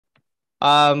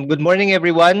Good morning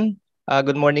everyone.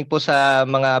 Good morning po sa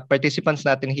mga participants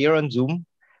natin here on Zoom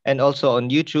and also on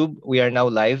YouTube. We are now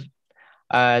live.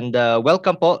 And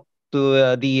welcome po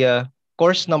to the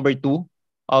course number 2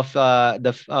 of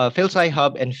the PhilSci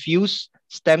Hub and Fuse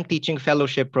STEM Teaching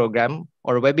Fellowship Program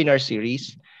or webinar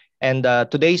series. And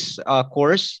today's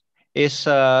course is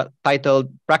titled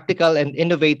Practical and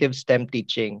Innovative STEM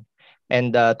Teaching.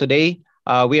 And today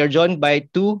we are joined by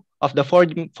two of the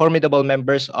formidable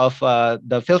members of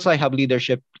the PhilSci Hub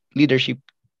leadership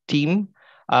team,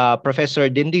 Professor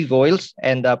Dindi Voils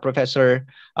and Professor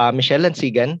Michele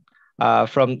Lansigan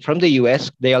from the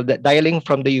US. They are dialing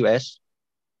from the US.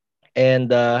 And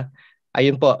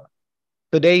ayun po,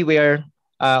 today we are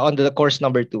on the course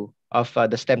number 2 of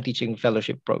the STEM Teaching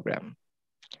Fellowship Program.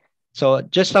 So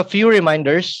just a few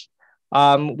reminders.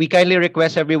 We kindly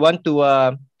request everyone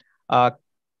to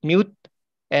mute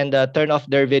and turn off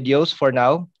their videos for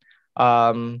now,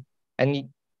 and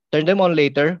turn them on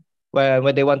later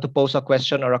when they want to pose a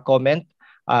question or a comment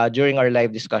during our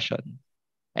live discussion.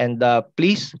 And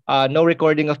please, no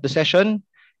recording of the session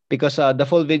because the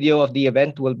full video of the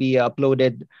event will be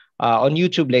uploaded on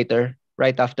YouTube later,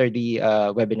 right after the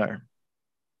webinar.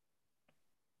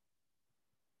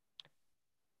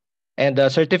 And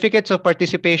certificates of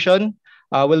participation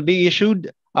will be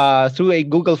issued through a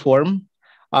Google form.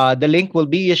 The link will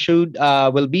be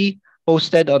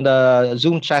posted on the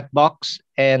Zoom chat box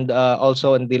and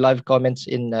also in the live comments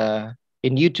in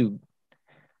YouTube.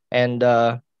 And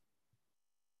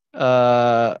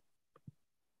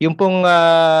yung pong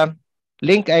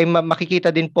link ay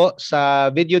makikita din po sa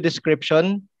video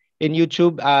description in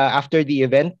YouTube after the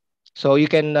event. So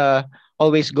you can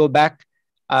always go back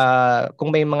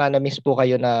kung may mga na-miss po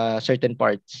kayo na certain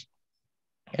parts.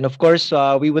 And of course,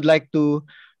 we would like to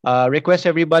request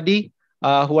everybody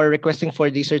who are requesting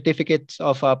for the certificates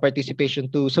of participation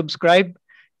to subscribe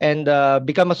and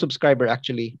become a subscriber,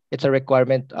 actually. It's a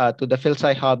requirement to the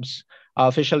PhilSci Hub's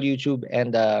official YouTube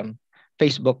and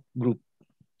Facebook group.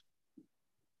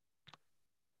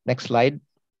 Next slide.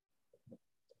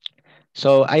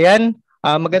 So, ayan.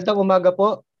 Magandang umaga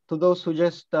po to those who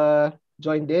just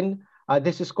joined in.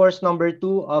 This is course number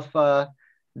 2 of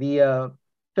the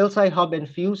PhilSci Hub and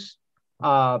Fuse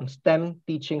STEM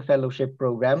Teaching Fellowship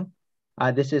Program.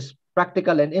 This is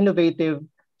Practical and Innovative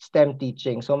STEM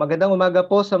Teaching. So magandang umaga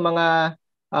po sa mga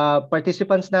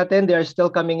participants natin. They are still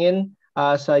coming in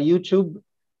sa YouTube.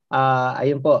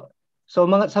 Ayun po. So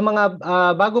sa mga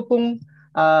bago pong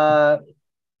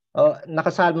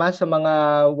nakasama sa mga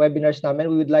webinars namin,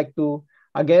 we would like to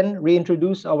again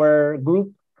reintroduce our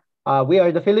group. We are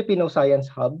the Filipino Science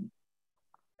Hub.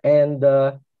 And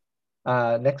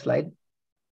next slide.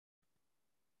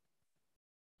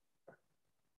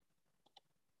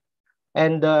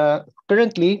 And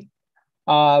currently,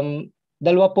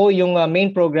 dalawa po yung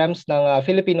main programs ng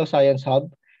Filipino Science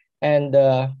Hub. And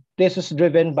this is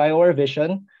driven by our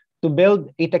vision to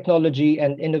build a technology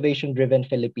and innovation-driven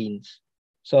Philippines.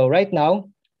 So right now,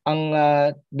 ang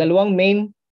dalawang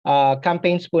main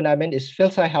campaigns po namin is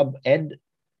PhilSci Hub Ed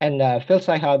and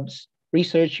PhilSci Hub's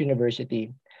Research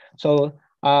University. So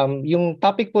yung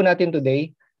topic po natin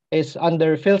today is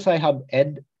under PhilSci Hub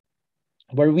Ed,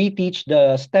 where we teach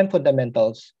the STEM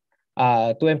fundamentals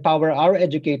to empower our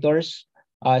educators,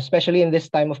 especially in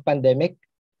this time of pandemic,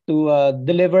 to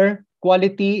deliver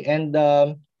quality and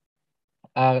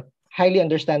highly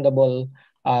understandable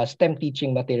STEM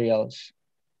teaching materials.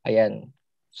 Ayan.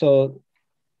 So,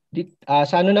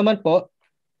 sa ano naman po,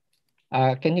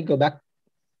 can you go back,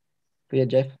 Kuya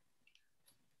Jeff?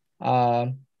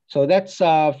 So that's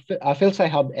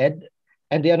PhilSci Hub Ed.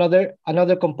 And the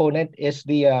another component is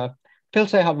the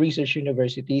PhilSci Hub Research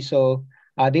University. So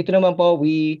dito naman po,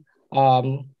 we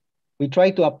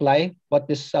try to apply what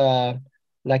is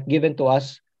like given to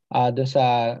us dun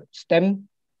sa STEM,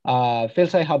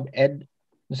 PhilSci Hub Ed,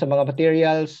 dun sa mga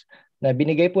materials na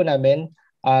binigay po namin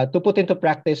to put into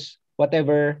practice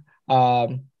whatever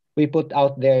we put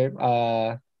out there,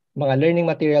 mga learning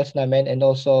materials namin, and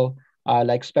also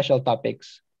like special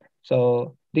topics.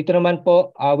 So dito naman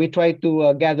po, we try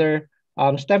to gather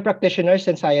STEM practitioners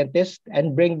and scientists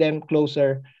and bring them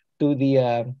closer to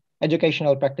the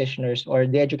educational practitioners or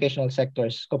the educational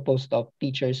sectors composed of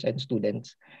teachers and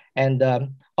students. And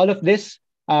all of this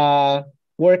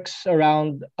works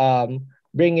around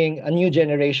bringing a new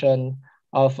generation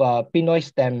of Pinoy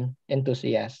STEM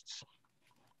enthusiasts.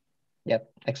 Yep,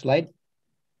 next slide.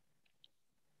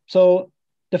 So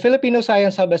the Filipino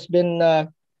Science Hub has been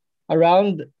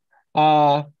around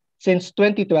since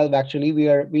 2012. Actually,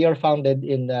 we are founded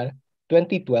in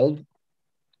 2012,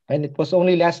 and it was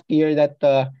only last year that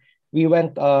we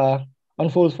went on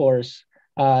full force.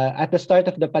 At the start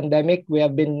of the pandemic, we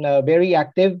have been very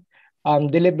active,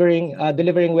 delivering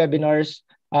webinars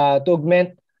to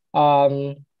augment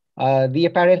um, the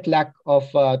apparent lack of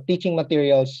teaching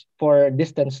materials for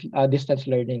distance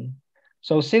learning.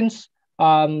 So since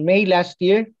May last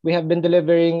year, we have been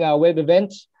delivering web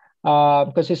events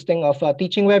consisting of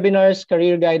teaching webinars,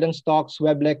 career guidance talks,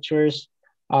 web lectures,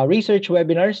 research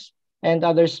webinars, and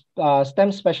other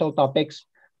STEM special topics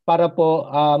para po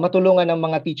matulungan ng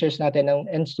mga teachers natin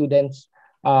and students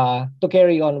to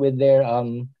carry on with their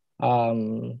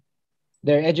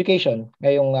education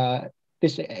ngayong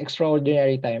this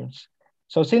extraordinary times.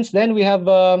 So since then, we have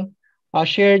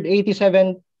shared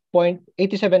 87.5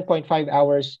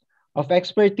 hours of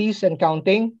expertise and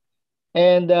counting,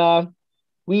 and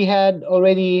we had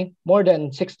already more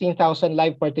than 16,000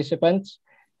 live participants,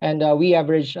 and we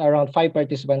average around 5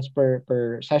 participants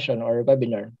per session or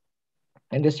webinar.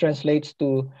 And this translates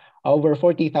to over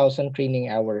 40,000 training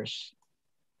hours.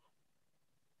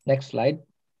 Next slide.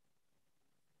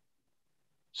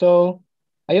 So,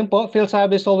 ayun po,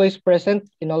 PhilSab is always present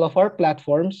in all of our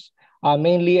platforms,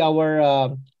 mainly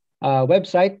our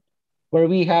website,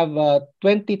 where we have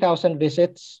 20,000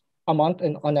 visits a month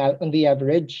on the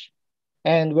average.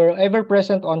 And we're ever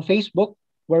present on Facebook,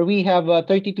 where we have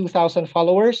 32,000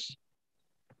 followers,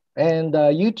 and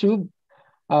YouTube,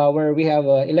 where we have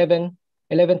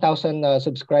 11,000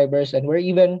 subscribers, and we're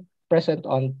even present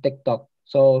on TikTok.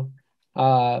 So,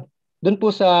 dun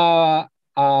po sa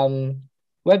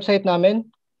website namin,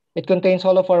 it contains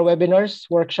all of our webinars,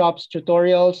 workshops,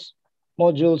 tutorials,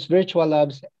 modules, virtual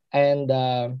labs, and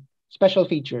special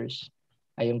features.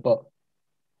 Ayun po.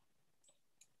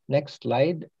 Next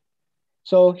slide.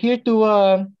 So here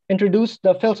to introduce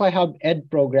the PhilSci-Hub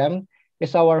Ed program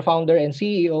is our founder and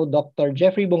CEO, Dr.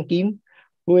 Jeffrey Bongkim,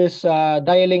 who is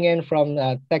dialing in from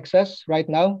Texas right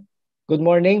now. Good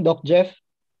morning, Doc Jeff.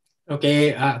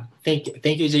 Okay,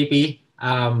 thank you, JP.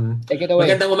 Take it away.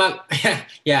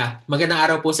 Magandang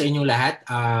araw po sa inyong lahat.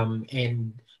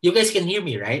 And you guys can hear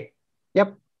me, right?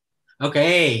 Yep.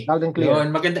 Okay. Loud and clear. Yun,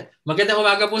 magandang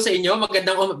umaga po sa inyo.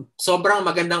 Sobrang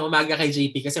magandang umaga kay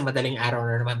JP kasi madaling araw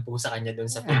na naman po sa kanya doon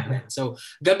sa Finland. So,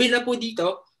 gabi na po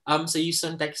dito sa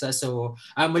Houston, Texas. So,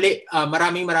 muli,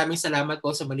 maraming salamat po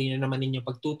sa muli na naman ninyong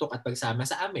pagtutok at pagsama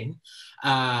sa amin.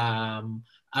 And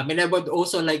I would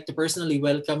also like to personally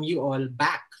welcome you all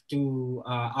back to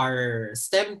our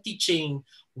STEM teaching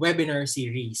webinar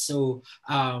series. So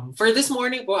for this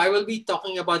morning po, I will be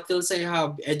talking about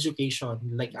PhilSci-Hub education,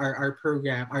 like our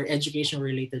program, our education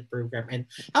related program, and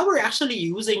how we're actually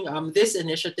using this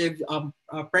initiative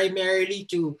primarily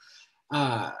to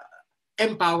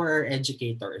empower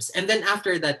educators. And then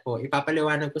after that po,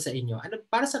 ipapaliwanag ko sa inyo,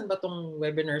 para saan ba tong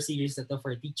webinar series na to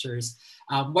for teachers?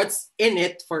 What's in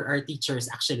it for our teachers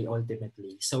actually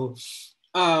ultimately? So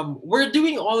we're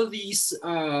doing all these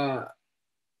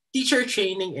teacher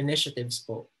training initiatives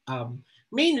po,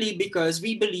 mainly because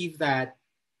we believe that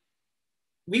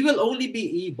we will only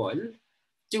be able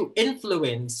to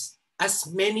influence as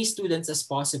many students as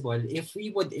possible if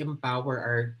we would empower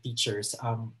our teachers,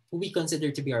 who we consider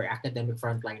to be our academic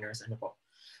frontliners.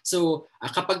 So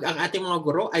kapag ang ating mga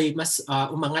guro ay mas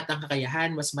umangat ang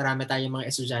kakayahan, mas marami tayong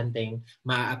mga estudyanteng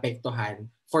maapektuhan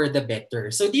for the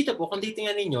better. So dito po, kung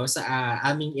titingnan ninyo sa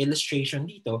aming illustration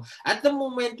dito, at the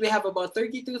moment we have about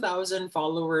 32,000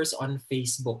 followers on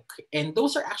Facebook, and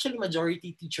those are actually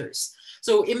majority teachers.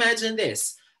 So imagine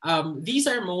this.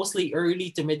 These are mostly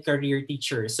early to mid-career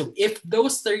teachers. So if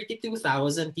those 32,000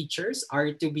 teachers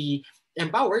are to be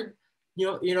empowered,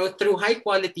 through high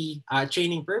quality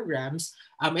training programs,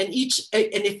 and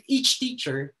if each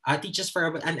teacher teaches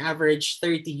for an average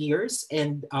 30 years,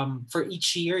 and for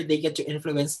each year they get to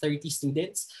influence 30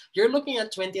 students, you're looking at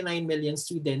 29 million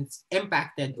students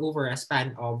impacted over a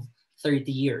span of 30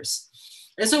 years.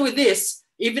 And so with this,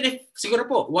 even if siguro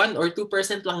po 1 or 2%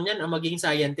 lang yan ang maging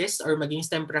scientists or maging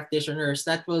STEM practitioners,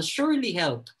 that will surely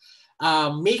help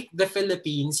make the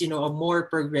Philippines, a more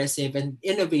progressive and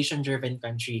innovation-driven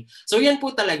country. So yan po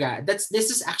talaga. This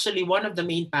is actually one of the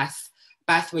main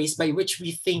pathways by which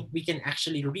we think we can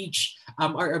actually reach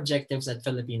our objectives at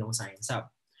Filipino Science Hub.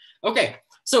 Okay,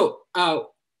 so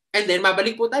and then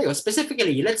mabalik po tayo.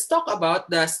 Specifically, let's talk about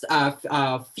the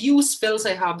Fuse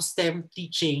PhilSci-Hub STEM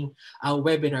Teaching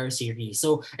webinar series.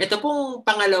 So ito pong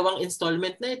pangalawang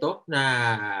installment na ito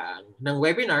ng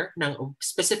webinar ng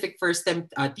specific for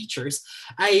STEM teachers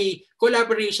ay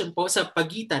collaboration po sa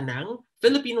pagitan ng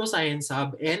Filipino Science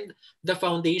Hub, and the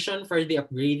Foundation for the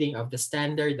Upgrading of the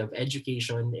Standard of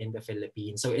Education in the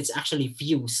Philippines. So it's actually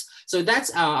FUSE. So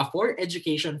that's a for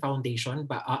education foundation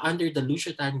under the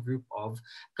Lusitan group of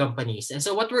companies. And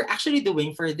so what we're actually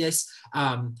doing for this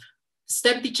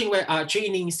STEM teaching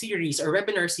training series or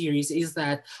webinar series is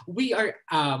that we are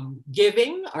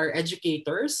giving our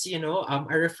educators, a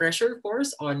refresher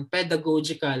course on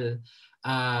pedagogical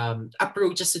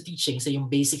approaches to teaching. So yung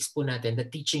basics po natin, the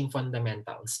teaching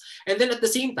fundamentals. And then at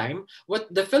the same time, what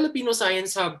the Filipino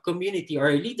Science Hub community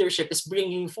or leadership is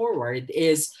bringing forward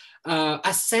is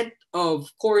a set of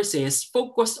courses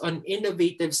focused on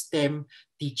innovative STEM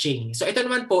teaching. So ito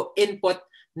naman po, input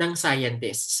ng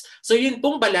scientists. So yun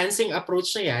pong balancing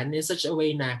approach na yan in such a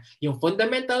way na yung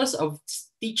fundamentals of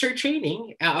teacher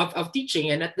training, of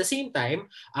teaching, and at the same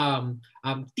time,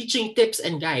 teaching tips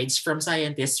and guides from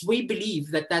scientists, we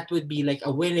believe that that would be like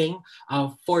a winning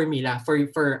formula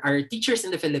for our teachers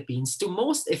in the Philippines to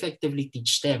most effectively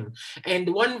teach them.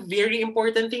 And one very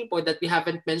important thing po that we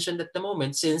haven't mentioned at the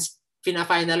moment, since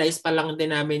fina-finalize pa lang din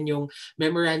namin yung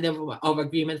memorandum of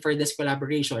agreement for this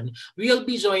collaboration, we'll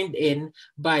be joined in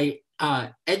by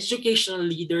educational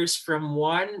leaders from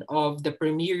one of the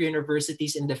premier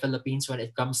universities in the Philippines when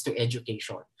it comes to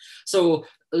education. So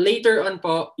later on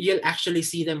po, you'll actually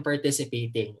see them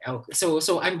participating.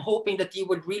 So I'm hoping that you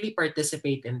would really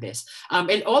participate in this.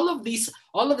 And all of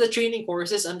the training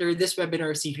courses under this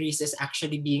webinar series is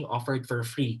actually being offered for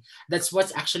free. That's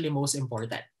what's actually most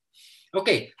important.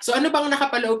 Okay, so ano bang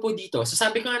nakapaloob po dito? So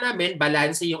sabi ko nga namin,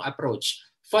 balance yung approach.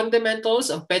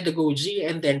 Fundamentals of pedagogy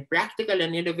and then practical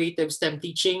and innovative STEM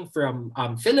teaching from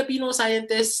Filipino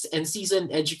scientists and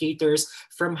seasoned educators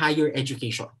from higher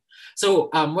education. So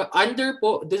under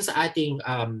po dun sa ating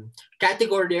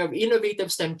category of innovative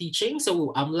STEM teaching,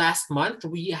 so last month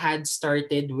we had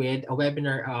started with a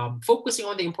webinar focusing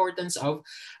on the importance of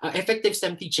effective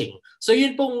STEM teaching. So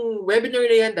yun pong webinar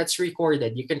na yan, that's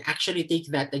recorded. You can actually take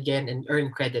that again and earn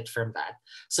credit from that.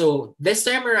 So this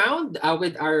time around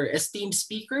with our esteemed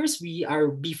speakers, we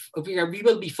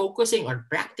will be focusing on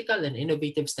practical and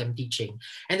innovative STEM teaching.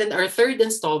 And then our third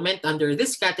installment under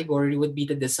this category would be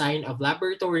the design of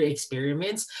laboratory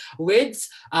experiments with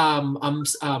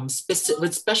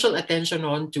with special attention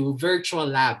on to virtual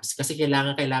labs kasi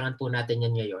kailangan po natin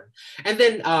yan ngayon. And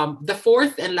then the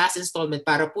fourth and last installment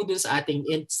para po dun sa ating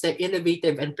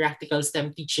innovative and practical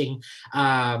STEM teaching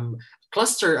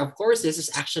cluster of courses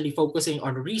is actually focusing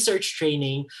on research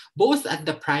training both at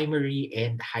the primary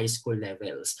and high school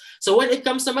levels. So when it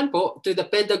comes naman po to the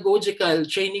pedagogical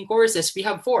training courses, we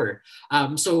have four.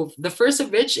 So the first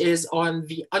of which is on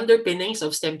the underpinnings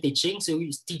of STEM teaching. So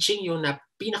teaching yung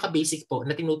pinaka-basic po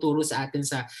na tinuturo sa atin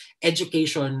sa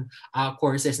education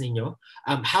courses ninyo.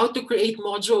 How to create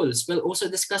modules, we'll also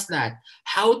discuss that.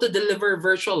 How to deliver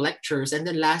virtual lectures. And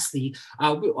then lastly,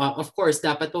 of course,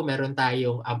 dapat po meron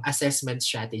tayong assessment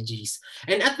strategies.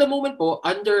 And at the moment po,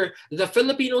 under the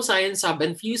Filipino Science Hub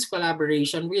and FUSE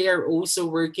collaboration, we are also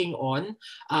working on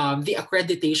the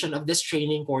accreditation of this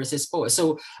training courses po.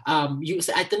 So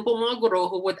sa atin po mga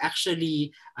guro who would actually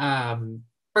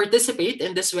participate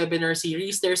in this webinar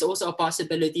series, there's also a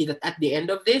possibility that at the end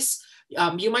of this,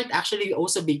 you might actually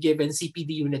also be given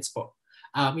CPD units po.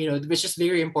 Which is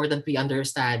very important we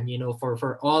understand,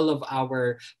 for all of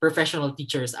our professional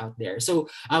teachers out there. So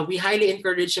we highly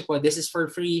encourage you po. This is for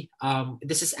free.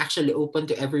 This is actually open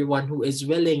to everyone who is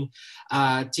willing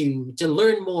to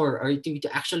learn more or to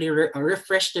actually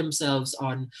refresh themselves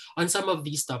on some of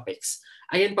these topics.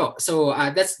 Ayun po. So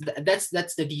that's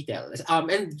the details.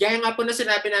 And gaya nga po na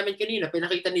sinabi namin kanina,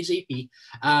 pinakita ni JP,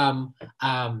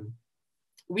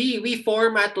 we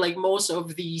format like most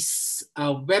of these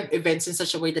web events in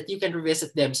such a way that you can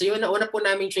revisit them. So yung nauna po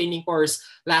naming training course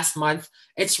last month,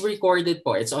 it's recorded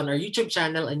po. It's on our YouTube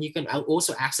channel and you can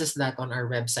also access that on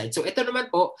our website. So ito naman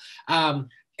po,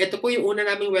 ito po yung una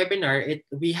naming webinar.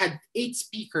 We had 8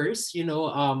 speakers,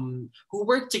 who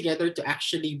worked together to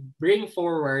actually bring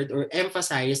forward or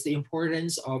emphasize the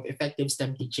importance of effective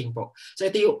STEM teaching po. So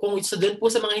ito yung, kung doon po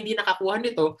sa mga hindi nakakuha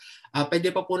nito, pwede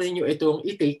pa po ninyo itong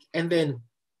i-take and then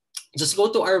just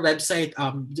go to our website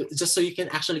just so you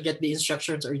can actually get the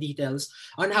instructions or details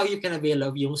on how you can avail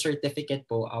of yung certificate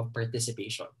po of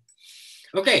participation.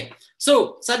 Okay,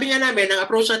 so sabi nga namin, ang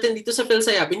approach natin dito sa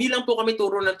PhilSciHub, hindi lang po kami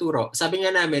turo ng turo. Sabi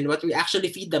nga namin, what we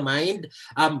actually feed the mind,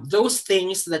 those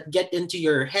things that get into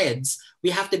your heads,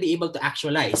 we have to be able to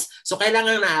actualize. So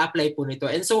kailangan na-apply po nito.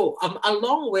 And so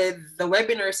along with the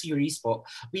webinar series po,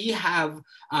 we have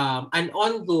an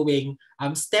ongoing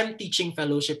STEM Teaching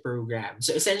Fellowship Program.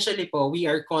 So essentially po, we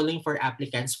are calling for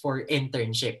applicants for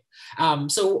internship.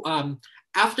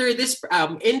 after this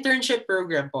internship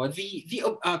program po,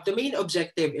 the main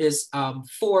objective is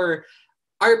for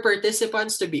our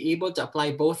participants to be able to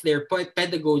apply both their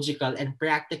pedagogical and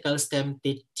practical STEM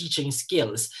teaching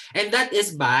skills. And that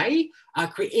is by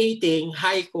creating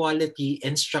high-quality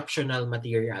instructional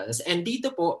materials. And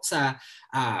dito po sa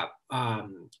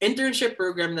internship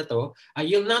program na to,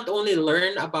 you'll not only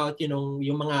learn about yung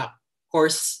mga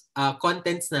course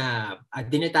contents na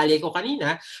dinetalye ko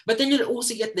kanina, but then you'll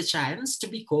also get the chance to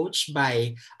be coached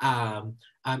by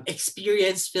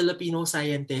experienced Filipino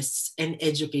scientists and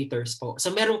educators po.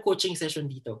 So merong coaching session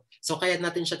dito. So kaya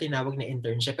natin siya tinawag na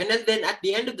internship. And then at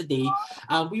the end of the day,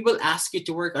 we will ask you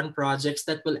to work on projects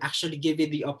that will actually give you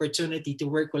the opportunity to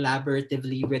work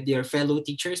collaboratively with your fellow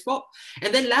teachers po.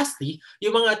 And then lastly,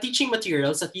 yung mga teaching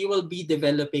materials that you will be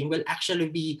developing will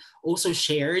actually be also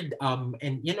shared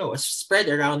and spread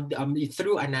around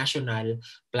through a national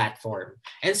platform.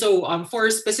 And so for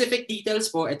specific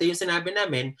details po, ito yung sinabi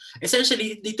namin,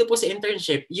 essentially dito po sa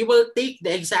internship, you will take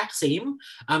the exact same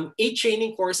 8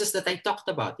 training courses that I talked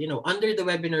about, under the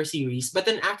webinar series. But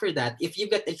then after that, if you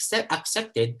get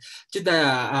accepted to the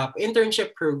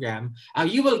internship program,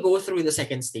 you will go through the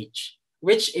second stage,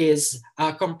 which is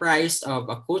comprised of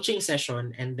a coaching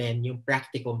session and then yung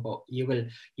practicum po.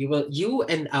 You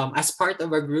and as part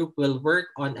of a group will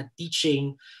work on a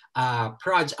teaching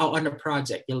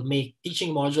project. You'll make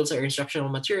teaching modules or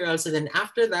instructional materials, and then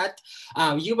after that,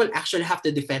 you will actually have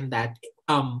to defend that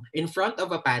in front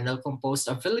of a panel composed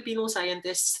of Filipino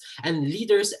scientists and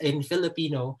leaders in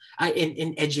Filipino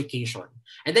in education.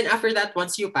 And then after that,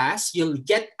 once you pass, you'll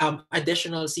get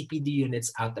additional CPD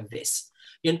units out of this.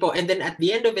 Yun po. And then at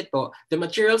the end of it po, the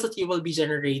materials that you will be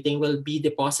generating will be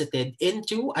deposited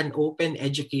into an open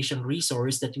education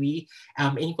resource that we,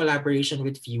 in collaboration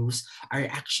with Fuse, are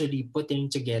actually putting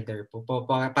together po.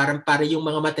 Para yung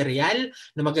mga material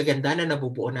na magaganda na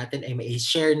nabubuo natin ay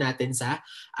mai-share natin sa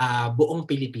buong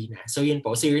Pilipinas. So yun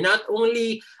po. So you're not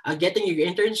only getting your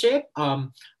internship,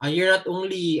 you're not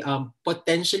only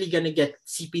potentially gonna get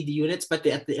CPD units, but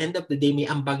at the end of the day, may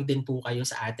ambag din po kayo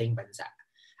sa ating bansa.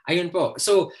 Ayun po.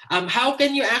 So, how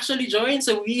can you actually join?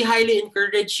 So, we highly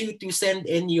encourage you to send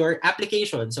in your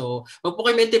application. So, wag po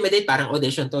kayo intimidate, parang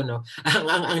audition to, no?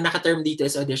 ang naka-term dito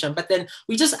is audition. But then,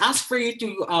 we just ask for you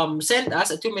to send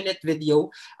us a 2-minute video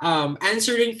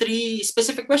answering 3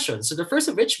 specific questions. So, the first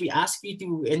of which, we ask you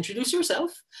to introduce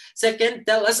yourself. Second,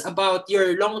 tell us about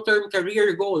your long-term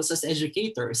career goals as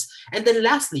educators. And then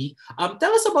lastly,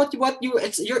 tell us about what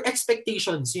your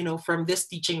expectations, from this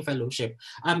teaching fellowship.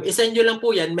 Isend nyo lang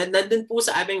po yan. Nandun po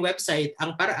sa aming website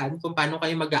ang paraan kung paano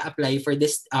kayo mag-a-apply for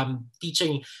this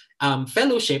teaching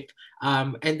fellowship.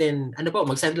 And then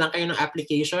mag-send lang kayo ng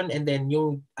application, and then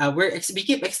we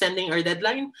keep extending our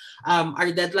deadline.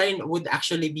 Our deadline would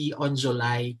actually be on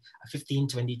July 15,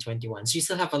 2021. So you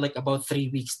still have about 3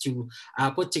 weeks to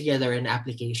put together an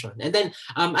application. And then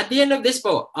at the end of this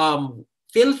po,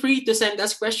 feel free to send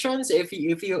us questions if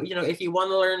you want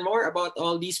to learn more about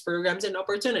all these programs and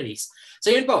opportunities.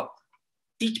 So yun po.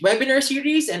 Webinar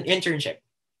series and internship.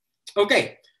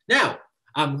 Okay, now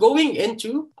going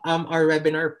into our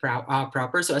webinar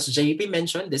proper. So as JP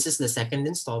mentioned, this is the second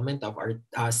installment of our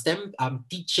STEM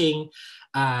teaching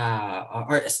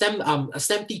or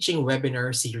STEM teaching webinar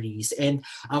series. And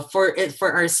for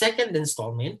our second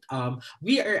installment,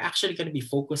 we are actually going to be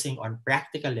focusing on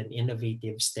practical and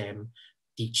innovative STEM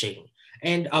teaching.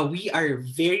 And we are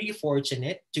very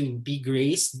fortunate to be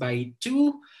graced by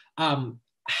 2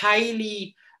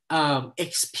 highly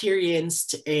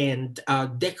experienced and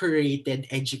decorated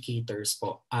educators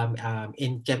po,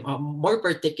 more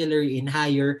particularly in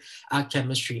higher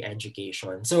chemistry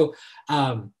education. So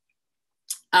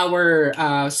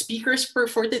our speakers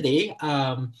for today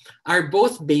are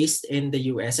both based in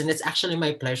the US, and it's actually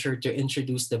my pleasure to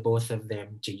introduce the both of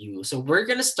them to you. So we're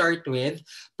going to start with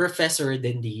Professor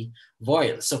Dindi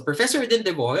Voils. So Professor Dindi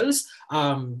Voils,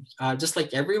 just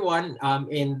like everyone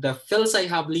in the PhilSci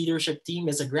Hub leadership team,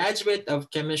 is a graduate of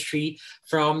chemistry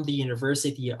from the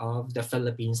University of the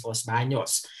Philippines, Los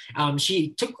Baños.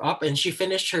 She took up and she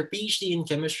finished her PhD in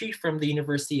chemistry from the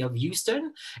University of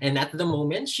Houston, and at the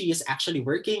moment she is actually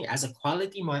working as a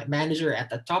quality manager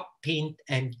at a top paint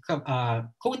and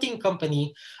coating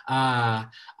company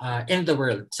in the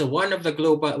world. So one of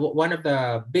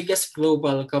the biggest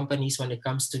global companies when it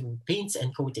comes to paints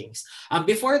and coatings.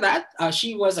 Before that,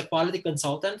 she was a quality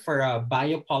consultant for a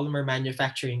biopolymer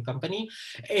manufacturing company,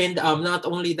 and not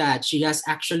only that, she has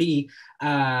actually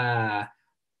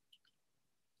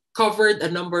covered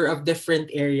a number of different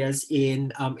areas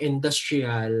in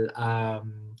industrial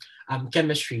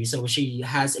chemistry. So she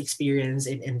has experience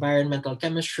in environmental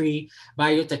chemistry,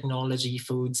 biotechnology,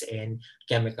 foods, and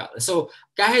chemicals. So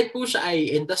kahit po siya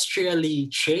ay industrially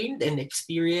trained and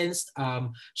experienced,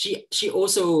 she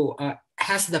also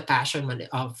has the passion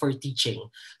for teaching.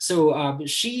 So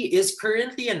she is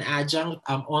currently an adjunct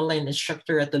online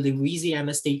instructor at the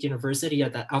Louisiana State University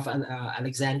of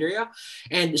Alexandria,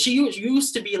 and she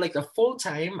used to be like a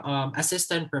full-time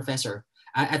assistant professor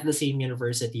at the same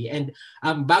university. And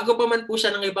bago pa man po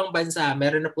siya ng ibang bansa,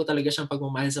 meron na po talaga siyang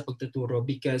pagmamahal sa pagtuturo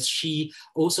because she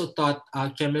also taught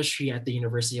chemistry at the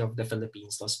University of the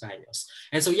Philippines, Los Baños.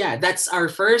 And so yeah, that's our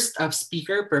first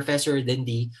speaker, Professor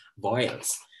Dindi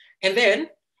Voils. And then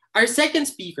our second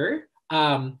speaker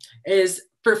is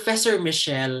Professor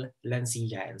Michele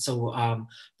Lansigan. So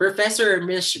Professor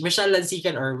Michele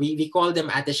Lansigan, or we call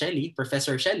them Ate Shelly,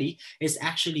 Professor Shelly, is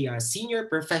actually a senior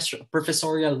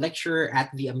professorial lecturer at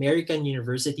the American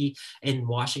University in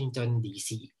Washington,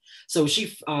 D.C. So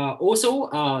she also,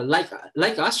 like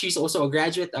us, she's also a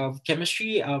graduate of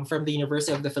chemistry from the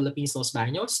University of the Philippines, Los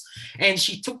Baños. And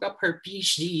she took up her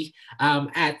PhD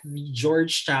at the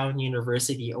Georgetown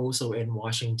University, also in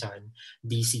Washington,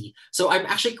 D.C. So I'm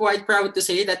actually quite proud to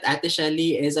say that Ate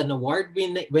Shelly is an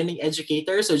award-winning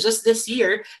educator. So just this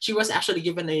year, she was actually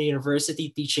given a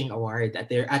university teaching award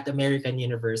at American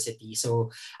University.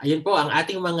 So ayun po, ang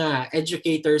ating mga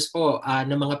educators po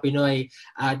na mga Pinoy,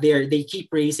 they keep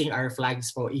raising our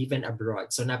flags po even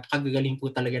abroad. So napakagaling po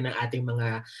talaga ng ating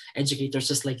mga educators,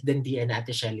 just like Dindi and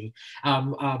Ate Shelly.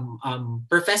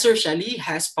 Professor Shelly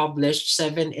has published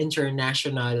 7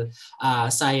 international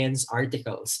science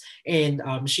articles, and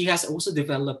she has also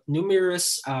developed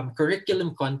numerous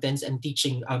curriculum contents and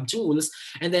teaching tools.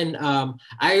 And then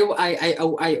I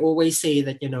always say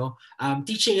that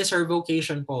teaching is her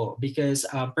vocation po, because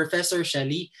Professor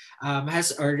Shelly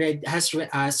has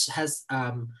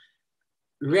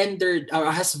rendered or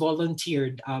has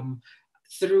volunteered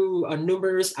through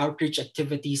numerous outreach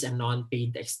activities and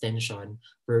non-paid extension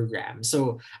programs.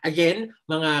 So again,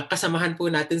 mga kasamahan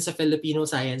po natin sa Filipino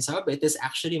Science Hub, it is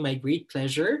actually my great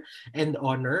pleasure and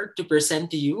honor to present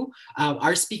to you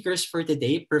our speakers for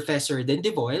today, Professor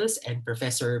Dindi Voils and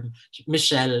Professor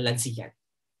Michele Lansigan.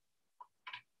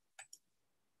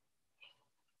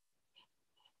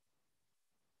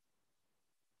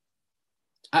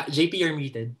 JP, you're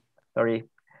muted. Sorry.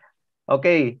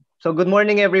 Okay. So good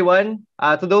morning, everyone.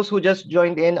 To those who just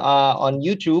joined in on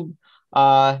YouTube,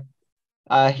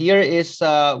 here is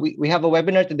we have a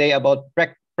webinar today about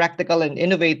practical and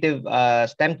innovative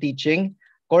STEM teaching,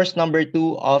 course number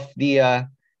 2 of the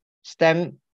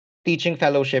STEM Teaching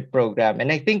Fellowship Program.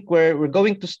 And I think we're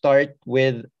going to start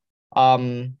with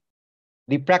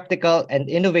the practical and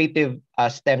innovative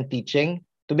STEM teaching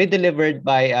to be delivered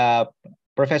by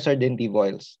Professor Dindi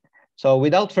Voils. So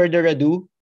without further ado,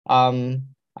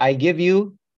 I give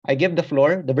the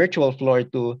floor, the virtual floor,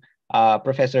 to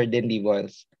Professor Dindi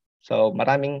Voils. So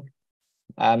maraming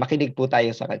makinig po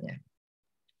tayo sa kanya.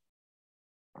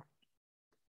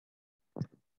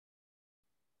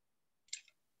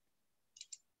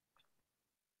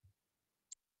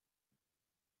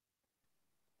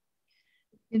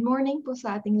 Good morning po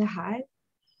sa ating lahat.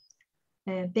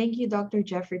 And thank you, Dr.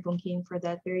 Jeffrey Bunking, for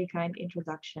that very kind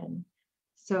introduction.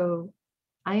 So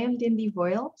I am Dindi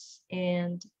Voils,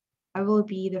 and I will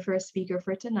be the first speaker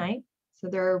for tonight. So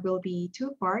there will be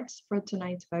 2 parts for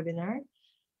tonight's webinar.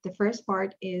 The first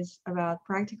part is about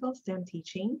practical STEM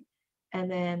teaching, and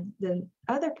then the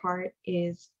other part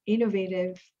is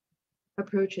innovative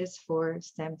approaches for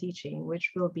STEM teaching,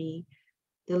 which will be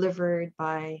delivered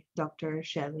by Dr.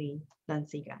 Michele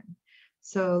Lansigan.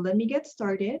 So let me get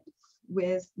started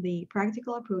with the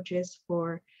practical approaches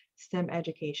for STEM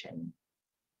education.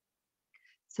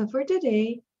 So for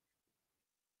today,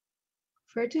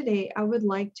 I would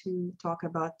like to talk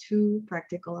about 2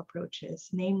 practical approaches,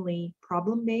 namely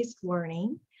problem-based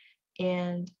learning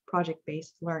and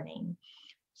project-based learning.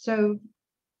 So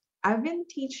I've been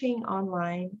teaching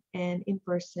online and in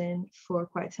person for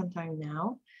quite some time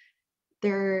now.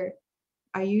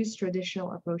 I use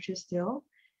traditional approaches still,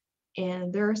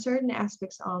 and there are certain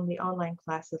aspects on the online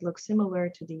class that look similar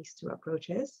to these 2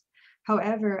 approaches.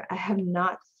 However, I have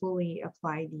not fully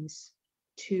applied these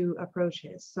 2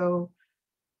 approaches. So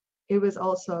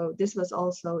this was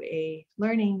also a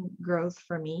learning growth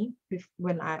for me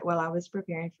while I was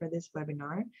preparing for this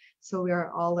webinar. So we are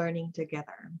all learning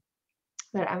together.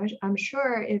 But I'm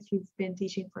sure if you've been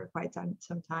teaching for quite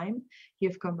some time,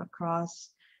 you've come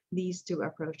across these 2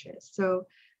 approaches. So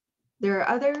there are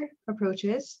other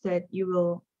approaches that you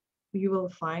will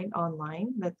find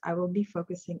online, but I will be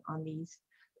focusing on these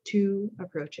 2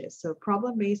 approaches. So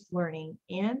problem-based learning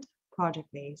and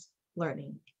project-based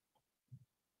learning.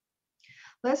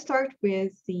 Let's start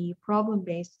with the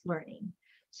problem-based learning.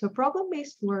 So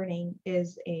problem-based learning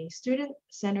is a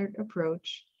student-centered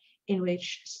approach in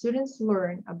which students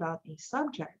learn about a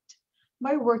subject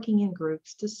by working in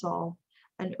groups to solve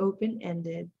an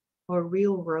open-ended or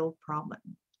real-world problem.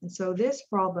 And so this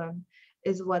problem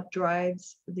is what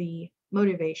drives the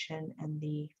motivation and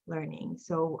the learning.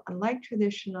 So unlike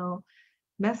traditional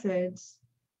methods,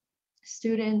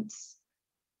 students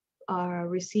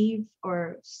receive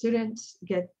or students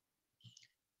get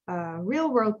a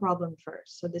real world problem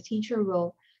first. So the teacher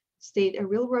will state a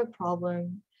real world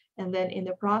problem, and then in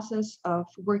the process of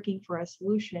working for a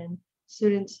solution,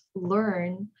 students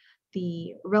learn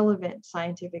the relevant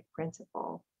scientific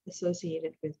principle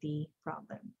associated with the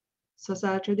problem. So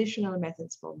sa traditional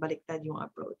methods po, baliktad yung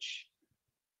approach.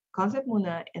 Concept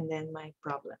muna and then my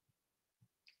problem.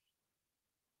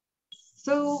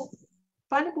 So,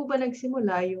 paano po ba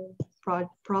nagsimula yung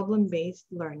problem-based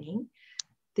learning?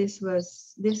 This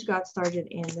got started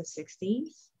in the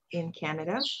 60s in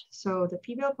Canada. So the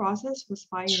PBL process was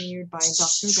pioneered by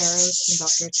Dr. Barrows and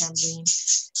Dr. Tamblin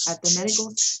at the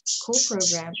medical school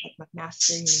program at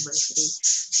McMaster University.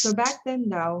 So back then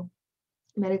now,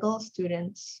 medical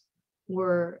students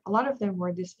a lot of them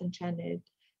were disenchanted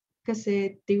because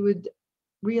they would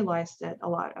realize that a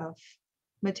lot of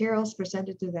materials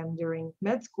presented to them during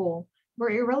med school were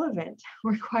irrelevant,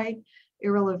 were quite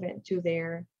irrelevant to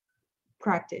their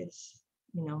practice,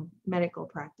 medical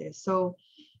practice. So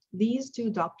these two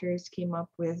doctors came up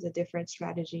with a different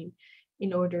strategy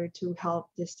in order to help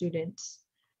the students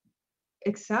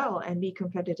excel and be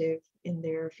competitive in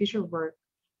their future work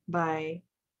by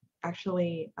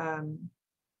actually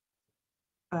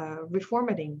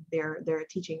reformatting their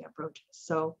teaching approaches.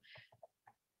 So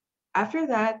after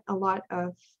that, a lot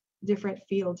of different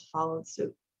fields followed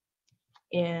suit.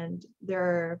 And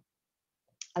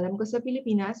alam ko sa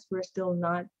Pilipinas, we're still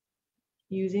not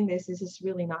using this. This is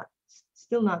really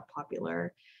still not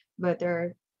popular, but there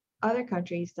are other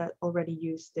countries that already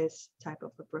use this type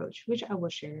of approach, which I will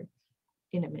share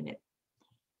in a minute.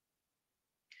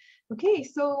 Okay,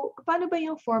 so paano ba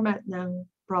yung format ng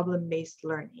problem-based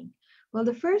learning? Well,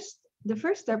 the first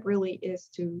step really is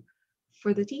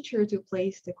for the teacher to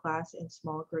place the class in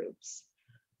small groups.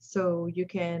 So you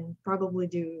can probably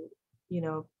do,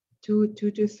 2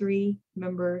 to 3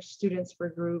 students per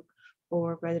group,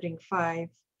 or rather than 5.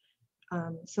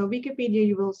 So Wikipedia,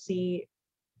 you will see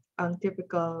ang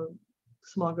typical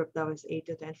small group that was 8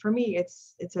 to 10. For me,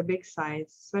 it's a big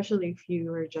size, especially if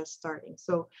you are just starting.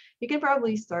 So you can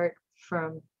probably start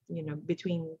from,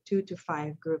 between 2 to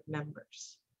 5 group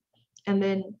members. And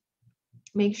then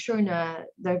make sure na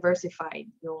diversified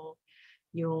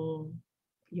yung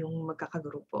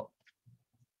magkakagrupo.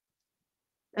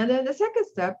 And then the second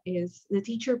step is the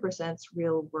teacher presents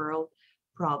real world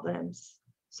problems.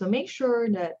 So make sure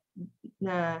that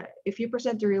if you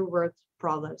present the real world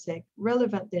problems, like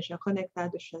relevant din siya,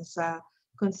 konektado siya sa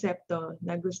konsepto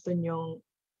na gusto nyong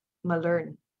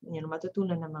ma-learn,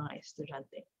 matutunan ng mga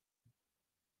estudyante.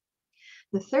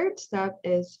 The third step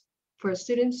is for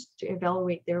students to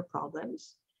evaluate their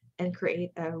problems and create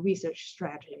a research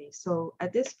strategy. So at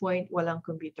this point, walang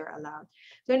computer allowed.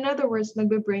 So in other words,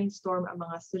 nagbe-brainstorm ang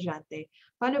mga estudyante.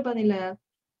 Paano ba nila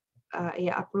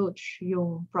i-approach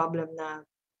yung problem na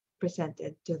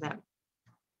presented to them?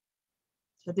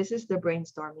 So this is the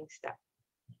brainstorming step.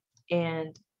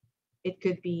 And it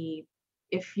could be,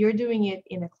 if you're doing it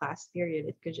in a class period,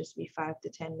 it could just be 5 to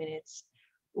 10 minutes.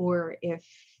 Or if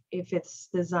it's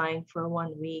designed for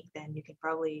 1 week, then you can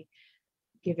probably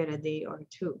give it a day or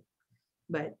 2.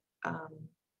 But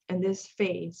in this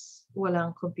phase,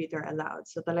 walang computer allowed.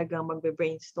 So talagang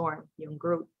magbe-brainstorm yung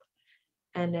group.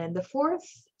 And then the fourth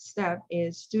step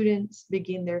is students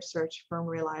begin their search from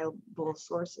reliable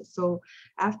sources. So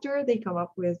after they come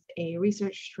up with a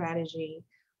research strategy,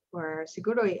 or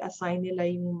siguro i-assign nila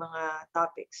yung mga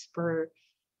topics per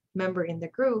member in the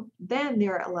group, then they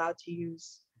are allowed to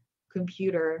use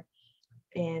computer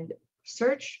and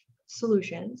search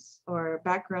solutions or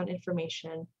background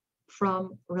information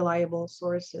from reliable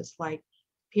sources like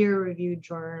peer-reviewed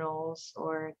journals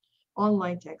or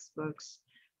online textbooks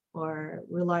or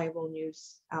reliable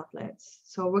news outlets.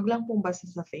 So wag lang pong basta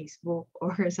sa Facebook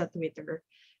or sa Twitter.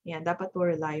 Yan, dapat po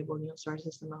reliable yung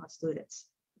sources ng mga students.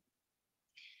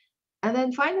 And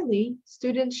then finally,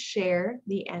 students share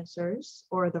the answers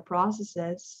or the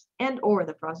processes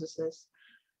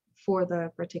for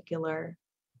the particular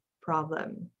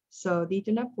problem. So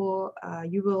dito na po,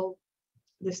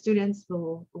 the students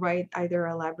will write either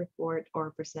a lab report or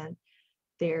present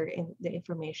the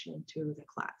information to the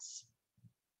class.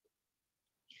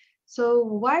 So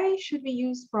why should we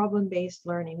use problem-based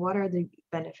learning? What are the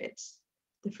benefits?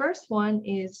 The first one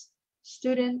is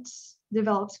students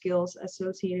develop skills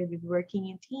associated with working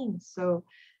in teams. So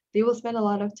they will spend a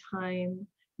lot of time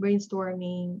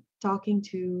brainstorming, talking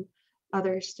to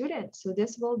other students. So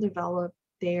this will develop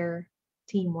their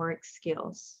teamwork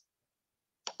skills.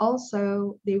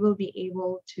 Also, they will be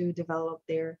able to develop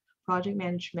their project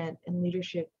management and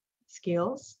leadership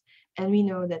skills. And we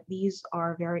know that these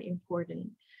are very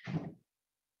important,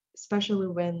 especially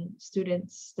when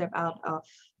students step out of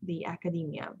the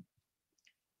academia.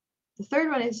 The third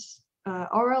one is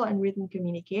oral and written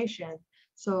communication.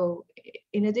 So,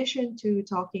 in addition to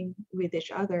talking with each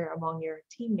other among your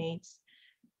teammates,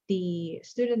 the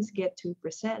students get to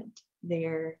present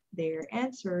their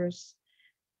answers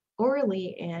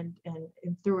orally and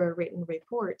through a written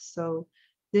report. So,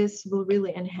 this will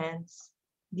really enhance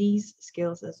these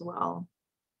skills as well.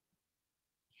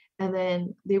 And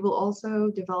then they will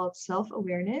also develop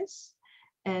self-awareness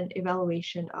and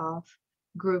evaluation of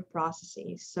group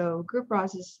processes. So group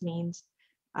process means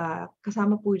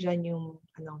kasama po dyan yung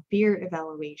peer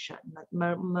evaluation.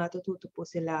 Matututo po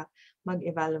sila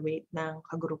mag-evaluate ng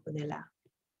kagrupo nila.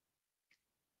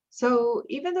 So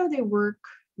even though they work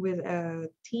with a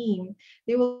team,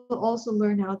 they will also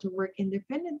learn how to work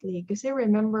independently. Because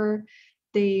remember,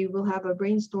 they will have a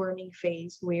brainstorming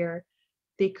phase where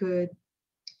they could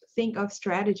think of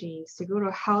strategies to go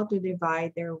to how to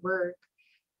divide their work.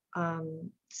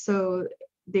 So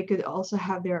they could also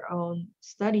have their own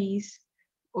studies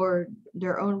or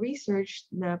their own research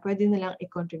na pwede nilang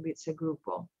i-contribute sa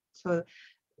grupo. So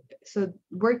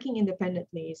working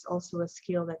independently is also a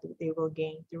skill that they will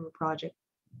gain through project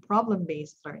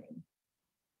problem-based learning.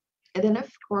 And then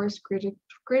of course,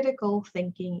 critical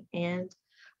thinking and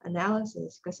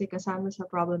analysis. Kasi kasama sa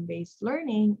problem-based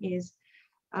learning is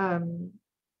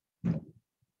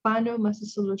paano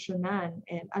masosolusyonan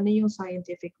and ano yung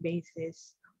scientific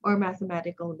basis or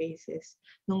mathematical basis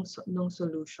nung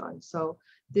solution. So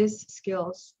these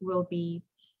skills will be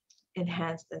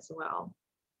enhanced as well.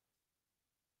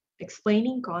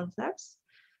 Explaining concepts.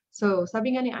 So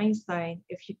sabi nga ni Einstein,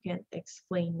 if you can't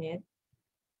explain it,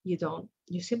 you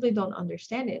simply don't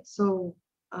understand it. So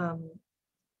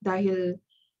dahil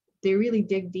they really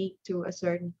dig deep to a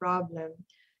certain problem,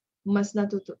 mas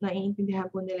naiintindihan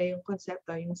po nila yung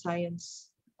konsepto, yung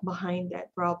science behind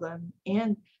that problem,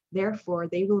 and therefore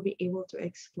they will be able to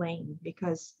explain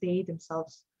because they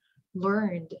themselves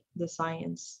learned the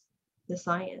science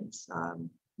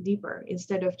deeper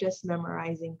instead of just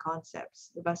memorizing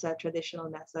concepts. Diba sa traditional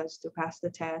methods to pass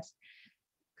the test,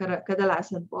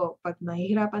 kadalasan po, pag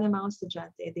nahihirapan ng mga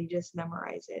estudyante, they just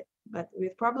memorize it. But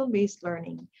with problem-based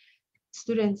learning,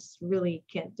 students really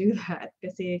can't do that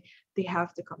because they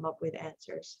have to come up with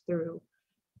answers through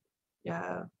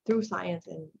science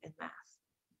and math.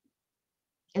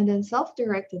 And then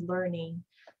self-directed learning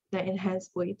na enhance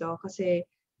po ito kasi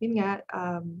yun nga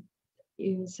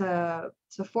yun sa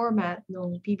format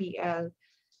ng PBL,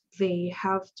 they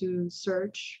have to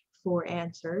search for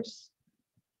answers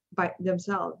by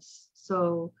themselves.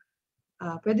 So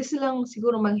pwede silang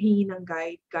siguro manghingi ng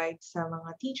guide sa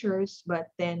mga teachers, but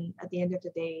then at the end of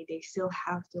the day, they still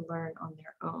have to learn on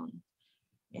their own.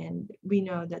 And we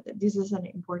know that this is an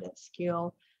important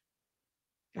skill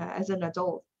as an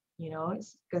adult,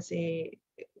 because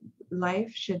life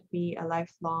should be a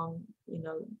lifelong,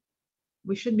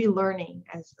 we should be learning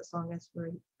as long as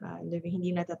we're living, hindi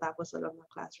natatapos sa loob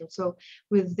ng classroom. So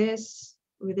with this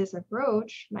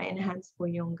approach, ma-enhance po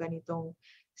yung ganitong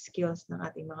skills ng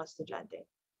ating mga estudyante.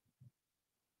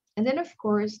 And then of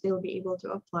course, they'll be able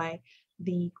to apply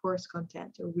the course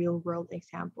content to real world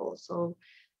examples. So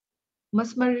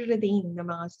mas ma-retain ng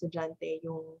mga estudyante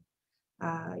yung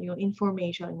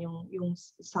information, yung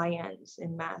science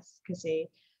and math kasi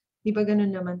di ba ganun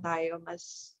naman tayo,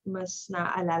 mas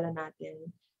naaalala natin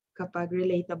kapag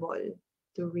relatable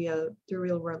to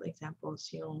real world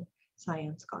examples yung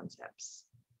science concepts.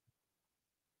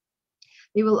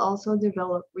 They will also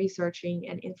develop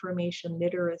researching and information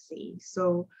literacy.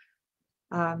 So,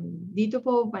 dito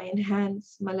po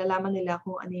ma-enhance, malalaman nila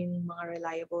kung ano yung mga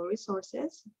reliable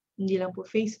resources, hindi lang po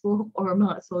Facebook or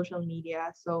mga social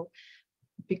media. So,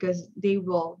 because they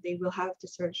will have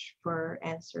to search for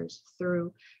answers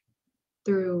through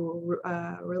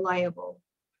reliable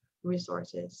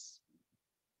resources.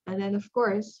 And then, of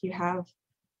course, you have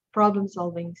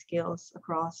problem-solving skills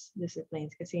across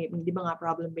disciplines kasi di ba nga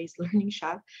problem-based learning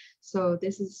siya. So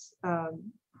this is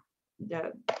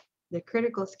the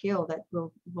critical skill that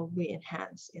will be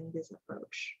enhanced in this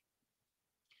approach.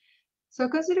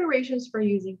 So considerations for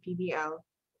using PBL,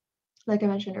 like I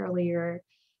mentioned earlier,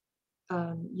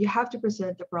 you have to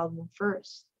present the problem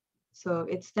first. So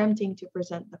it's tempting to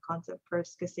present the concept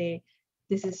first because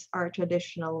this is our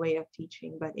traditional way of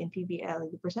teaching. But in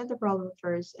PBL, you present the problem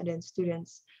first, and then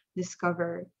students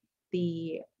discover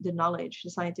the knowledge, the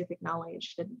scientific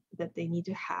knowledge that they need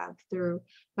to have through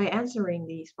by answering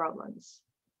these problems.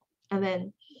 And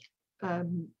then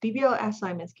PBL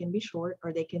assignments can be short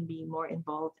or they can be more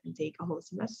involved and take a whole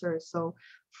semester. So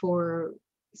for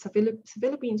sa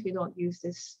Philippines, we don't use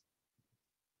this.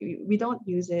 We don't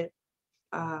use it.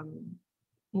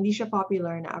 Hindi siya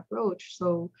popular na approach.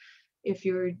 So if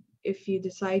you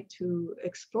decide to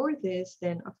explore this,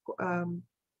 then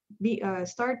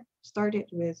start it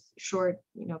with short,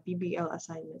 PBL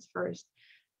assignments first.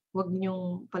 Wag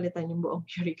niyong palitan yung buong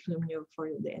curriculum niyo for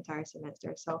the entire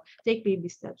semester. So take baby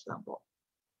steps lang po.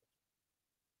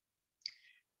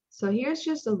 So here's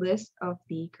just a list of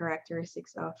the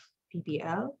characteristics of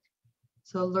PBL.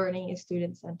 So learning is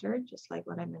student-centered, just like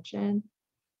what I mentioned.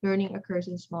 Learning occurs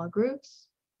in small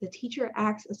groups. The teacher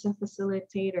acts as a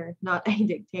facilitator, not a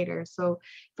dictator. So,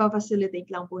 fa-facilitate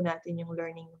lang po natin yung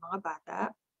learning ng mga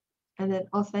bata. And then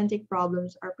authentic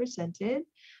problems are presented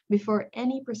before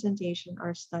any presentation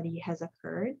or study has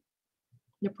occurred.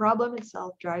 The problem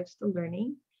itself drives the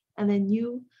learning, and then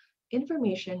new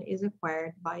information is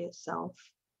acquired by a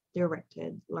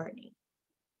self-directed learning.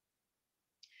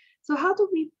 So how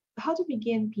to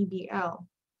begin PBL?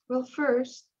 Well,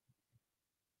 first,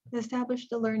 establish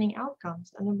the learning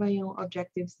outcomes. Ano ba yung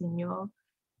objectives ninyo?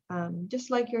 Just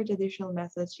like your traditional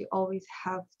methods, you always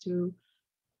have to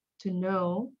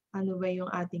know ano ba yung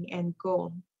ating end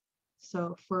goal.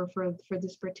 So for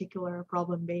this particular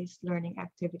problem-based learning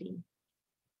activity.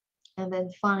 And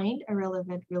then find a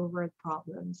relevant real-world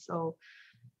problem. So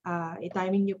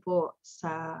i-timing nyo po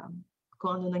sa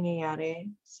kung ano nangyayari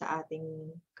sa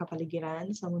ating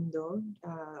kapaligiran sa mundo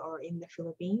or in the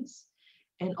Philippines.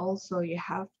 And also you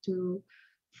have to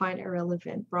find a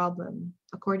relevant problem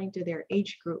according to their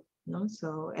age group. No?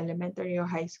 So elementary or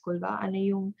high school ba? Ano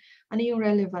yung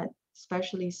relevant,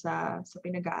 especially sa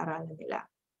pinag-aaralan nila?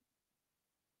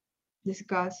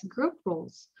 Discuss group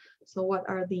rules. So what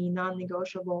are the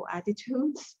non-negotiable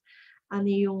attitudes? Ano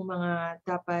yung mga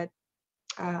dapat,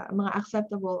 mga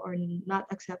acceptable or not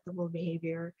acceptable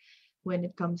behavior when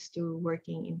it comes to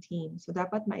working in teams. So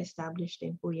dapat ma-establish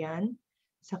din po yan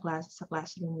sa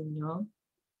classroom ninyo.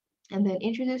 And then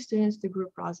introduce students to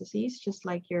group processes, just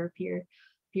like your peer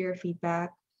feedback,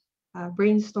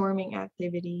 brainstorming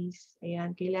activities.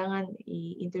 Ayan, kailangan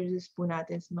i-introduce po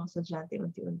natin sa mga estudyante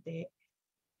unti-unti.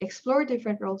 Explore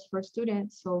different roles for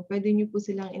students. So pwede nyo po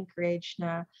silang encourage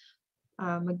na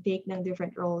mag-take ng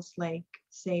different roles, like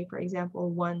say for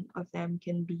example one of them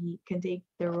can take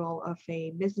the role of a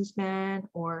businessman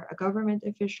or a government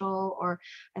official or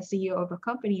a CEO of a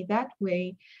company. That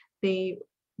way they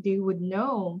would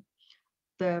know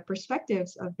the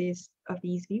perspectives of these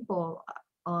people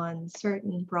on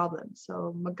certain problems.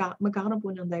 So magkakaroon po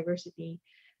ng diversity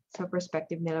sa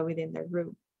perspective nila within their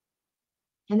group.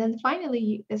 And then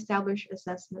finally, establish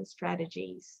assessment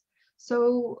strategies.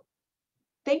 So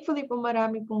thankfully po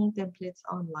marami pong templates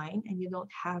online and you don't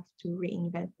have to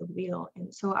reinvent the wheel. And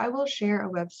so I will share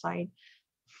a website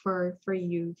for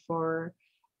you for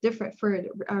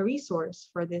a resource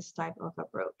for this type of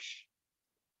approach.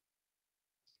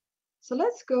 So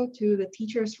let's go to the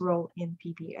teacher's role in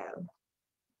PBL.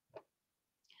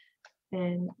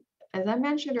 And as I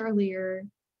mentioned earlier,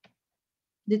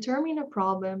 determine a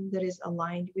problem that is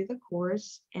aligned with the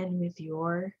course and with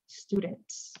your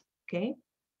students, okay?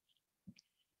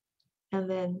 And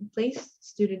then place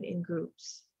student in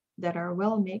groups that are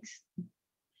well mixed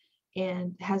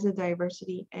and has a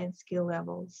diversity and skill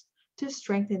levels to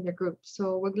strengthen the group.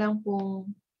 So wag lang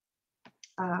pong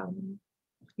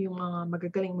yung mga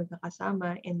magagaling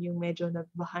magkakasama and yung medyo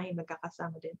nag-behind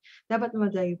magkakasama din. Dapat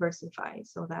ma-diversify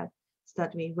so that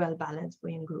way well-balanced po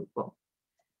yung grupo.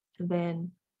 And then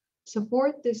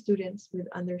support the students with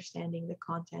understanding the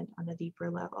content on a deeper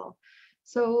level.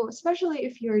 So especially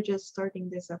if you're just starting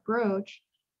this approach,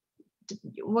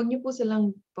 wag niyo po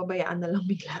silang pabayaan na lang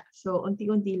bigla. So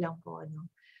unti-unti lang po,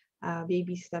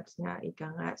 baby steps nga,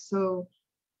 ika nga. So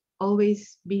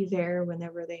always be there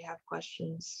whenever they have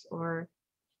questions or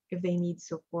if they need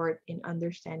support in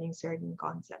understanding certain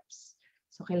concepts.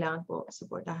 So kailangan po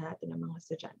supportahan natin ang mga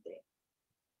estudyante.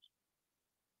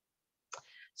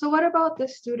 So what about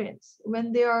the students?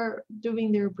 When they are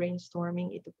doing their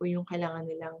brainstorming, ito po yung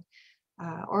kailangan nilang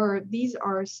or these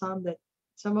are some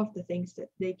of the things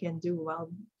that they can do while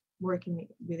working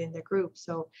within the group.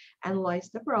 So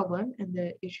analyze the problem and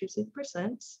the issues it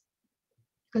presents.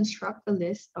 Construct a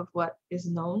list of what is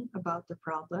known about the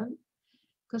problem.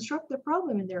 construct the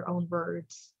problem in their own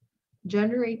words,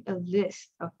 generate a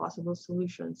list of possible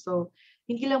solutions. So,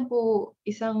 hindi lang po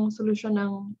isang solusyon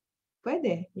ng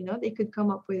pwede, they could come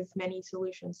up with many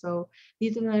solutions. So,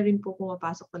 dito na rin po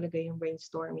pumapasok talaga yung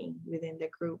brainstorming within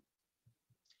the group.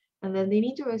 And then they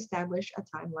need to establish a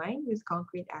timeline with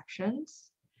concrete actions,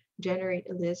 generate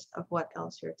a list of what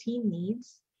else your team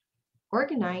needs,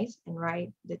 organize and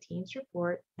write the team's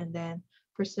report, and then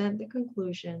present the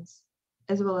conclusions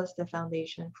as well as the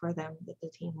foundation for them that the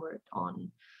team worked on.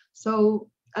 So,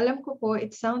 alam ko po,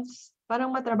 it sounds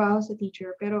parang matrabaho sa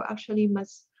teacher, pero actually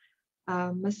mas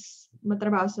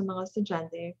matrabaho sa mga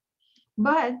estudyante,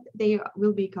 but they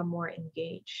will become more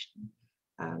engaged.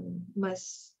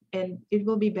 And it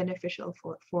will be beneficial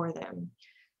for them.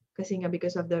 Kasi nga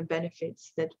because of the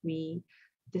benefits that we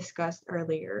discussed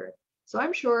earlier. So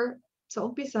I'm sure sa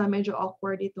umpisa medyo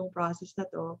awkward itong process na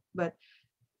to, but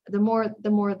the more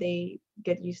they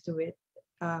get used to it,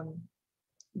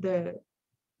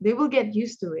 they will get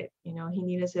used to it,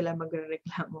 hindi na sila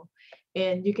magrereklamo.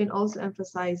 And you can also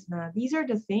emphasize na these are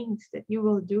the things that you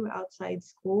will do outside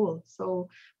school.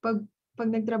 So pag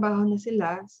nagtrabaho na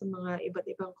sila sa mga iba't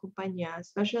ibang kumpanya,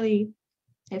 especially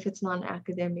if it's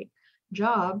non-academic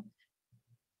job,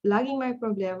 laging may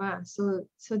problema. So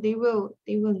they will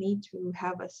need to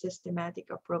have a systematic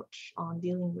approach on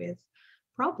dealing with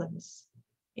problems.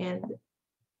 And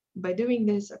by doing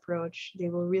this approach, they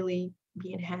will really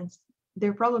be enhanced.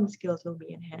 Their problem skills will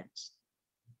be enhanced.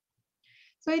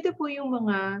 So ito po yung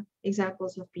mga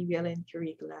examples of PBL and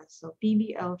curricula. So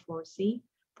PBL 4C,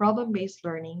 problem-based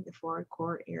learning, the 4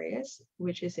 core areas,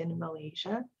 which is in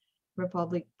Malaysia,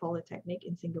 Republic Polytechnic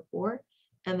in Singapore,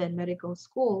 and then medical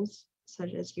schools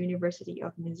such as University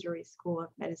of Missouri School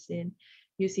of Medicine,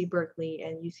 UC Berkeley,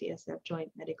 and UCSF Joint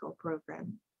Medical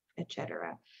Program,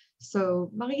 etc.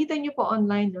 So makikita nyo po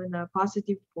online na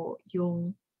positive po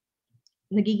yung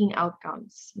nagiging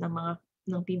outcomes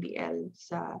ng PBL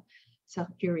sa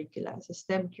curricula, sa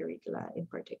STEM curricula in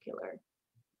particular.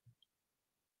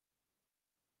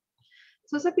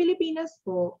 So sa Pilipinas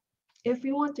po, if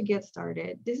we want to get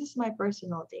started, this is my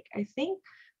personal take. I think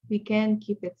we can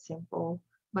keep it simple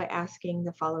by asking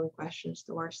the following questions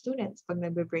to our students pag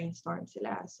nagbe-brainstorm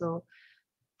sila. So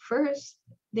first,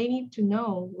 they need to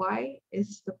know why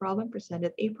is the problem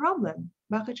presented a problem?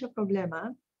 Bakit siya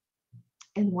problema?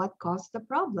 And what caused the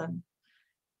problem?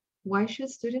 Why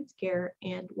should students care?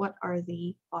 And what are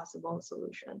the possible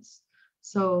solutions?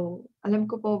 So,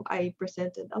 alam ko po, I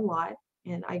presented a lot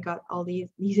and I got all these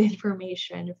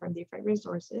information from different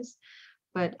resources.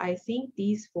 But I think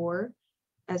these 4,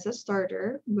 as a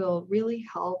starter, will really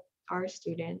help our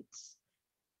students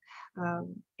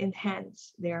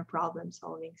enhance their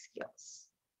problem-solving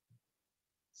skills.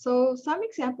 So, some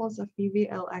examples of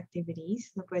PBL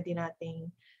activities na pwede nating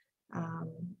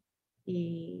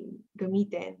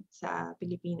gamitin sa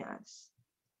Pilipinas.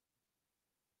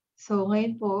 So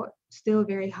ngayon po, still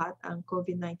very hot ang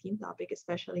COVID-19 topic,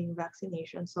 especially in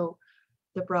vaccination. So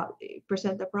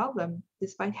present the problem.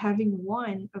 Despite having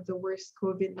one of the worst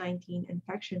COVID-19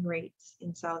 infection rates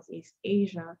in Southeast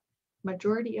Asia,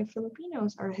 majority of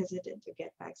Filipinos are hesitant to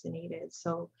get vaccinated.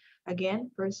 So again,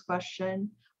 first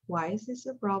question, why is this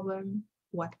a problem?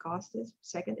 What caused this?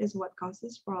 Second is what caused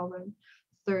this problem?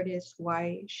 Third is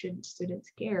why should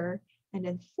students care? And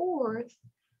then fourth,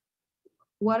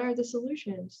 what are the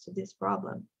solutions to this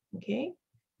problem? Okay.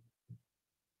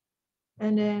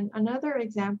 And then another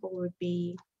example would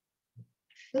be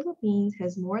Philippines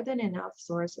has more than enough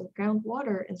source of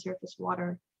groundwater and surface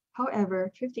water.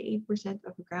 However, 58%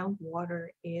 of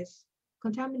groundwater is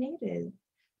contaminated.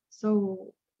 So,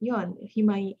 yun,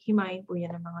 himayin po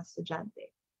yan ng mga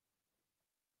estudyante.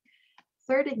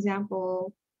 Third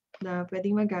example na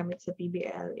pwedeng magamit sa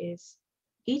PBL is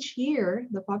each year,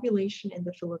 the population in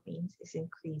the Philippines is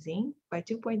increasing by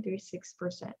 2.36%,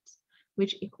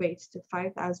 which equates to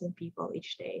 5,000 people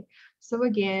each day. So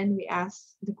again, we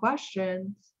ask the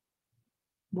questions,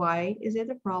 why is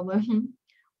it a problem?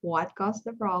 What caused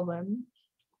the problem?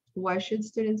 Why should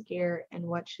students care? And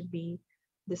what should be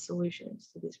the solutions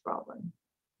to this problem?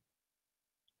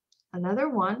 Another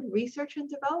one, research and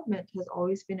development has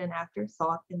always been an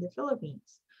afterthought in the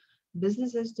Philippines.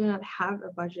 Businesses do not have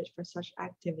a budget for such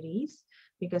activities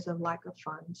because of lack of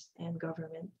funds and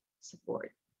government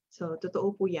support. So,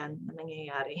 totoo po yan na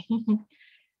nangyayari.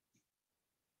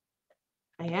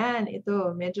 Ayan,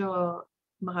 ito, medyo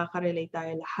makaka-relate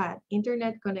tayo lahat.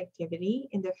 Internet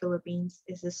connectivity in the Philippines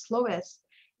is the slowest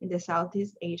in the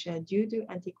Southeast Asia due to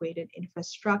antiquated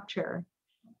infrastructure.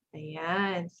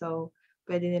 Ayan, so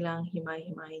pwede nilang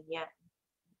himay-himayin yan.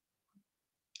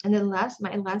 And then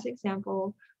my last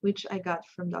example which I got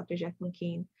from Dr. Jeff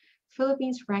McKean,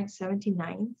 Philippines ranked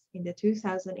 79th in the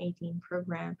 2018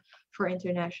 program for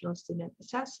international student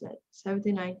assessment.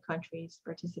 79 countries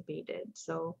participated.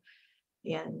 So,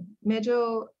 yan.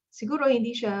 Medyo, siguro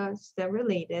hindi siya STEM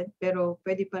related, pero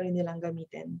pwede pa rin nilang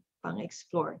gamitin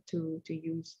pang-explore to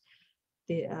use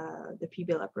the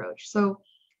PBL approach. So,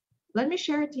 let me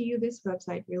share to you this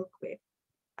website real quick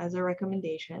as a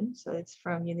recommendation. So it's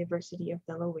from University of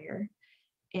Delaware.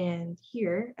 And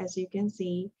here, as you can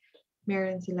see,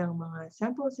 meron silang mga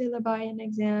sample syllabi and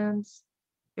exams,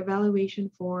 evaluation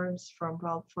forms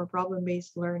for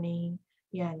problem-based learning,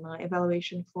 yan, mga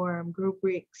evaluation form,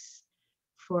 rubrics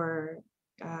for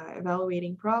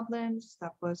evaluating problems,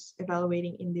 tapos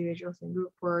evaluating individuals in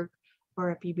group work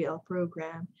or a PBL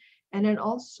program. And then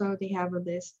also they have a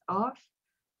list of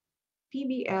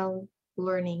PBL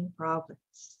learning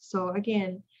problems. So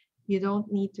again, you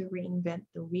don't need to reinvent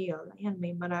the wheel. Ayan,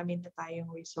 may marami na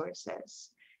tayong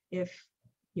resources if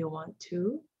you want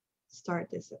to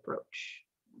start this approach.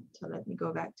 So let me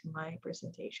go back to my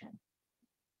presentation.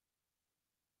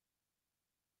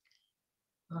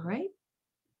 All right.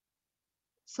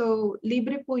 So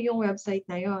libre po yung website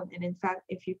na yon. And in fact,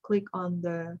 if you click on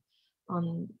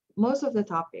most of the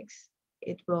topics,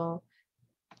 it will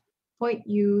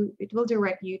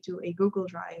direct you to a Google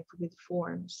Drive with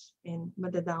forms, and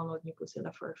mada-download niyo po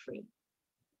sila for free.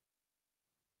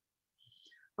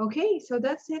 Okay, so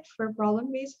that's it for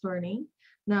problem-based learning.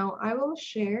 Now I will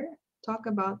talk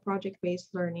about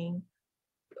project-based learning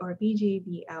or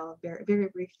PJBL very, very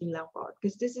briefly lang po,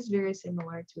 because this is very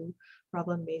similar to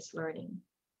problem-based learning.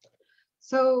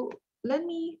 So let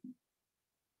me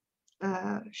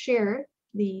share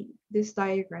this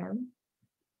diagram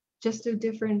just to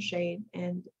differentiate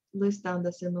and list down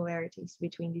the similarities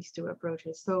between these two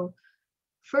approaches. So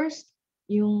first,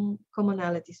 yung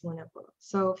commonalities muna po.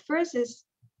 So first is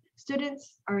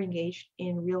students are engaged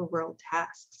in real-world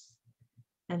tasks.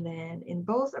 And then in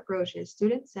both approaches,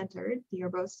 student-centered, they are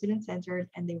both student-centered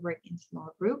and they work in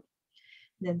small group.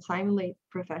 Then simulate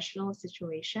professional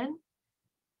situation,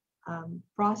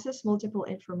 process multiple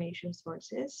information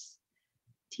sources,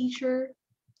 teacher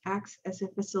acts as a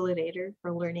facilitator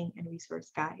for learning and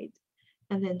resource guide,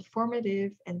 and then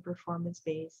formative and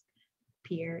performance-based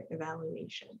peer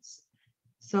evaluations.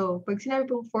 So pag sinabi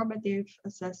pong formative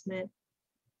assessment,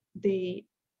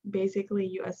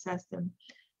 you assess them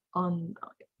on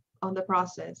the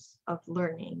process of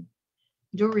learning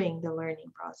during the learning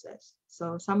process.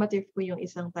 So summative po yung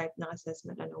isang type ng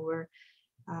assessment where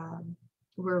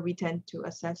we tend to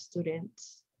assess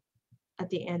students at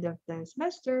the end of the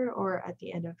semester or at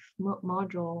the end of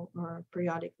module or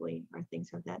periodically or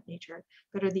things of that nature.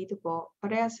 Pero dito po,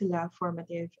 pareha sila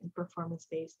formative and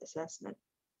performance-based assessment.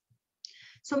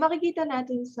 So makikita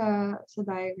natin sa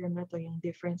diagram na to yung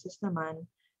differences naman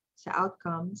sa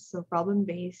outcomes. So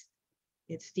problem-based,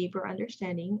 it's deeper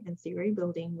understanding and theory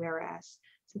building, whereas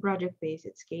sa project-based,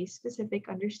 it's case-specific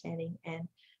understanding and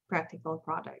practical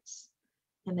products.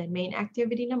 And then main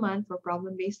activity naman for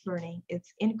problem-based learning, it's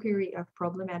inquiry of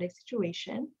problematic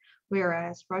situation,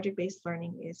 whereas project-based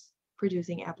learning is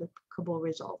producing applicable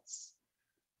results.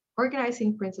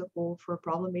 Organizing principle for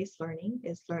problem-based learning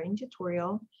is learning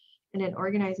tutorial, and then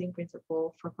organizing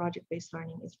principle for project-based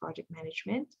learning is project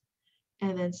management.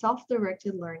 And then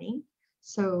self-directed learning.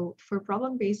 So for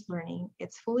problem-based learning,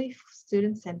 it's fully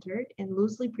student-centered and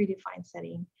loosely predefined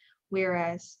setting,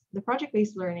 whereas the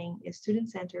project-based learning is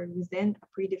student-centered within a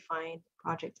predefined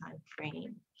project time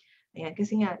frame. Ayan,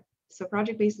 kasi nga, so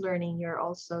project-based learning, you're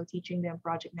also teaching them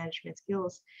project management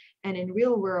skills. And in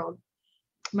real world,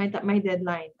 my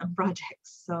deadline on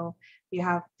projects. So they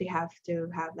have to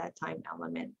have that time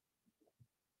element.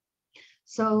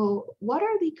 So what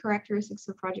are the characteristics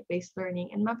of project-based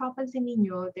learning? And mapapansin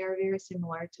ninyo, they're very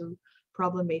similar to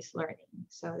problem-based learning.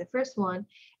 So the first one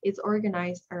is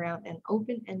organized around an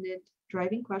open-ended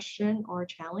driving question or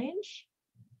challenge.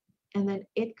 And then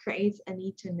it creates a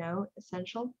need to know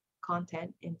essential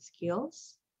content and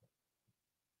skills.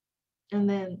 And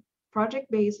then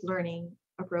project-based learning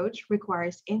approach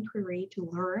requires inquiry to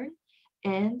learn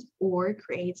and or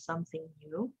create something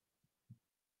new.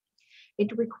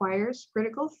 It requires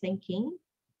critical thinking,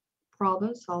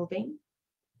 problem solving,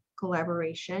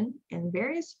 collaboration, and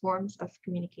various forms of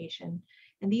communication.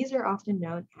 And these are often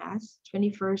known as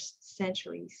 21st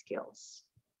century skills.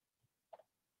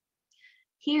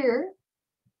 Here,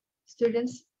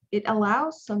 it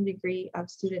allows some degree of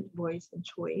student voice and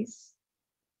choice,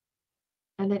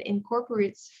 and then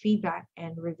incorporates feedback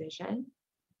and revision.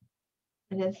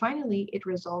 And then finally, it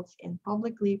results in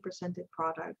publicly presented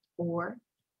product or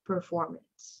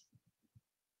performance.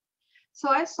 So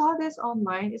I saw this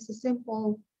online. It's a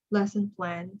simple lesson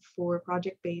plan for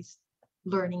project-based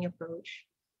learning approach.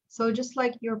 So just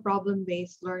like your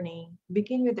problem-based learning,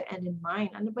 begin with the end in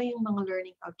mind. Ano ba yung mga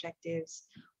learning objectives?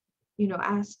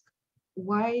 Ask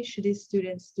why should these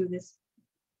students do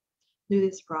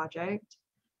this project?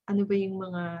 Ano ba yung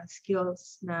mga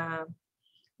skills na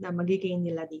magigain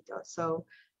nila dito? So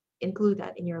include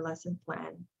that in your lesson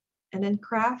plan. And then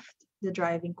craft the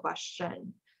driving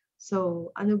question.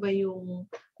 So ano ba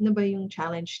yung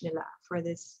challenge nila for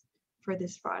this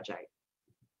project?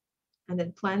 And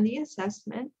then plan the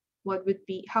assessment.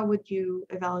 How would you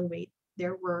evaluate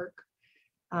their work?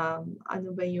 Ano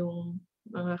ba yung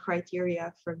mga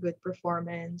criteria for good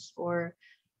performance or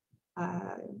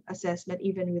assessment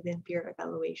even within peer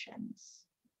evaluations?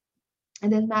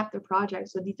 And then map the project.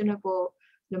 So dito na po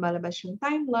lumalabas yung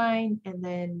timeline and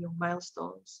then yung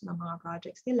milestones ng mga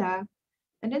projects nila.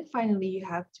 And then finally, you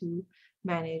have to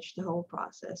manage the whole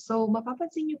process. So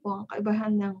mapapansin niyo po ang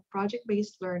kaibahan ng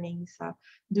project-based learning sa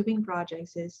doing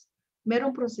projects is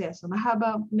merong proseso.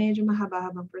 Medyo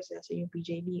mahaba-habang proseso yung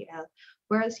PJBL.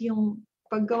 Whereas yung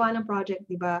paggawa ng project,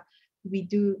 di ba, we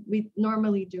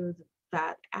normally do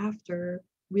that after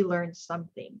we learn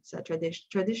something. So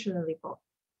traditionally po,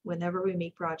 whenever we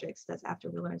make projects, that's after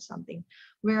we learn something.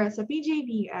 Whereas a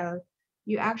PJBL,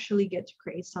 you actually get to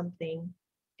create something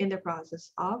in the process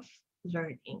of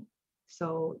learning.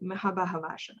 So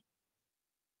mahaba-haba siya.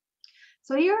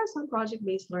 So here are some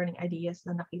project-based learning ideas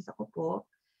na nakita ko po.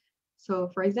 So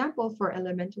for example, for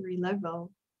elementary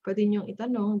level, pwede niyong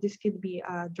itanong, this could be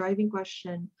a driving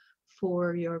question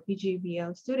for your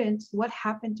PJBL students, what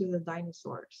happened to the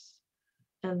dinosaurs?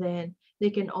 And then they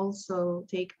can also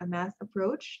take a math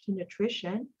approach to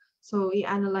nutrition. So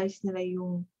i-analyze nila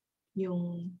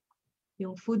yung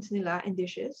foods nila and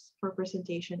dishes for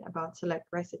presentation about select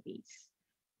recipes.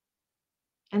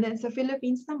 And then sa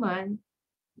Philippines naman,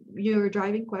 your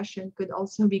driving question could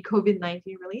also be COVID-19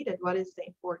 related. What is the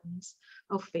importance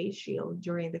of face shield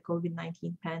during the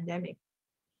COVID-19 pandemic?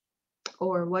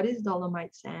 Or what is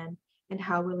dolomite sand and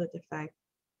how will it affect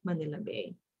Manila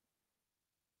Bay?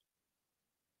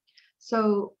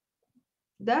 So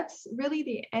that's really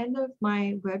the end of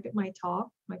my talk,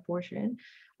 my portion.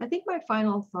 I think my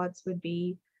final thoughts would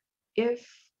be if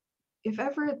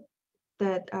ever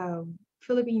that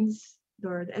Philippines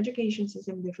or the education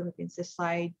system in the Philippines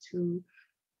decide to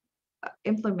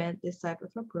implement this type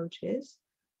of approaches,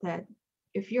 that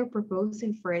if you're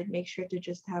proposing for it, make sure to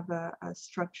just have a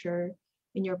structure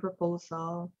in your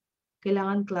proposal.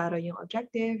 Kailangan klaro yung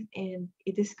objective and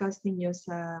i-discuss ninyo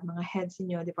sa mga heads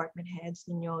ninyo, department heads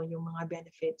ninyo, yung mga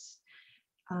benefits.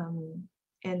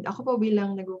 And ako po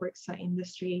bilang nag-work sa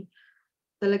industry,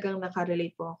 talagang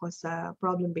nakarelate po ako sa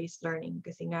problem-based learning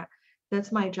kasi nga,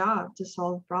 that's my job to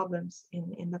solve problems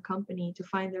in the company, to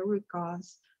find the root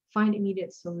cause, find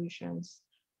immediate solutions.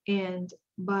 And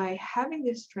by having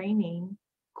this training,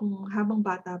 kung habang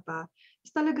bata pa,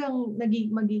 is talagang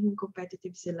magiging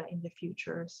competitive sila in the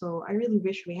future. So I really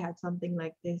wish we had something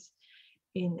like this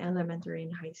in elementary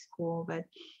and high school. But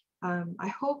I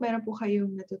hope meron po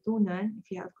kayong natutunan.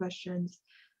 If you have questions,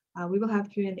 we will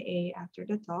have Q&A after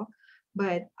the talk.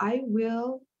 But I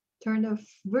will turn the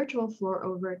virtual floor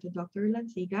over to Dr.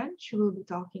 Lansigan. She will be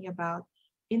talking about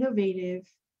innovative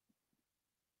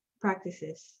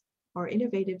practices or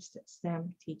innovative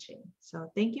STEM teaching.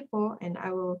 So thank you po, and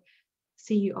I will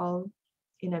see you all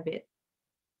in a bit.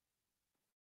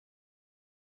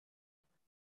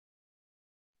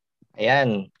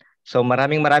 Ayan. So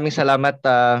maraming salamat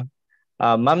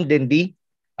Ma'am Dindi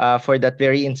for that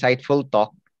very insightful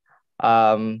talk.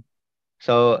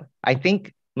 So I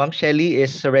think Ma'am Shelley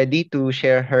is ready to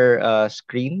share her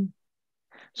screen.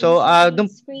 So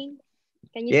screen.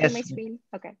 Can you see my screen?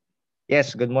 Okay.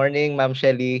 Yes, good morning Ma'am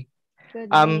Shelley. Good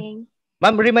morning.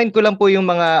 Ma'am, remind ko lang po yung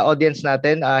mga audience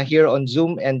natin here on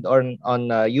Zoom and on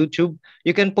YouTube.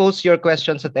 You can post your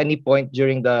questions at any point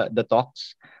during the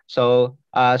talks. So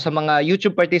sa mga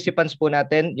YouTube participants po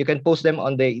natin, you can post them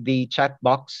on the chat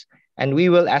box and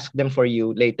we will ask them for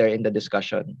you later in the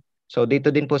discussion. So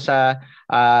dito din po sa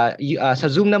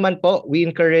Zoom naman po, we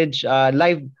encourage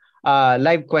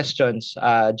live questions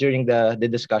during the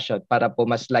discussion para po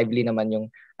mas lively naman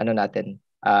yung natin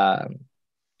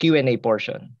Q&A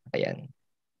portion. Ayan.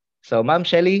 So Ma'am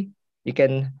Shelley, you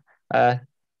can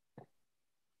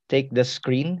take the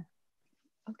screen.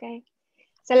 Okay.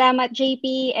 Salamat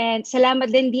JP and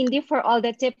salamat din Dindi for all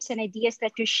the tips and ideas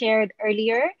that you shared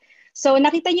earlier. So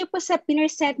nakita niyo po sa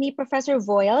pinresent ni Professor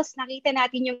Voils, nakita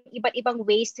natin yung iba't ibang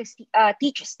ways to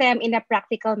teach STEM in a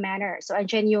practical manner. So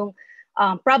andyan yung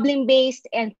problem-based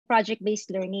and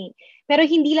project-based learning. Pero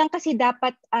hindi lang kasi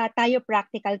dapat tayo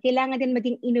practical, kailangan din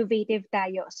maging innovative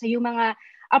tayo. So yung mga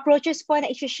approaches po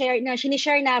na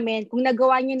sinishare namin, kung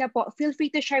nagawa nyo na po, feel free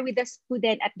to share with the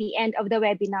student at the end of the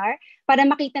webinar para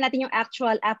makita natin yung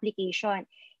actual application.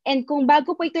 And kung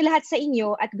bago po ito lahat sa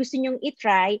inyo at gusto nyong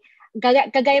i-try,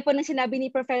 kagaya po ng sinabi ni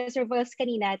Professor Voils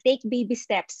kanina, take baby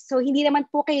steps. So hindi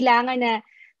naman po kailangan na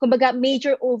kumbaga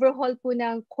major overhaul po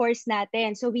ng course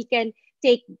natin. So we can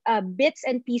take bits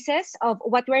and pieces of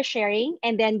what we're sharing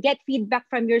and then get feedback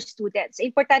from your students.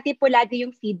 Importante po lagi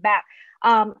yung feedback.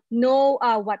 Know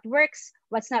what works,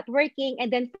 what's not working,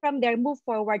 and then from there, move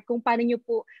forward kung paano nyo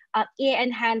po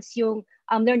i-enhance yung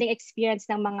learning experience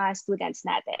ng mga students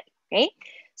natin. Okay?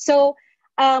 So,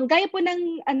 gaya po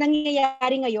ng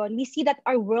nangyayari ngayon, we see that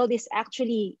our world is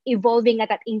actually evolving at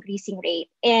an increasing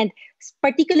rate. And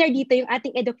particularly dito yung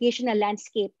ating educational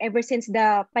landscape ever since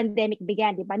the pandemic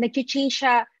began, di ba? Nag-change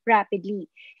siya rapidly.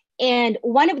 And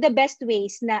one of the best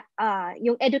ways na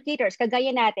yung educators,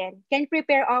 kagaya natin, can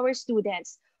prepare our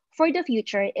students for the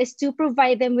future is to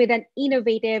provide them with an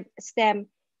innovative STEM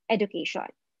education.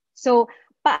 So,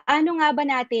 paano nga ba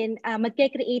natin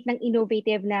mag-create ng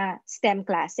innovative na STEM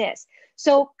classes?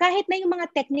 So, kahit na yung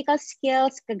mga technical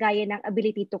skills, kagaya ng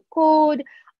ability to code,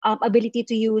 ability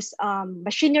to use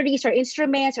machineries or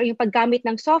instruments, or yung paggamit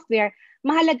ng software,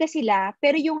 mahalaga sila.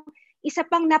 Pero yung isa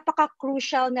pang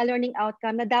napaka-crucial na learning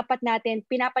outcome na dapat natin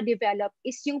pinapadevelop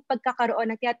is yung pagkakaroon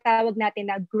ng tinatawag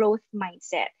natin na growth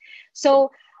mindset.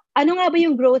 So, ano nga ba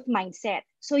yung growth mindset?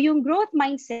 So, yung growth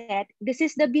mindset, this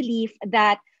is the belief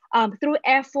that through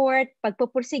effort,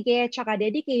 pagpupursige, tsaka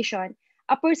dedication,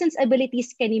 a person's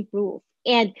abilities can improve.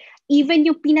 And even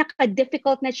yung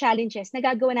pinaka-difficult na challenges,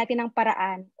 nagagawa natin ng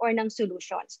paraan or ng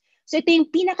solutions. So, ito yung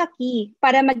pinaka-key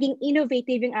para maging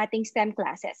innovative yung ating STEM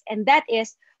classes. And that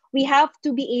is, we have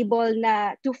to be able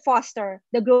to foster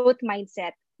the growth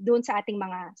mindset doon sa ating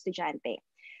mga estudyante.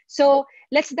 So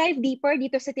let's dive deeper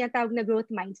dito sa tinatawag na growth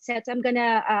mindset. So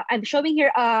I'm showing here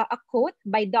a quote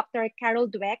by Dr. Carol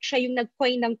Dweck. Siya yung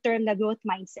nag-coin ng term na growth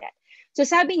mindset. So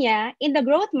sabi niya, in the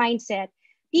growth mindset,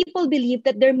 people believe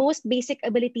that their most basic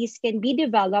abilities can be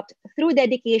developed through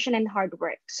dedication and hard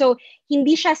work. So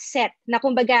hindi siya set na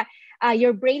kumbaga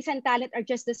your brains and talent are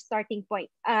just the starting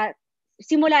point.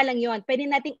 Simula lang yon. Pwede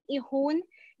nating i-hone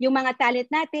yung mga talent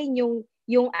natin,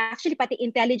 yung actually pati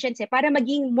intelligence para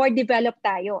maging more developed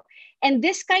tayo. And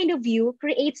this kind of view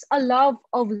creates a love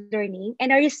of learning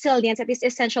and a resilience that is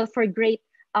essential for great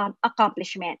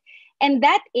accomplishment. And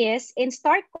that is in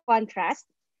stark contrast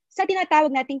sa tinatawag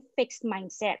nating fixed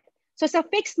mindset. So sa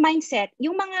fixed mindset,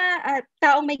 yung mga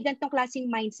taong may ganitong klaseng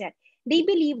mindset, they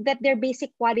believe that their basic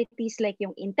qualities like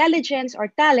yung intelligence or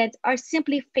talent are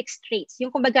simply fixed traits. Yung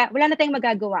kumbaga, wala na tayong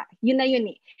magagawa. Yun na yun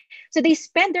eh. So they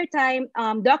spend their time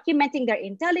documenting their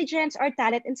intelligence or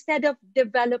talent instead of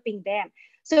developing them.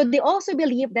 So they also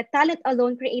believe that talent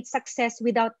alone creates success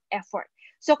without effort.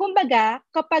 So kumbaga,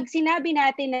 kapag sinabi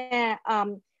natin na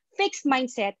fixed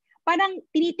mindset, parang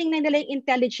tinitingnan nila yung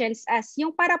intelligence as yung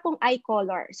para pong eye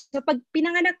color. So pag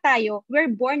pinanganak tayo, we're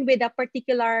born with a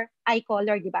particular eye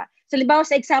color, di ba? So halimbawa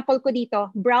sa example ko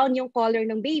dito, brown yung color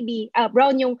ng baby,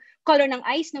 brown yung color ng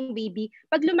eyes ng baby.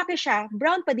 Pag lumaki siya,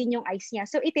 brown pa din yung eyes niya.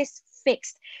 So it is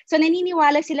fixed. So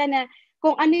naniniwala sila na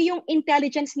kung ano yung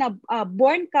intelligence na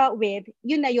born ka with,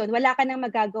 yun na yun. Wala ka nang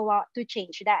magagawa to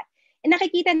change that. And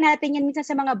nakikita natin yan minsan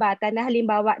sa mga bata na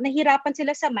halimbawa, nahirapan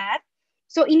sila sa math.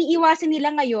 So iniiwasan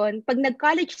nila ngayon, pag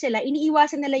nag-college sila,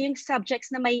 iniiwasan nila yung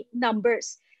subjects na may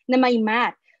numbers, na may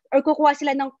math. Or kukuha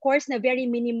sila ng course na very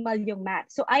minimal yung math.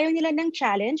 So ayaw nila ng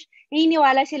challenge,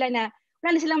 naniniwala sila na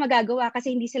wala na silang magagawa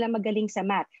kasi hindi sila magaling sa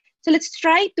math. So let's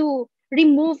try to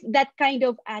remove that kind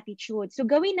of attitude. So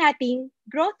gawin nating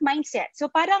growth mindset.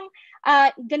 So parang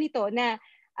ganito na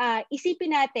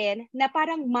isipin natin na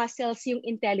parang muscles yung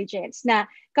intelligence na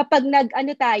kapag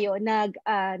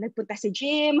nagpunta sa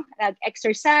gym,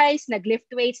 nag-exercise, nag-lift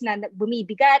weights, na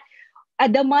bumibigat,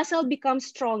 the muscle becomes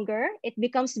stronger, it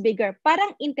becomes bigger.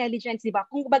 Parang intelligence, di ba?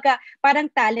 Kung baga, parang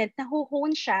talent,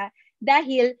 nahuhone siya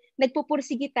dahil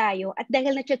nagpupursige tayo at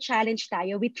dahil na-challenge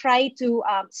tayo, we try to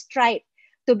strive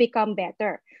to become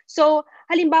better. So,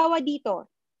 halimbawa dito,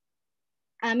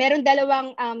 meron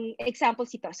dalawang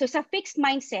examples ito. So sa fixed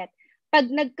mindset, pag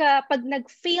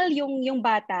nag-fail yung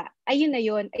bata, ayun na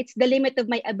yun, it's the limit of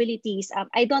my abilities.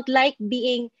 I don't like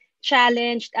being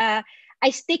challenged. I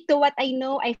stick to what I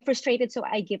know, I'm frustrated so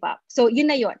I give up. So yun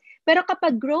na yun. Pero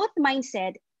kapag growth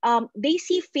mindset, they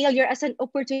see failure as an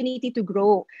opportunity to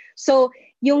grow. So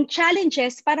yung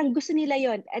challenges, parang gusto nila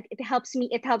yon. It helps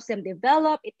them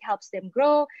develop, it helps them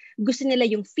grow. Gusto nila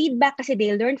yung feedback kasi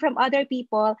they learn from other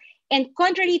people. And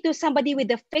contrary to somebody with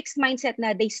a fixed mindset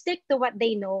na they stick to what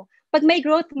they know, pag may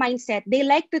growth mindset, they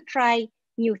like to try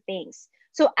new things.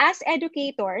 So as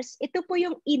educators, ito po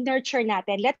yung i-nurture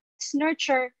natin. Let's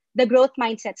nurture the growth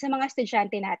mindset sa mga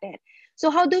estudyante natin.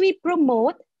 So how do we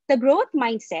promote the growth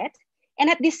mindset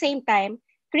and at the same time,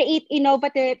 create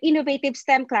innovative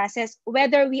STEM classes,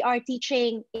 whether we are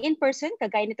teaching in person,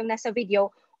 kagaya nitong nasa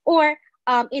video, or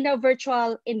in a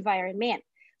virtual environment.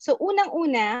 So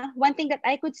unang-una, one thing that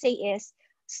I could say is,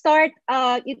 start,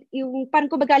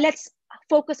 let's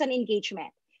focus on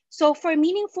engagement. So for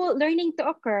meaningful learning to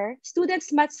occur,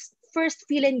 students must first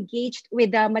feel engaged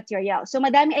with the material. So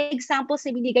madami examples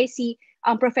na binigay si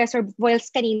Professor Voils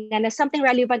kanina na something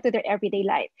relevant to their everyday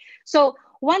life. So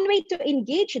one way to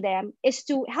engage them is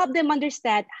to help them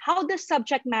understand how the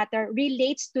subject matter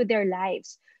relates to their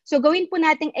lives. So gawin po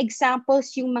nating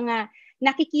examples yung mga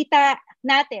nakikita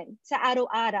natin sa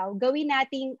araw-araw. Gawin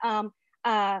nating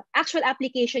actual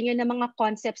application yun ng mga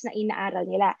concepts na inaaral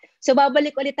nila. So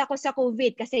babalik ulit ako sa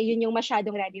COVID kasi yun yung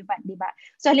masyadong relevant, di ba?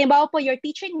 So halimbawa po, you're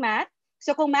teaching math.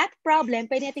 So kung math problem,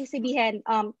 pwede nating sabihin,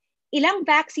 ilang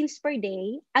vaccines per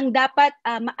day ang dapat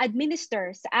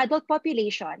ma-administer sa adult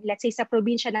population, let's say sa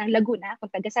probinsya ng Laguna, kung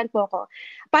tagasan po ako,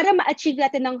 para ma-achieve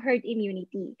natin ng herd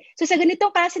immunity. So sa ganitong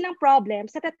klase ng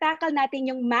problems, natatakal natin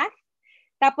yung math,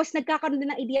 tapos nagkakaroon din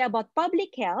ng idea about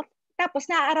public health, tapos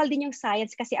naaaral din yung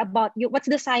science kasi about what's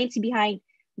the science behind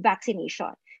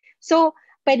vaccination. So,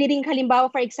 pwede rin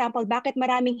halimbawa, for example, bakit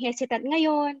maraming hesitant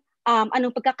ngayon? Anong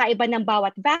pagkakaiba ng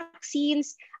bawat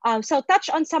vaccines? So,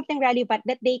 touch on something relevant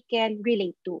that they can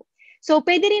relate to. So,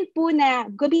 pwede rin po na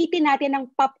gamitin natin ng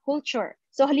pop culture.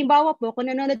 So, halimbawa po, kung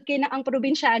nanonood kayo ng Ang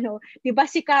Probinsyano, di ba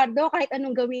si Cardo, kahit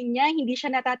anong gawin niya, hindi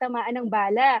siya natatamaan ng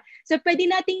bala. So, pwede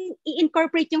nating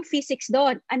i-incorporate yung physics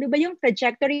doon. Ano ba yung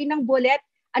trajectory ng bullet?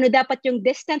 Ano dapat yung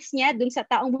distance niya dun sa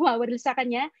taong bumawaril sa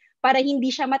kanya para hindi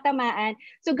siya matamaan.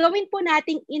 So gawin po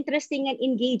nating interesting and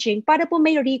engaging para po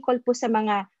may recall po sa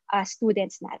mga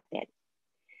students natin.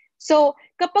 So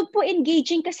kapag po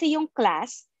engaging kasi yung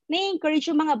class,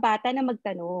 na-encourage yung mga bata na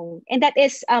magtanong. And that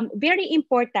is very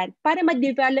important para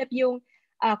mag-develop yung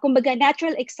kumbaga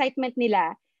natural excitement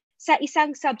nila sa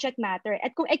isang subject matter.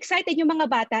 At kung excited yung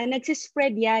mga bata,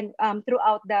 nagsispread yan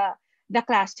throughout the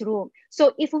classroom.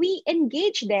 So if we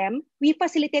engage them, we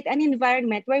facilitate an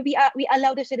environment where we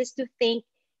allow the students to think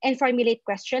and formulate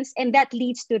questions, and that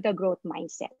leads to the growth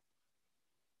mindset.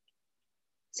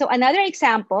 So another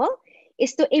example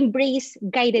is to embrace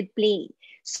guided play.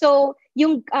 So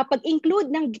yung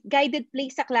pag-include ng guided play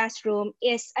sa classroom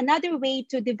is another way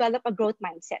to develop a growth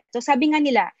mindset. So sabi nga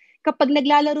nila, kapag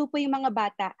naglalaro po yung mga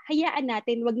bata, hayaan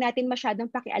natin, wag natin masyadong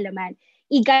pakialaman.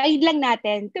 I-guide lang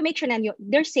natin to make sure na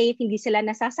they're safe, hindi sila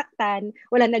nasasaktan,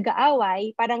 wala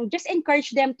nag-aaway. Parang just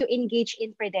encourage them to engage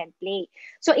in prudent play.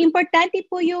 So importante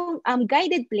po yung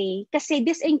guided play kasi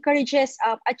this encourages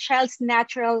a child's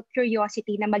natural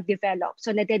curiosity na mag-develop.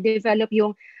 So nade-develop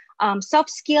yung soft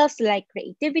skills like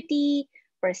creativity,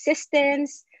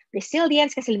 persistence,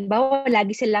 resilience, kasi halimbawa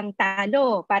lagi silang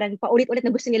talo, parang paulit-ulit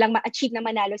na gusto nilang ma-achieve na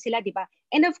manalo sila, di ba?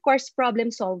 And of course, problem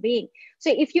solving.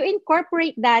 So if you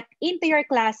incorporate that into your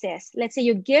classes, let's say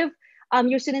you give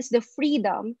your students the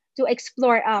freedom to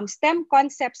explore STEM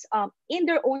concepts in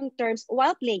their own terms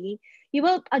while playing, you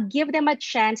will give them a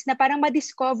chance na parang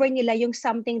ma-discover nila yung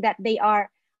something that they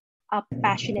are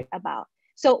passionate about.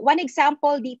 So one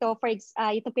example dito,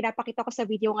 itong pinapakita ko sa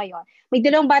video ngayon, may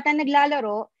dalawang bata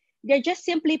naglalaro, they're just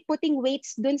simply putting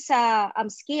weights dun sa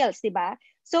scales, di ba?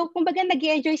 So, kumbaga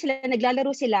nag-enjoy sila,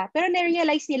 naglalaro sila, pero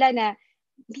na-realize nila na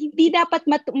hindi dapat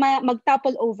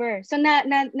mag-topple over. So,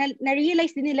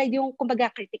 na-realize din nila yung, kumbaga,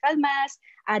 critical mass,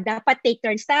 dapat take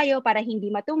turns tayo para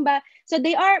hindi matumba. So,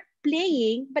 they are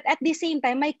playing, but at the same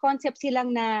time, may concept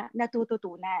silang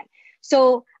natututunan.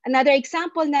 So, another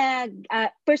example na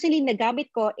personally nagamit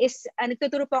ko is,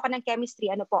 nagtuturo po ako ng chemistry,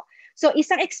 So,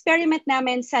 isang experiment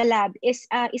namin sa lab is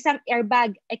isang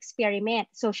airbag experiment.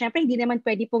 So, syempre, hindi naman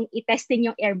pwede pong i-testing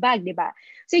yung airbag, di ba?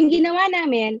 So, yung ginawa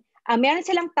namin, meron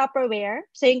silang Tupperware.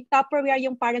 So, yung Tupperware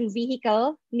yung parang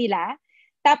vehicle nila.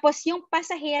 Tapos, yung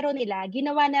pasahero nila,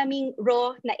 ginawa naming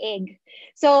raw na egg.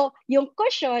 So, yung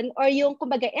cushion or yung,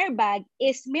 kumbaga, airbag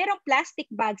is merong plastic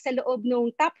bag sa loob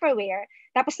ng Tupperware.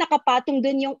 Tapos, nakapatong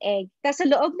dun yung egg. Tapos, sa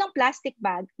loob ng plastic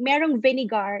bag, merong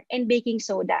vinegar and baking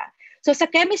soda. So, sa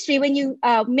chemistry, when you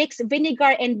mix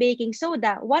vinegar and baking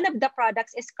soda, one of the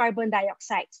products is carbon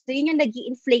dioxide. So, yun yung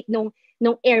nag-i-inflate nung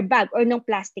nung airbag or nung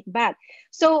plastic bag.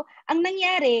 So, ang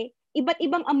nangyari, iba't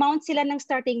ibang amount sila ng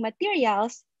starting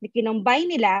materials, kinumbine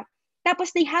nila, tapos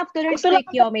they have to learn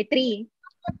stoichiometry.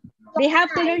 They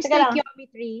have to learn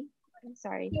stoichiometry. I'm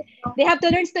sorry. They have to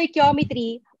learn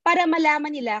stoichiometry para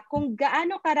malaman nila kung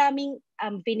gaano karaming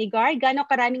vinegar, gaano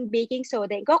karaming baking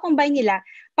soda, i-combine nila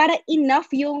para enough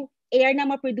yung air na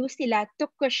ma-produce nila to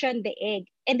cushion the egg.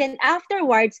 And then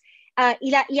afterwards,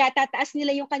 iatataas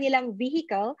nila yung kanilang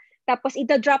vehicle, tapos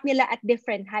ito-drop nila at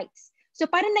different heights. So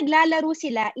parang naglalaro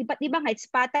sila, iba't ibang heights,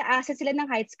 pataasan sila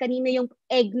ng heights, kanina yung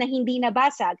egg na hindi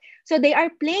nabasag. So they are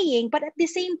playing, but at the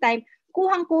same time,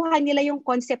 kuhang-kuha nila yung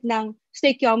concept ng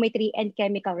stoichiometry and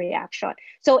chemical reaction.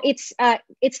 So it's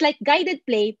like guided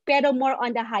play, pero more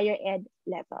on the higher ed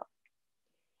level.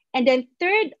 And then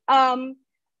third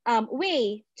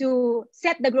way to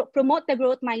promote the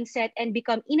growth mindset and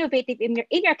become innovative in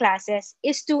your classes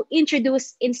is to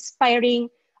introduce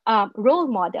inspiring role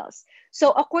models.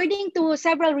 So according to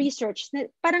several research,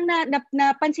 parang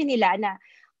napansin nila na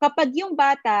kapag yung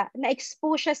bata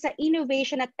na-expose siya sa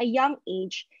innovation at a young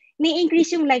age, may-increase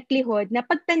yung likelihood na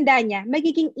pagtanda niya,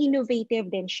 magiging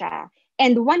innovative din siya.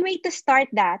 And one way to start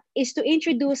that is to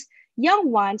introduce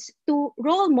young ones to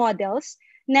role models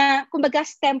na kumbaga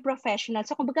STEM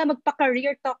professionals. So kumbaga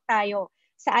magpa-career talk tayo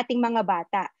sa ating mga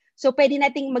bata. So pwede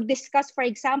nating mag-discuss, for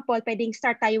example, pwedeng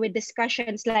start tayo with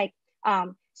discussions like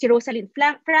si Rosalind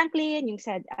Franklin, yung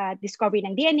sa discovery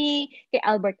ng DNA, kay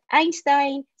Albert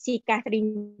Einstein, si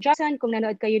Katherine Johnson, kung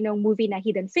nanood kayo ng movie na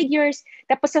Hidden Figures.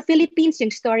 Tapos sa Philippines,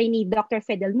 yung story ni Dr.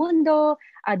 Fidel Mundo,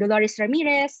 Dolores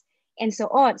Ramirez, and so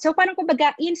on. So parang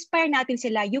kumbaga, inspire natin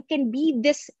sila. You can be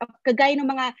this, kagaya ng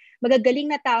mga magagaling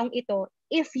na taong ito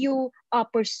if you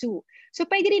pursue. So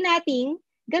pwede rin nating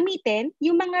gamitin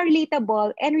yung mga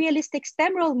relatable and realistic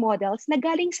STEM role models na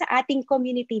galing sa ating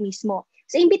community mismo.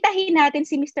 So imbitahin natin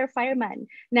si Mr. Fireman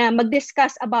na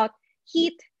mag-discuss about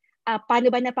heat, paano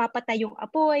ba napapatay yung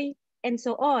apoy, and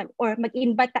so on. Or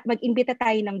mag-imbita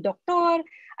tayo ng doktor,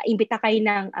 imbita kayo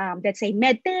ng, let's say,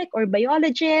 medtech or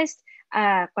biologist,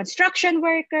 construction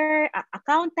worker,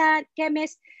 accountant,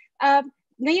 chemist.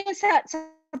 Ngayon sa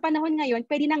panahon ngayon,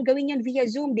 pwede nang gawin yun via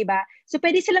Zoom, di ba? So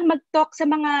pwede silang mag-talk sa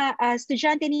mga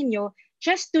estudyante ninyo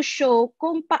just to show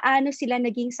kung paano sila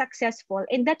naging successful,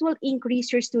 and that will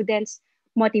increase your students'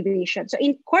 motivation. So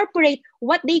incorporate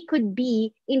what they could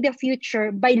be in the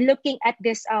future by looking at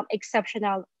this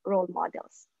exceptional role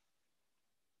models.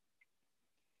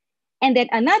 And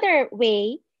then another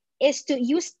way is to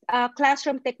use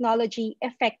classroom technology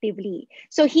effectively.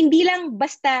 So hindi lang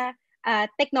basta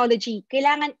technology,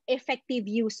 kailangan effective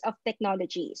use of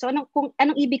technology. So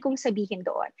anong ibig kong sabihin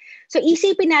doon? So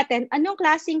isipin natin, anong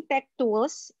klaseng tech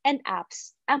tools and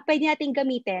apps ang pwede natin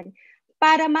gamitin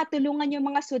para matulungan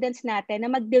yung mga students natin na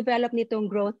mag-develop nitong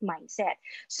growth mindset.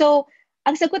 So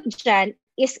ang sagot dyan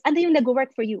is, ano yung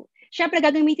nag-work for you? Siyempre,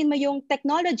 gagamitin mo yung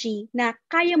technology na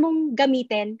kaya mong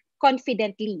gamitin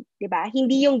confidently, di ba?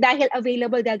 Hindi yung dahil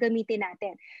available gagamitin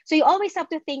natin. So you always have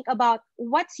to think about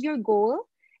what's your goal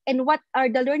and what are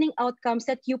the learning outcomes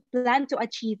that you plan to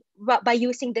achieve by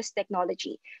using this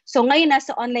technology. So ngayon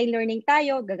nasa online learning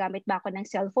tayo, gagamit ba ako ng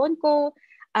cellphone ko?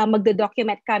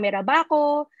 Magdo-document camera ba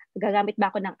ako? Gagamit ba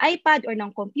ako ng iPad or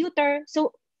ng computer?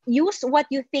 So use what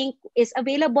you think is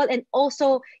available and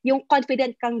also yung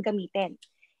confident kang gamitin.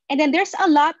 And then there's a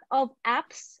lot of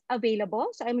apps available.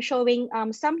 So I'm showing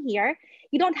some here.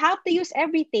 You don't have to use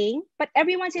everything, but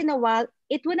every once in a while,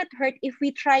 it will not hurt if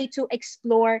we try to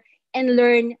explore and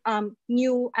learn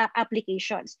new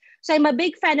applications. So I'm a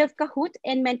big fan of Kahoot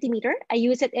and Mentimeter. I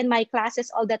use it in my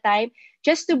classes all the time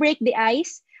just to break the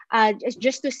ice,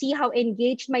 just to see how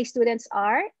engaged my students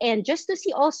are, and just to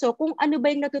see also kung ano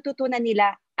ba yung natututunan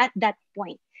nila at that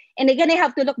point. And again, I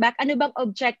have to look back, ano bang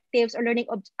objectives or learning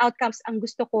outcomes ang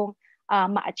gusto kong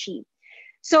ma-achieve.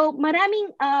 So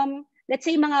maraming, let's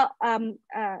say, mga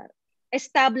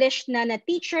established na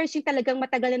teachers, yung talagang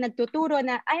matagal na nagtuturo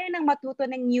na ayaw nang matuto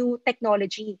ng new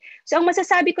technology. So ang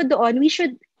masasabi ko doon, we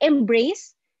should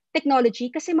embrace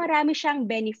technology kasi marami siyang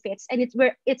benefits, and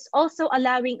it's also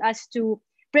allowing us to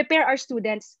prepare our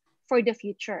students for the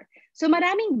future. So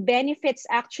maraming benefits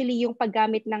actually yung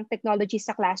paggamit ng technology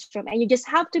sa classroom, and you just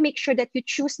have to make sure that you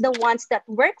choose the ones that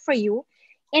work for you,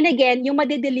 and again, yung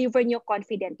madideliver nyo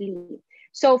confidently.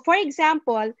 So for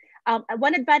example,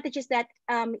 one advantage is that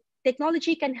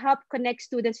technology can help connect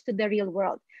students to the real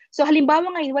world. So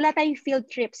halimbawa ngayon, wala tayong field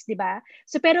trips, di ba?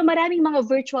 So pero maraming mga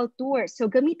virtual tours. So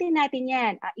gamitin natin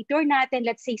yan. I-tour natin,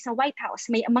 let's say, sa White House.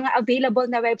 May mga available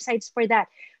na websites for that.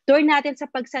 Tour natin sa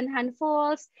Pagsanhan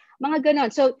Falls, mga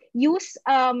ganon. So use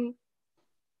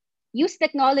use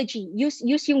technology, use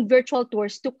yung virtual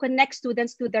tours to connect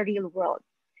students to the real world.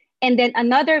 And then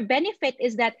another benefit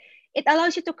is that it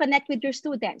allows you to connect with your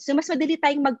students. So mas madali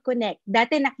tayong mag-connect.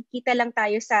 Dati nakikita lang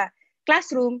tayo sa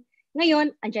classroom.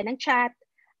 Ngayon, andyan ang chat,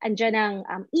 andyan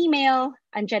ang email,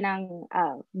 andyan ang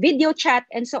video chat,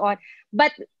 and so on.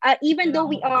 But even though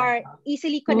we are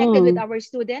easily connected with our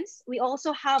students, we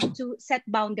also have to set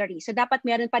boundaries. So dapat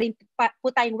meron pa rin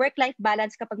po tayong work-life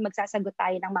balance kapag magsasagot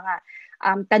tayo ng mga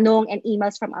tanong and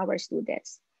emails from our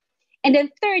students. And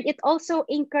then third, it also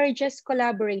encourages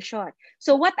collaboration.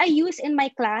 So what I use in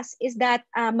my class is that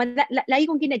lagi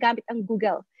kong ginagamit ang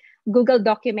Google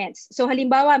Documents. So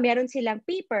halimbawa, meron silang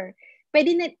paper,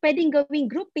 pwedeng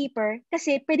gawing group paper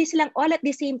kasi pwede silang all at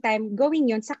the same time gawing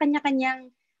yun sa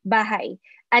kanya-kanyang bahay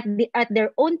at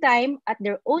their own time, at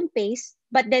their own pace.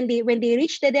 But then when they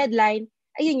reach the deadline,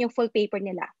 ayun yung full paper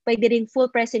nila. Pwede rin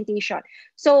full presentation.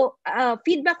 So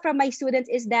feedback from my students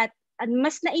is that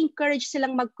mas na-encourage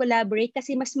silang mag-collaborate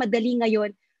kasi mas madali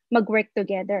ngayon mag-work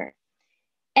together.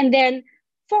 And then,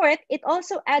 fourth, it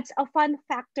also adds a fun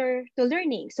factor to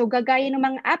learning. So gagaya ng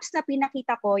mga apps na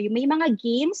pinakita ko, yung may mga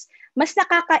games, mas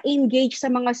nakaka-engage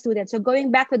sa mga students. So going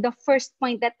back to the first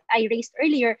point that I raised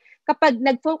earlier, kapag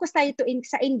nag-focus tayo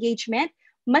sa engagement,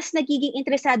 mas nagiging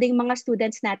interesado yung mga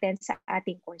students natin sa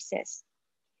ating courses.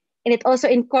 And it also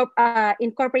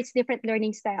incorporates different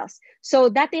learning styles.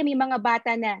 So dati may mga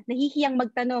bata na nahihiyang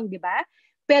magtanong, di ba?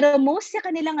 Pero most sa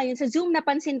kanila ngayon, sa Zoom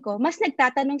napansin ko, mas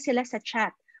nagtatanong sila sa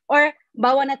chat. Or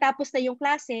bawa natapos na yung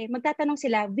klase, magtatanong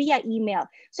sila via email.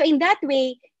 So in that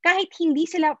way, kahit hindi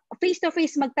sila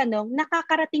face-to-face magtanong,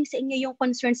 nakakarating sa inyo yung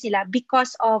concerns nila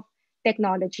because of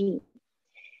technology.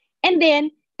 And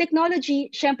then,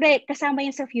 technology, syempre, kasama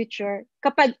yan sa future.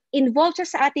 Kapag involved siya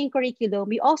sa ating curriculum,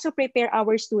 we also prepare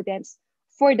our students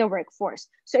for the workforce.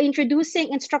 So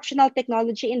introducing instructional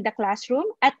technology in the classroom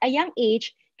at a young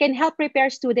age can help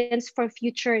prepare students for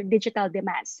future digital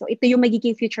demands. So ito yung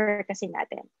magiging future kasi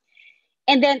natin.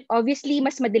 And then, obviously,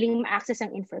 mas madaling ma-access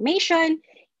ang information.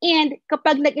 And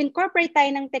kapag nag-incorporate tayo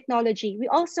ng technology, we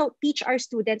also teach our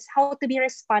students how to be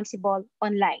responsible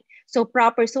online. So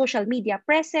proper social media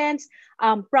presence,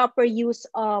 proper use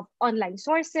of online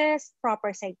sources,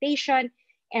 proper citation,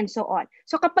 and so on.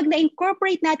 So kapag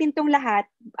na-incorporate natin itong lahat,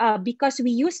 because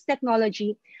we use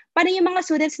technology, para yung mga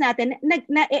students natin,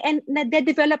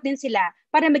 na-develop din sila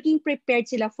para maging prepared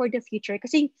sila for the future.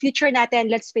 Kasi yung future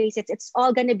natin, let's face it, it's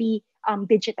all gonna be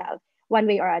digital, one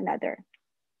way or another.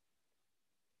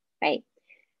 Right.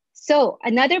 So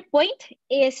another point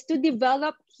is to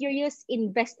develop curious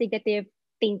investigative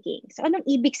thinking. So anong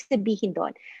ibig sabihin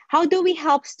doon? How do we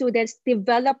help students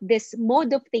develop this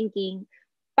mode of thinking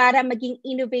para maging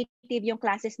innovative yung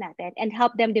classes natin and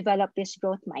help them develop this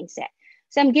growth mindset?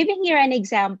 So I'm giving here an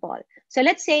example. So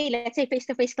let's say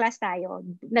face-to-face class tayo.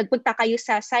 Nagpunta kayo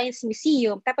sa Science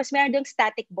Museum, tapos meron doong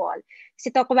static ball. Si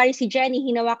si Jenny,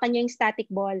 hinawakan niya yung static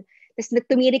ball. Tapos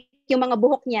tumirik yung mga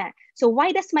buhok niya. So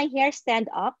why does my hair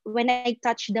stand up when I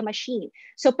touch the machine?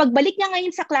 So pagbalik niya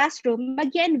ngayon sa classroom,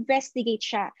 mag-investigate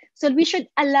siya. So we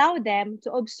should allow them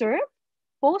to observe,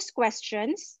 pose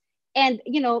questions, and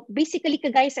basically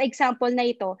kagaya sa example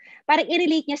na ito, parang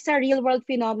i-relate niya sa real-world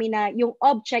phenomena yung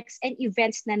objects and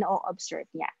events na na-observe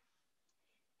niya.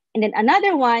 And then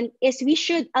another one is we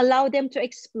should allow them to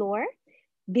explore,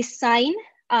 design,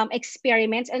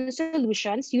 experiments and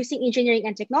solutions using engineering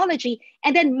and technology,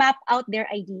 and then map out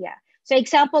their idea. So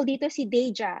example dito si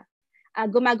Deja,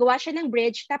 gumagawa siya ng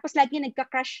bridge, tapos lagi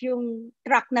nagka-crash yung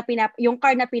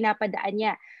car na pinapadaan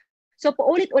niya. So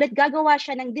paulit-ulit gagawa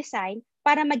siya ng design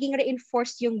para maging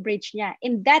reinforced yung bridge niya.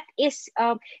 And that is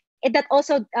that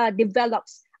also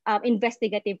develops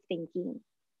investigative thinking.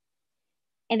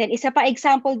 And then isa pa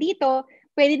example dito,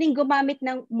 pwede din gumamit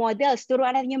ng models.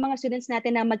 Turuan natin yung mga students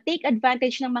natin na mag-take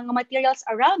advantage ng mga materials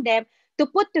around them to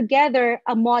put together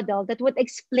a model that would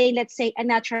explain, let's say, a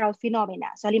natural phenomena.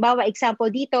 So halimbawa,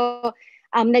 example dito,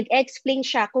 nag-explain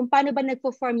siya kung paano ba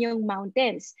nagpo-form yung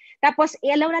mountains. Tapos,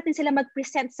 i-allow natin sila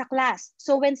mag-present sa class.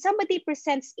 So when somebody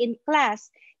presents in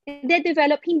class, they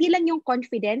develop hindi lang yung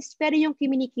confidence, pero yung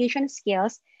communication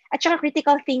skills at saka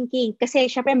critical thinking. Kasi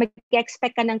syempre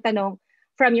mag-expect ka ng tanong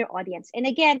from your audience. And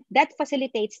again, that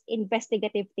facilitates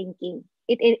investigative thinking.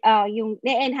 Yung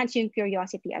na-enhance yung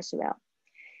curiosity as well.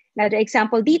 Another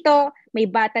example dito, may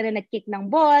bata na nag-kick ng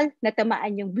ball,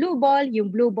 natamaan yung blue ball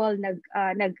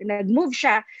nag-move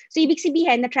siya. So ibig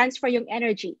sabihin, na-transfer yung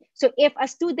energy. So if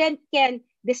a student can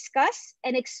discuss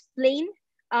and explain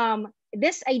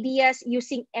these ideas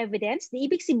using evidence, na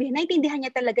ibig sabihin, naintindihan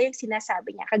niya talaga yung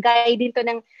sinasabi niya. Kagaya din to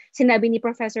ng sinabi ni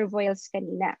Professor Voils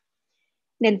kanina.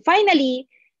 Then finally,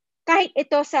 kahit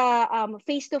ito sa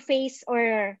face-to-face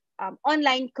or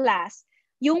online class,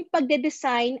 yung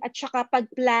pagde-design at saka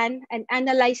pag-plan and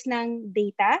analyze ng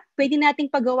data, pwede nating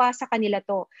pagawa sa kanila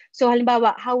to. So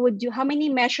halimbawa, how many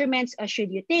measurements should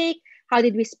you take? How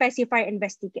did we specify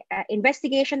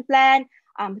investigation plan?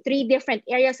 3 different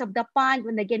areas of the pond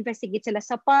when nag-investigate sila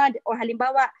sa pond, or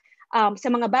halimbawa sa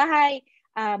mga bahay,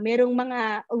 merong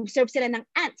mga observe sila ng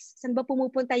ants. Saan ba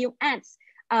pumupunta yung ants?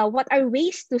 What are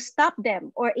ways to stop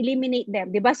them or eliminate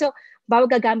them, 'di ba? So bawal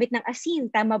gagamit ng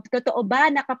asin. Totoo ba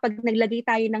na kapag naglagay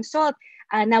tayo ng salt,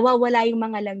 nawawala yung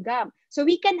mga langgam? So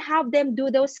we can have them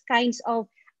do those kinds of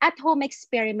at-home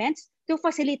experiments to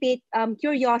facilitate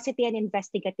curiosity and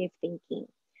investigative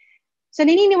thinking. So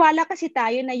naniniwala kasi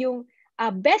tayo na yung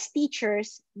best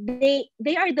teachers, they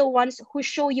are the ones who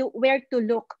show you where to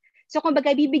look. So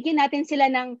kumbaga bibigyan natin sila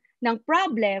ng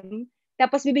problem,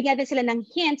 tapos bibigyan natin sila ng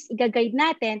hints, i-guide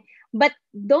natin, but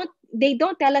they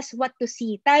don't tell us what to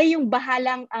see. Tayo yung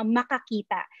bahalang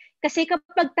makakita. Kasi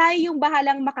kapag tayo yung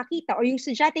bahalang makakita or yung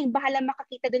estudyante yung bahalang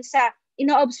makakita dun sa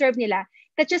ino-observe nila,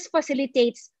 that just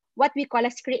facilitates what we call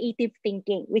as creative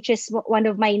thinking, which is one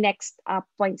of my next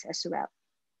points as well.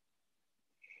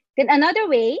 Then another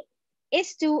way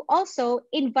is to also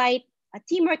invite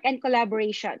teamwork and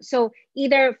collaboration. So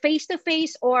either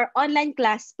face-to-face or online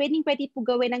class, pwede po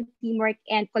gawin ng teamwork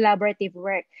and collaborative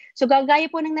work. So gagaya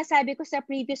po ng nasabi ko sa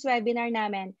previous webinar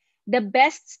namin, the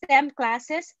best STEM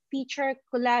classes feature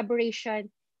collaboration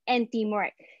and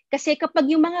teamwork. Kasi kapag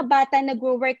yung mga bata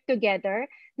nag-work together,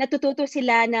 natututo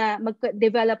sila na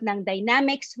mag-develop ng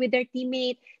dynamics with their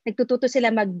teammate, natututo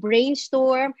sila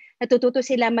mag-brainstorm, natututo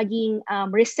sila maging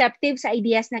receptive sa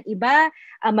ideas ng iba,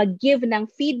 mag-give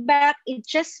ng feedback. It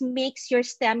just makes your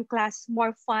STEM class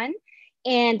more fun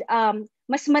and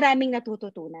mas maraming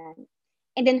natututunan.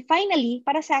 And then finally,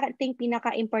 para sa ating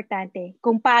pinaka-importante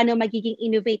kung paano magiging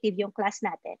innovative yung class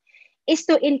natin, is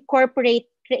to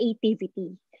incorporate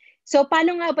creativity. So,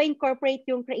 paano nga ba incorporate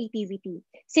yung creativity?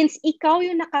 Since ikaw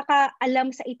yung nakakaalam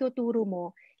sa ituturo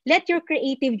mo, let your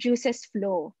creative juices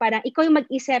flow. Parang ikaw yung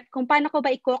mag-isip kung paano ko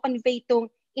ba i-convey itong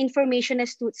information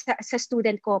sa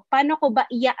student ko. Paano ko ba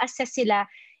i-assess sila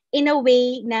in a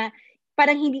way na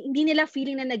parang hindi nila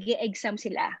feeling na nag-e-exam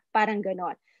sila. Parang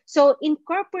ganon. So,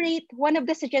 one of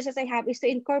the suggestions I have is to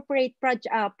incorporate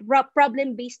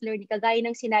problem-based learning, kagaya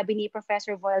ng sinabi ni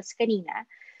Professor Voils kanina.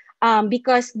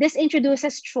 Because this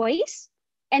introduces choice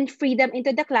and freedom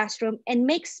into the classroom and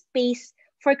makes space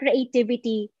for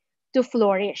creativity to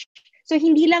flourish. So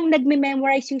hindi lang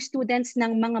nagme-memorize yung students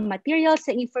ng mga materials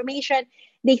and information,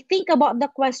 they think about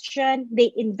the question, they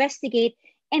investigate,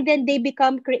 and then they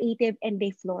become creative and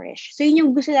they flourish. So yun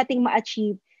yung gusto nating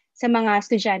ma-achieve sa mga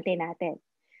estudyante natin.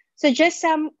 So just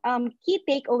some key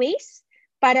takeaways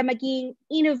para maging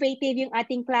innovative yung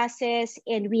ating classes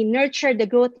and we nurture the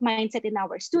growth mindset in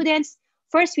our students.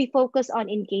 First, we focus on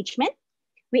engagement.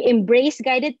 We embrace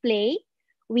guided play.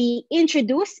 We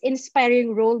introduce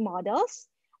inspiring role models.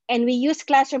 And we use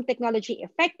classroom technology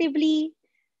effectively.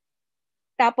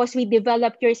 Tapos, we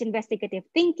develop curious investigative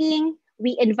thinking.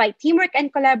 We invite teamwork and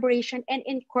collaboration and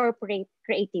incorporate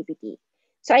creativity.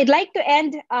 So I'd like to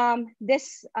end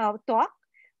this talk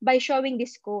by showing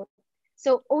this quote.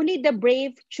 So, only the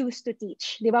brave choose to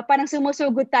teach. Di ba? Parang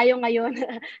sumusugod tayo ngayon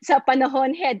sa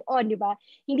panahon head-on, di ba?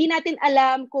 Hindi natin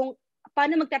alam kung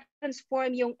paano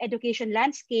magta-transform yung education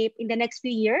landscape in the next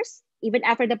few years, even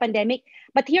after the pandemic.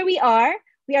 But here we are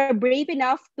brave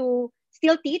enough to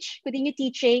still teach, continue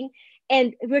teaching,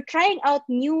 and we're trying out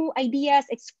new ideas,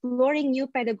 exploring new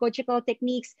pedagogical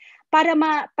techniques para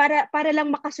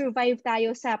lang makasurvive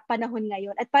tayo sa panahon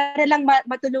ngayon at para lang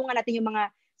matulungan natin yung mga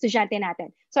estudyante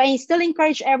natin. So I still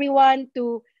encourage everyone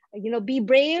to, be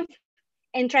brave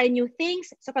and try new things.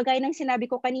 So kagaya ng sinabi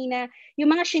ko kanina, yung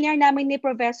mga shinare namin ni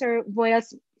Professor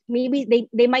Voils, maybe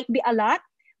they might be a lot,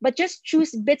 but just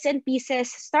choose bits and pieces,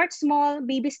 start small,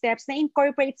 baby steps na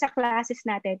incorporate sa classes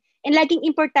natin. And laging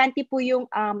importante po yung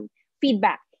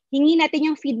feedback. Hingi natin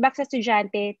yung feedback sa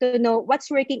estudyante to know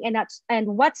what's working and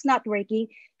what's not working.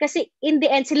 Kasi in the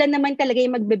end, sila naman talaga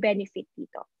yung magbe-benefit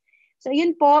dito. So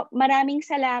yun po, maraming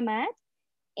salamat.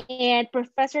 And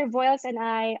Professor Voils and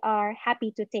I are happy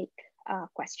to take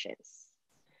questions.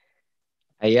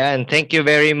 Ayan, thank you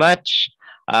very much,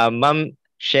 Ma'am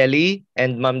Michele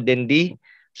and Ma'am Dindi.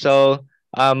 So,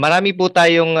 marami po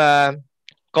tayong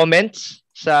comments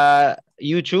sa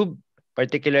YouTube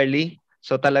particularly.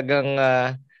 So talagang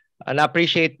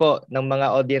na-appreciate po ng mga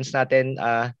audience natin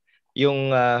yung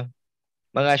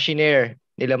mga shinare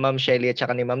nila Ma'am Michele at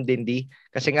saka ni Ma'am Dindi.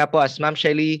 Kasi nga po, as Ma'am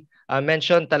Michele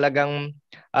mentioned, talagang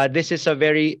this is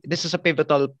a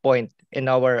pivotal point in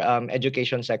our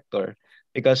education sector.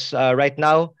 because right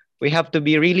now we have to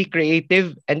be really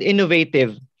creative and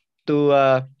innovative to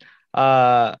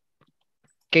uh,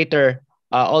 cater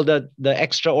all the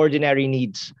extraordinary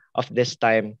needs of this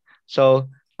time. So,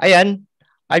 ayan,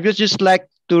 I would just like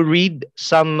to read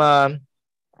some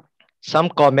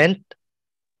comment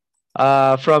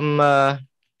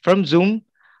from Zoom.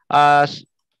 Uh,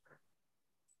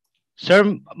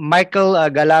 Sir Michael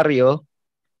Galario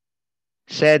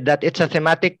said that it's a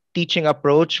thematic teaching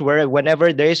approach where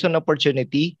whenever there is an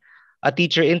opportunity, a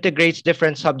teacher integrates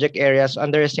different subject areas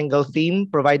under a single theme,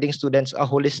 providing students a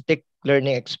holistic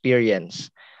learning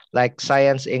experience like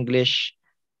science, English,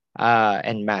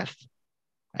 and math.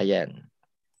 Ayan.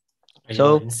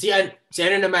 So, Ayun. Si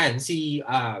ano naman, si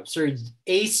Sir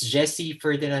Ace Jesse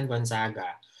Ferdinand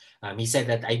Gonzaga. He said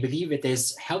that I believe it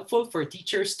is helpful for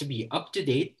teachers to be up to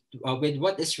date with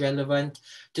what is relevant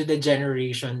to the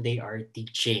generation they are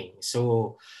teaching.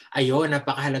 So, ayun,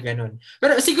 napakahalaga nun.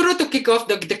 Pero siguro to kick off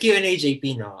the Q&A,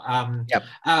 JP, no? yep.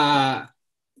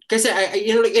 Kasi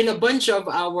you know, like in a bunch of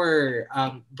our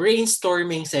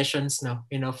brainstorming sessions, no,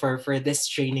 you know, for this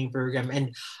training program,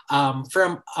 and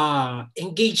from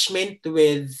engagement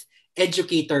with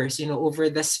educators, you know, over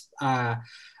the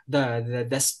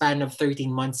span of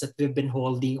 13 months that we've been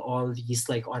holding all these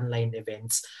like online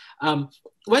events,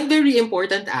 one very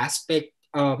important aspect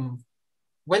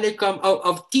when it comes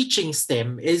of teaching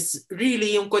STEM is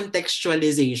really yung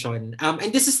contextualization.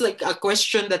 And this is like a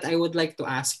question that I would like to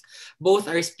ask both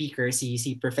our speakers,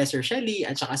 si Professor Shelley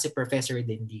at saka si Professor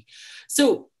Dindi.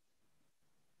 So,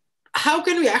 how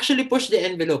can we actually push the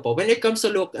envelope when it comes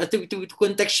to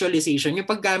contextualization, yung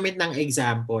paggamit ng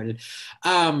example?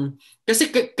 Kasi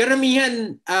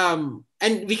karamihan,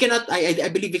 and we cannot,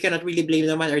 I believe we cannot really blame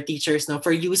naman our teachers now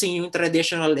for using yung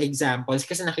traditional examples,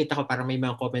 kasi nakita ko parang may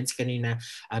mga comments kanina,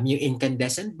 yung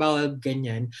incandescent bulb,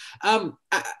 ganyan.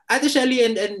 Ate Shelley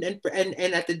and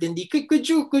Ate Dindi, could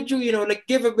you you know, like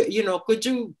give a bit, you know, could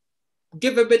you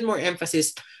give a bit more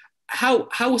emphasis how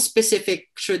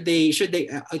specific should they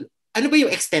ano ba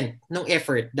yung extent ng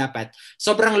effort dapat?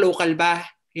 Sobrang local ba?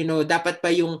 You know, dapat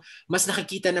pa yung mas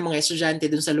nakikita ng mga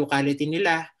estudyante dun sa locality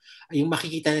nila, yung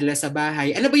makikita nila sa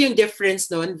bahay. Ano ba yung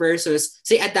difference noon versus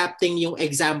say adapting yung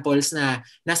examples na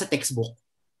nasa textbook?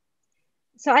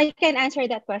 So I can answer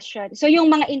that question. So yung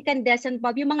mga incandescent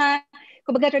bulb, yung mga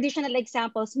kumbaga traditional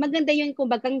examples, maganda yun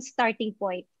kumbagang starting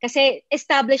point. Kasi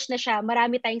established na siya.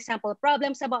 Marami tayong sample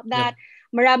problems about that.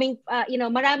 Yeah.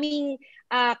 Maraming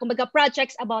kumbaga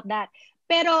projects about that.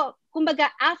 Pero kumbaga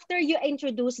after you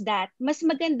introduce that, mas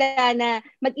maganda na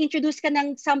mag-introduce ka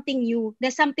ng something new,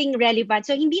 na something relevant.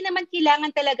 So hindi naman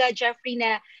kailangan talaga, Jeffrey,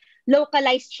 na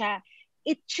localized siya.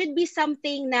 It should be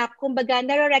something na kumbaga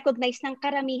nare-recognize ng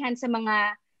karamihan sa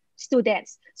mga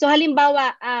students. So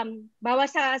halimbawa, bawa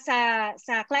sa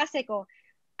klase ko,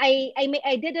 I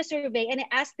did a survey and I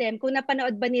asked them kung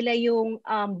napanood ba nila yung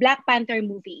Black Panther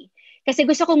movie. Kasi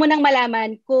gusto ko munang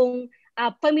malaman kung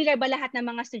familiar ba lahat ng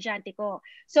mga estudyante ko.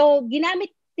 So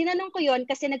tinanong ko yon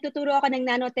kasi nagtuturo ako ng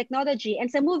nanotechnology, and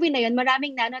sa movie na yon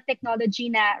maraming nanotechnology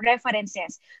na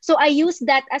references. So I used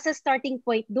that as a starting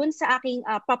point dun sa aking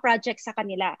pa-project sa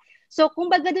kanila. So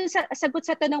kumbaga dun sa sagot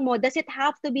sa tanong mo, does it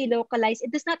have to be localized?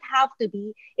 It does not have to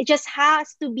be. It just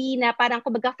has to be na parang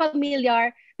kumbaga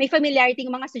may familiarity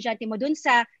ng mga estudyante mo dun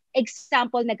sa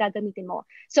example na gagamitin mo.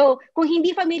 So kung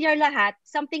hindi familiar lahat,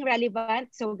 something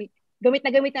relevant, so gamit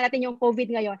na natin yung COVID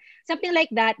ngayon, something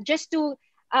like that, just to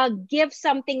give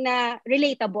something na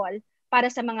relatable para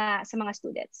sa mga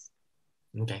students.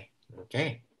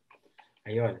 Okay.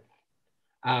 Ayun.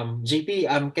 JP,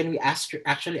 can we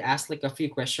actually ask like a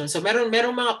few questions? So merong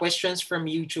mga questions from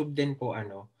YouTube din po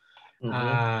ano.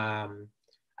 Mm-hmm.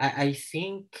 I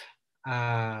think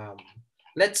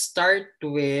let's start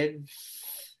with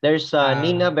there's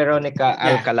Nina Veronica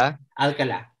Alcala.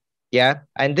 Alcala. Yeah,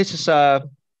 and this is a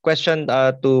question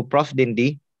to Prof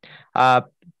Dindi.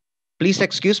 Please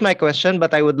excuse my question,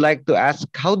 but I would like to ask,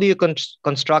 how do you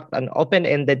construct an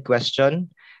open-ended question,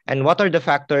 and what are the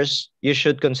factors you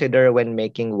should consider when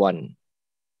making one?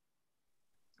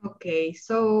 Okay,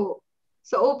 so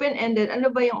open-ended, ano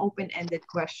ba yung open-ended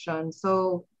question?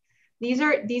 So these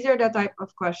are the type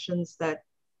of questions that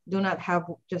do not have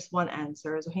just one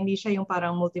answer. So hindi siya yung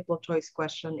parang multiple choice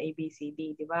question A, B, C,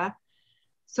 D, di ba?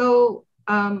 So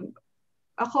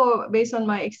ako, based on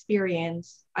my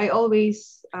experience, I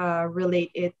always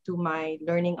relate it to my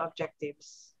learning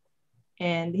objectives.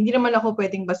 And hindi naman ako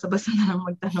pwedeng basta-basta na lang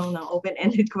magtanong ng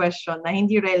open-ended question na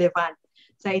hindi relevant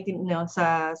sa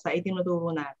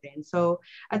itinuturo natin. So,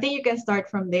 I think you can start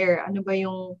from there. Ano ba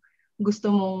yung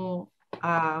gusto mong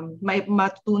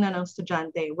matutunan ng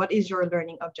estudyante? What is your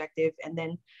learning objective? And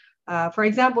then, For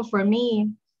example, for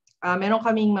me, meron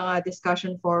kaming mga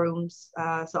discussion forums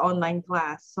sa online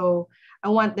class. So I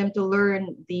want them to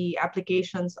learn the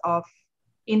applications of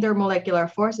intermolecular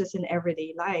forces in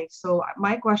everyday life. So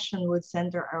my question would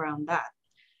center around that.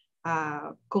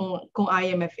 Kung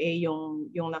IMFA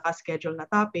yung naka-schedule na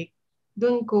topic,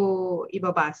 dun ko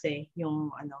ibabase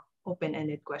yung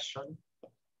open-ended question.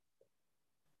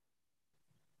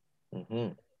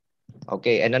 Mm-hmm.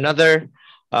 Okay, and another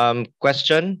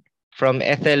question from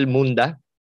Ethel Munda.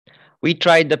 We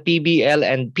tried the PBL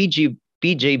and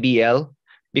PJBL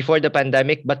before the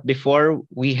pandemic, but before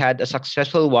we had a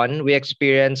successful one, we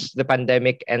experienced the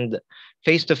pandemic and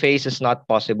face-to-face is not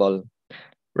possible.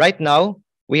 Right now,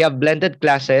 we have blended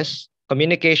classes.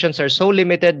 Communications are so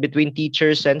limited between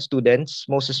teachers and students,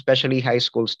 most especially high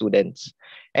school students.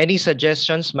 Any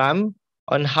suggestions, ma'am,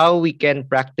 on how we can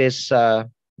practice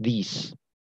these?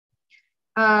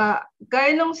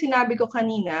 Gaya nung sinabi ko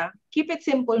kanina, keep it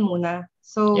simple muna.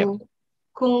 So,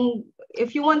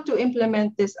 if you want to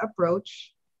implement this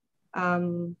approach,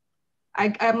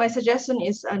 my suggestion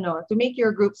is to make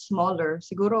your group smaller.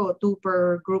 Siguro 2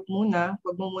 per group muna.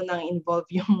 Huwag mo munang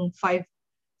involve yung 5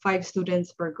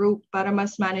 students per group para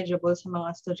mas manageable sa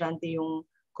mga estudyante yung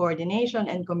coordination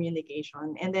and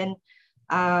communication. And then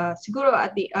siguro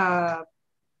at the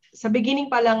sa beginning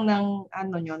pa lang ng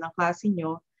ng klase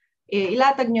nyo,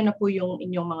 ilatag nyo na po yung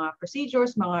inyong mga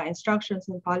procedures, mga instructions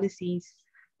and policies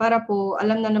para po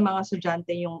alam na ng mga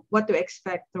estudyante yung what to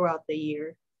expect throughout the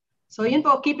year. So yun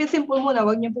po, keep it simple muna.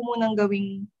 Wag niyo po munang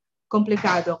gawing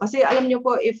komplikado. Kasi alam niyo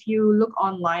po, if you look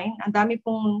online, ang dami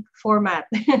pong format.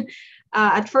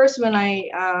 At first, when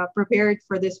I prepared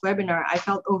for this webinar, I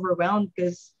felt overwhelmed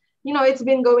because, it's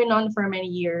been going on for many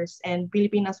years and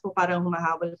Pilipinas po parang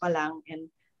humahabol pa lang. And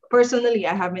personally,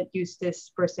 I haven't used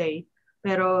this per se.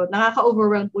 Pero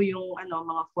nakaka-overwhelm po yung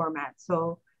mga format.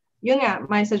 So, yun nga,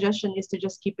 my suggestion is to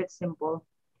just keep it simple.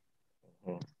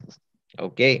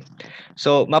 Okay.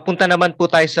 So, mapunta naman po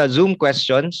tayo sa Zoom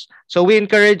questions. So, we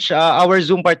encourage our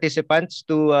Zoom participants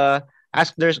to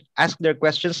ask their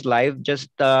questions live.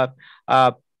 Just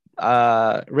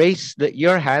raise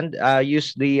your hand.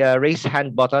 Use the raise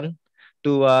hand button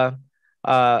to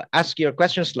ask your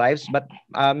questions live. But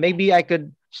maybe I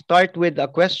could start with a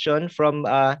question from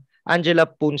Angela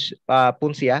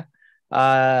Puncia.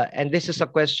 And this is a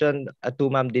question to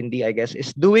Ma'am Dindi, I guess.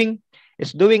 Is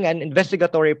doing an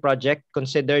investigatory project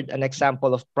considered an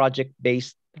example of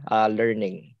project-based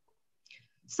learning?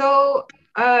 So,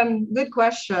 good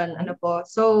question.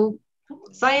 So,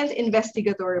 science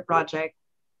investigatory project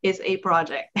is a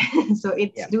project. So,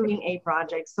 it's doing a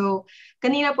project. So,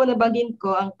 kanina po nabanggit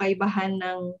ko ang kaibahan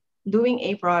ng doing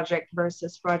a project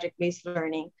versus project-based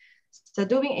learning. So,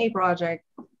 doing a project,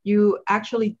 you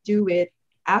actually do it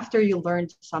after you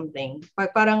learned something.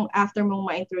 Parang after mong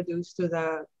ma-introduce to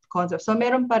the concept. So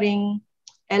meron pa ring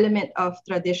element of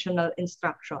traditional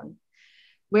instruction.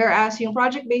 Whereas yung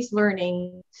project-based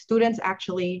learning, students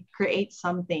actually create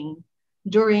something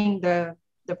during the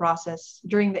process,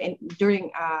 during the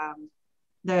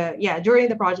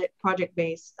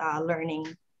project-based learning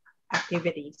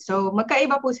activity. So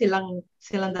magkaiba po silang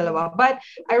dalawa. But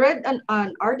I read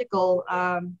an article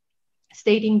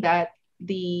stating that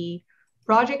the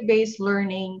project-based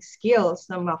learning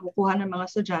skills na makukuha ng mga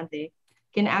estudyante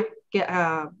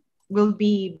will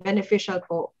be beneficial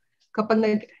po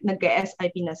kapag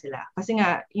nag-SIP na sila. Kasi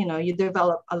nga, you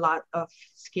develop a lot of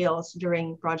skills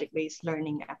during project-based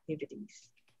learning activities.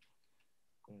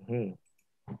 Mm-hmm.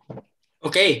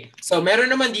 Okay, so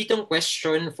meron naman ditong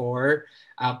question for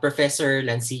Professor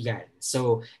Lansigan.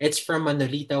 So it's from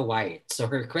Manolita White. So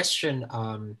her question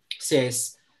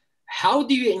says, how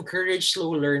do you encourage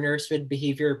slow learners with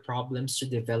behavior problems to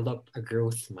develop a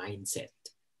growth mindset?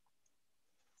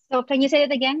 So can you say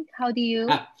it again? How do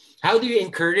you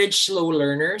encourage slow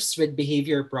learners with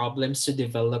behavior problems to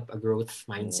develop a growth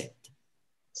mindset?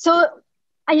 So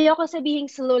ayoko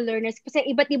sabihin slow learners kasi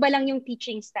iba't iba lang yung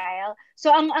teaching style.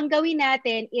 So ang gawin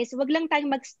natin is wag lang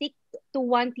tayong mag-stick to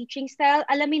one teaching style.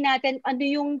 Alamin natin ano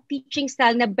yung teaching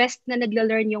style na best na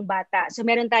nagla-learn yung bata. So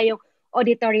meron tayong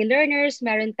auditory learners,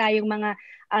 meron tayong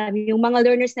yung mga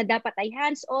learners na dapat ay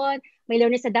hands-on, may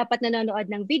learners na dapat nanonood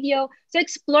ng video. So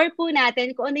explore po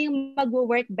natin kung ano yung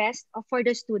mag-work best for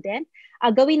the student.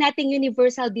 Gawin natin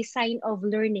universal design of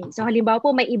learning. So halimbawa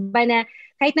po may iba na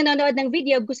kahit nanonood ng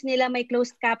video, gusto nila may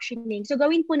closed captioning. So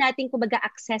gawin po natin kumbaga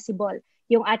accessible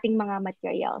yung ating mga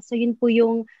material. So yun po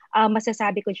yung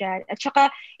masasabi ko dyan. At saka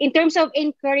in terms of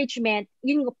encouragement,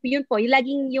 yun po, yung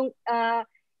laging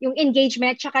yung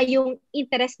engagement tsaka yung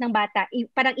interest ng bata,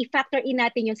 parang i-factor in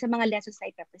natin yun sa mga lessons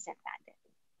na i-present natin.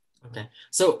 Okay.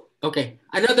 So, okay.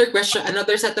 Another question,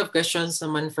 another set of questions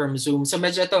naman from Zoom. So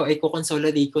medyo to,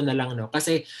 i-consolidate ko na lang, no?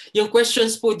 Kasi yung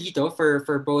questions po dito for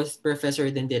both Professor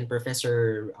Dindi and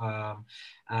Professor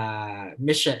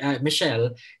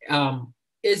Michele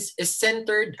is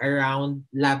centered around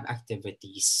lab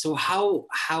activities. So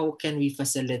how can we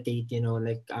facilitate,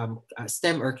 like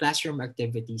STEM or classroom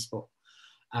activities po?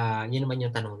 Yun naman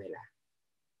yung tanong nila.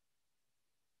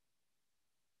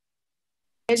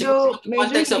 Siguro in the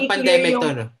context of pandemic to,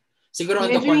 no? Siguro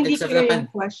on the context of the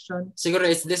question. Siguro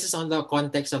this is on the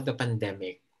context of the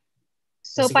pandemic.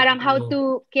 So parang how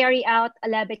to carry out a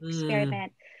lab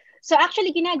experiment. So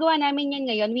actually, ginagawa namin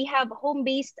yan ngayon. We have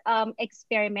home-based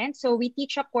experiments. So we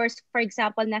teach a course, for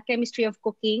example, na chemistry of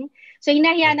cooking. So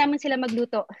hinahayaan namin sila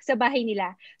magluto sa bahay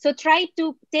nila. So try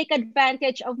to take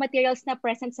advantage of materials na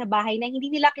present sa bahay na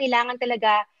hindi nila kailangan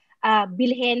talaga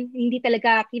bilhin, hindi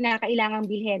talaga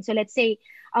kinakailangang bilhin. So let's say,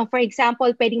 for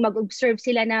example, pwedeng mag-observe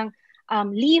sila ng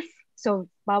leaf. So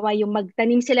bawa yung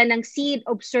magtanim sila ng seed,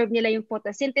 observe nila yung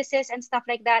photosynthesis and stuff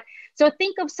like that. So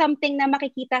think of something na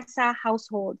makikita sa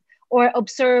household or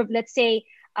observe, let's say,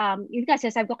 yun nga,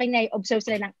 sabi ko kanina, observe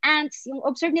sila ng ants, yung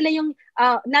observe nila yung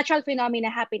natural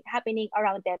phenomena happening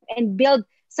around them and build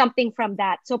something from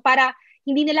that. So para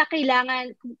hindi nila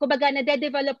kailangan, kumbaga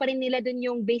nade-develop pa rin nila dun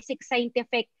yung basic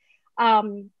scientific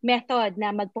method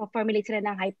na magpo-formulate sila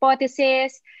ng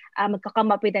hypothesis,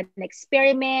 magka-come up with an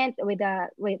experiment, with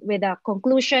the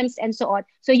conclusions, and so on.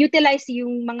 So utilize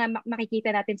yung mga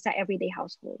makikita natin sa everyday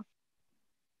household.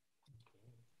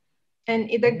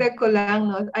 And idagdag ko lang,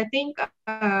 no? I think,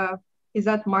 is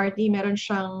that Marty, meron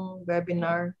siyang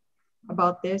webinar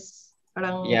about this,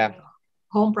 parang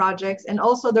home projects. And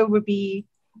also there will be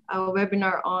a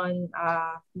webinar on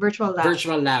virtual lab.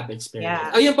 Virtual lab experiment.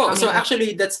 Yeah. Oh, yun po. So Coming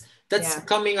actually, that's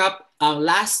coming up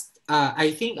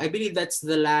I believe that's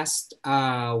the last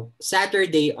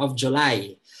Saturday of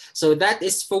July. So that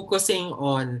is focusing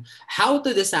on how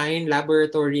to design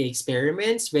laboratory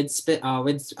experiments with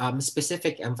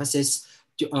specific emphasis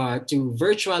to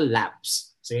virtual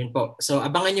labs. So yun po. So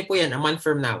abangan niyo po yan a month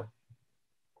from now.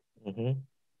 Mm-hmm.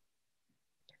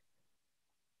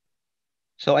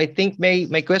 So I think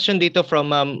may question dito from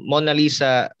Mona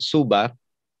Lisa Suba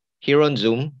here on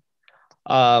Zoom.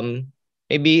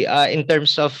 Maybe in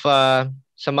terms of sa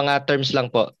mga terms lang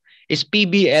po, is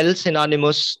PBL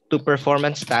synonymous to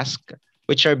performance task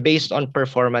which are based on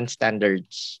performance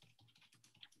standards?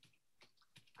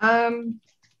 I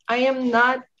am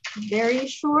not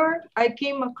very sure. I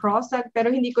came across that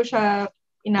pero hindi ko siya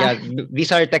Yeah,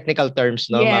 these are technical terms,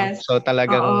 no, ma'am? Yes. So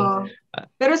talagang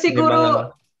pero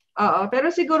siguro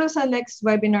pero siguro sa next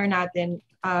webinar natin,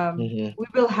 we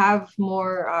will have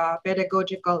more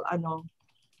pedagogical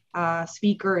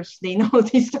speakers. They know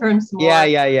these terms more.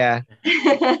 Yeah.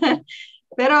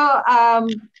 Pero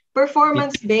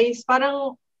performance based,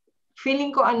 parang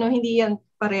feeling ko hindi yan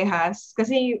parehas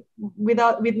kasi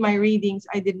with my readings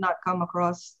I did not come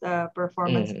across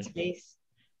performance based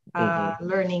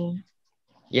learning.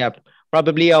 Yeah,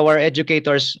 probably our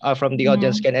educators from the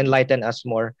audience can enlighten us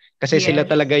more kasi sila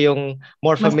talaga yung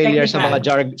more familiar sa mga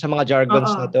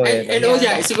jargons na to. And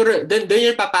siguro doon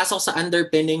yung papasok sa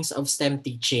underpinnings of STEM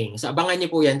teaching. So abangan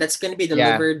niyo po yan. That's going to be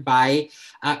delivered by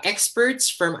experts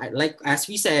from, like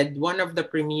as we said, one of the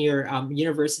premier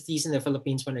universities in the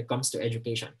Philippines when it comes to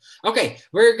education. Okay,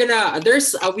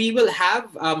 we will have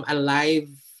a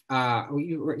live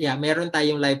meron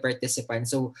tayong live participant.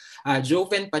 So,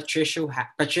 Joven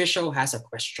Patricio has a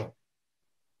question.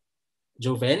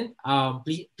 Joven,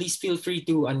 please feel free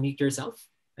to unmute yourself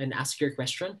and ask your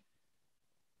question.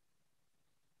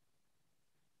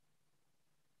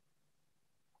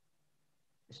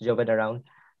 Is Joven around?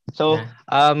 So,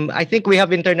 I think we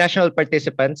have international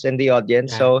participants in the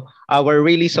audience. So, we're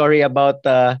really sorry about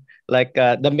the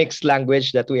mixed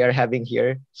language that we are having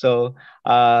here. So,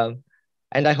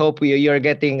 and I hope you're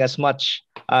getting as much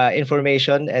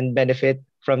information and benefit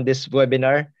from this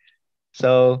webinar.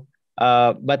 So,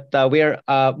 but we're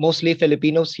mostly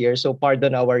Filipinos here, so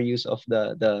pardon our use of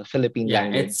the Philippine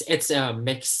language. It's a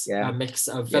mix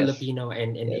of Filipino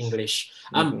and English.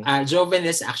 Joven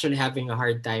is actually having a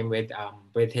hard time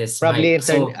with his probably mic.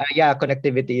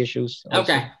 Connectivity issues. Also.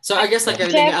 Okay, so I guess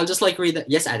everything, I'll just read it.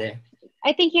 Yes, Ade.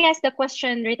 I think he has the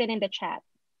question written in the chat.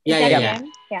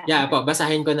 Yeah, po,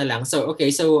 basahin ko na lang. So,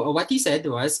 okay, so what he said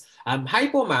was, hi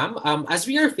po ma'am, as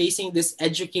we are facing this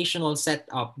educational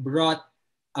setup brought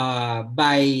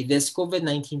by this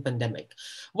COVID-19 pandemic,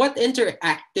 what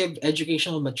interactive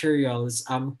educational materials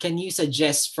can you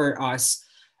suggest for us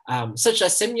such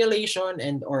as simulation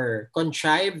and or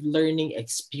contrived learning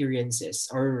experiences,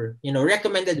 or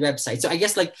recommended websites. So I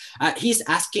guess like he's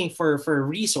asking for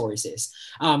resources,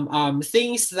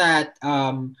 things that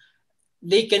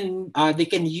they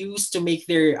can use to make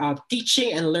their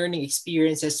teaching and learning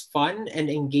experiences fun and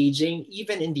engaging,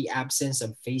 even in the absence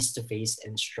of face-to-face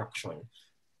instruction.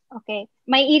 Okay.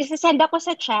 May i-send ako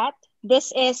sa chat.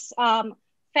 This is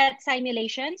PhET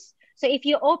simulations. So if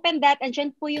you open that,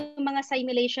 andyan po yung mga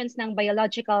simulations ng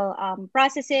biological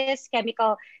processes,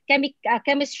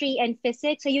 chemistry, and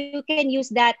physics. So you can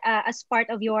use that as part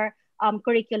of your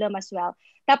curriculum as well.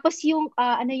 Tapos yung,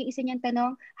 ano yung isa niyang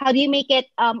tanong? How do you make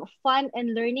it fun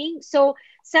and learning? So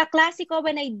sa klase ko,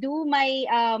 when I do my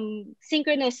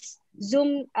synchronous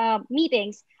Zoom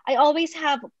meetings, I always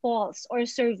have polls or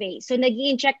surveys. So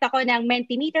nag-i-inject ako ng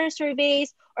Mentimeter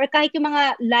surveys or kahit yung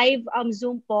mga live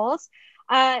Zoom polls.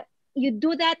 You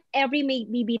do that every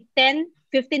maybe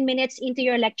 10-15 minutes into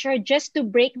your lecture just to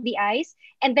break the ice,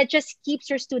 and that just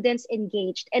keeps your students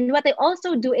engaged. And what I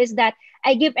also do is that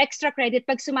I give extra credit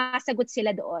pag sumasagot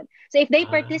sila doon. So if they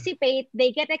participate,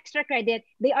 they get extra credit,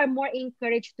 they are more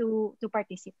encouraged to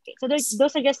participate. So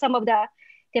those are just some of the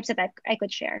tips that I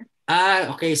could share.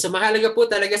 Okay. So mahalaga po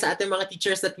talaga sa ating mga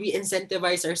teachers that we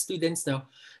incentivize our students, no?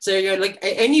 So you're like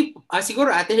any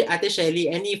siguro Ate Shelly,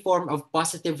 any form of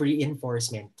positive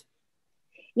reinforcement.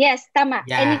 Yes, tama.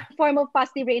 Yeah. Any form of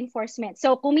positive reinforcement.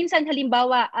 So kung minsan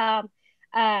halimbawa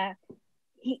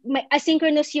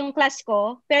asynchronous yung class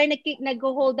ko, pero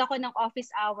nag-hold ako ng office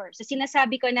hours. So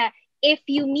sinasabi ko na if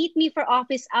you meet me for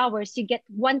office hours, you get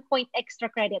 1 point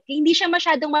extra credit. Hindi siya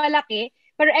masyadong malaki,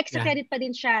 pero extra credit pa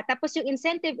din siya. Tapos yung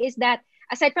incentive is that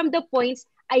aside from the points,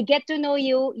 I get to know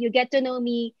you, you get to know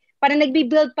me. Parang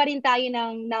nagbi-build pa rin tayo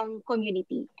ng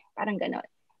community. Parang ganon.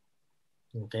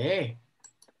 Okay.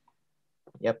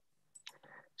 Yep.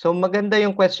 So maganda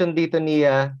yung question dito ni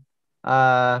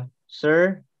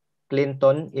Sir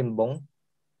Clinton Imbong.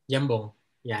 Yambong.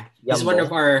 Yeah. Yambong. He's one of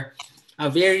our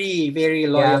very, very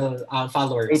loyal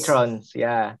followers. Patrons,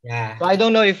 yeah. Yeah. So I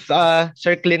don't know if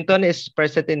Sir Clinton is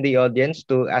present in the audience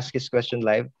to ask his question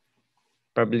live.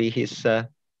 Probably he's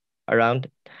around.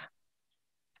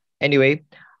 Anyway,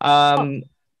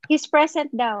 he's present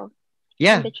daw.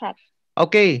 Yeah. In the chat.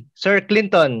 Okay, Sir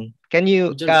Clinton, can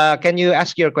you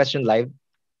ask your question live?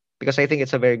 Because I think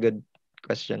it's a very good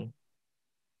question.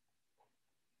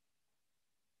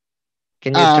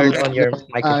 Can you turn on your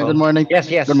microphone? Good morning. Yes.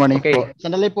 Good morning Okay. po.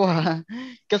 Sandali po ha.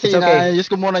 Kasi It's okay. inaayos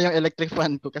ko muna yung electric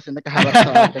fan ko kasi nakaharap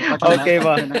sa akin. Okay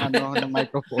ba? ng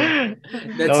microphone.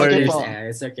 That's okay okay po.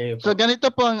 It's okay po. So ganito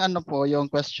po ang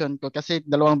yung question ko kasi 2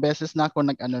 beses na ako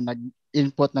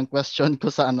nag-input ng question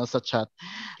ko sa sa chat.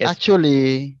 Yes.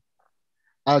 Actually,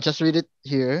 I'll just read it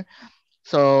here.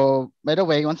 So, by the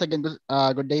way, once again,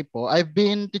 good day po. I've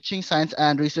been teaching science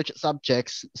and research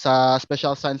subjects sa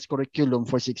special science curriculum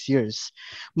for 6 years.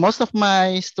 Most of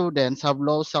my students have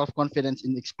low self-confidence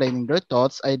in explaining their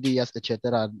thoughts, ideas,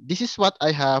 etc. This is what I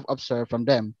have observed from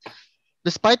them.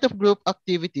 Despite of group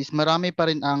activities, marami pa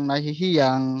rin ang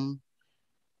nahihiyang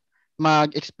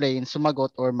mag-explain, sumagot,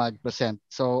 or mag-present.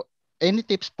 So, any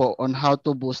tips po on how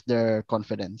to boost their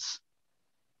confidence?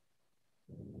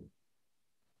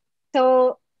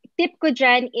 So, tip ko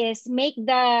dyan is make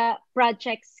the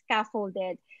project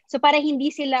scaffolded. So, para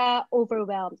hindi sila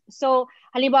overwhelmed. So,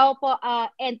 halimbawa po,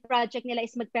 end project nila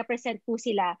is magpe-present po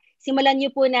sila. Simulan nyo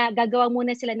po na gagawa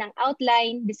muna sila ng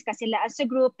outline, discuss sila as a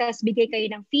group, tapos bigay kayo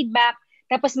ng feedback,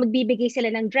 tapos magbibigay sila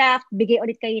ng draft, bigay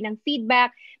ulit kayo ng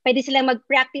feedback. Pwede silang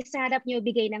mag-practice sa harap nyo,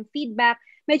 bigay ng feedback.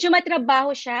 Medyo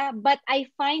matrabaho siya, but I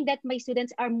find that my students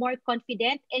are more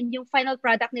confident and yung final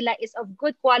product nila is of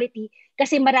good quality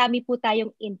kasi marami po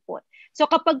tayong input. So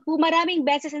kapag po maraming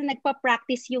beses na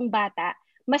nagpa-practice yung bata,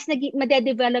 mas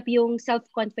madedevelop yung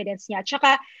self-confidence niya.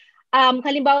 Tsaka,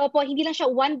 halimbawa po, hindi lang siya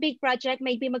one big project,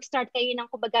 maybe mag-start kayo ng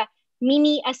kumbaga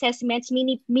mini assessments,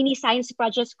 mini science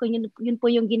projects kung yun po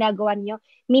yung ginagawa niyo.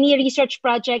 Mini research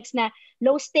projects na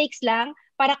low stakes lang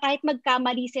para kahit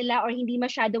magkamali sila or hindi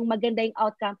masyadong maganda yung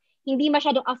outcome, hindi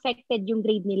masyadong affected yung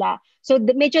grade nila. So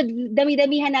medyo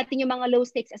dami-damihan natin yung mga low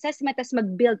stakes assessment tas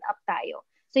mag-build up tayo.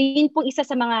 So yun po isa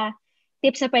sa mga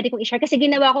tips na pwede kong i-share. Kasi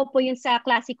ginawa ko po yun sa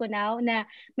klase ko now na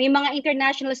may mga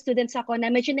international students ako na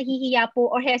medyo nahihiya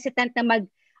po or hesitant na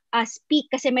mag-speak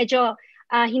kasi medyo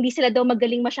hindi sila daw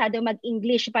magaling masyado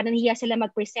mag-English, parang nahihiya sila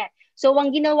mag-present. So ang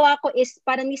ginawa ko is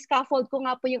parang ni-scaffold ko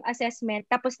nga po yung assessment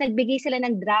tapos nagbigay sila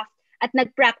ng draft at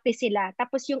nag-practice sila.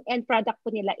 Tapos yung end product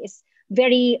po nila is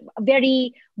very,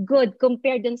 very good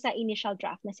compared dun sa initial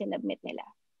draft na sinubmit nila.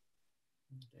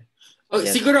 Oh,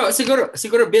 Yes.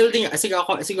 siguro building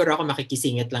siguro ako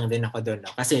makikisingit lang din ako doon,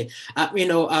 no? Kasi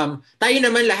tayo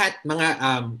naman lahat mga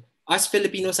us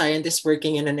Filipino scientists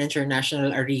working in an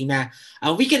international arena,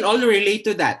 we can all relate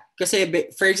to that. Kasi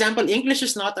for example, English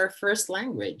is not our first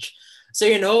language. So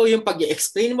yung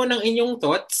pag-explain mo ng inyong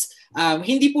thoughts,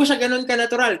 hindi po siya ganun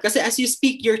ka-natural. Kasi as you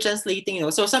speak, you're translating,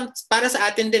 So para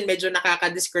sa atin din, medyo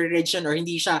nakaka-discourage or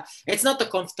hindi siya, it's not a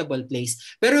comfortable place.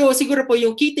 Pero siguro po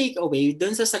yung key takeaway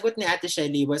dun sa sagot ni Ate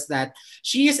Shelly was that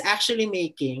she is actually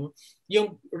making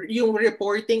yung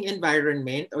reporting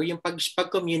environment or yung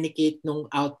pag-communicate nung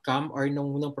outcome or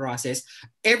nung process,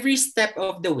 every step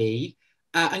of the way,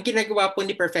 ang ginagawa po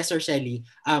ni Professor Shelly,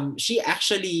 she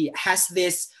actually has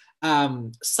this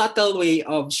subtle way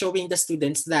of showing the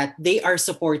students that they are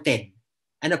supported.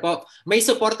 Ano po? May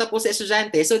suporta po sa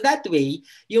estudyante. So that way,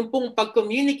 yung pong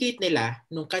pag-communicate nila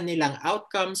nung kanilang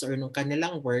outcomes or nung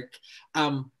kanilang work,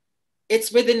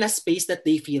 it's within a space that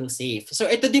they feel safe. So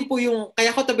ito din po yung, kaya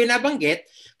ko ito binabanggit,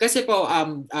 kasi po,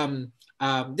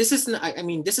 this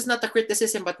is not a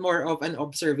criticism but more of an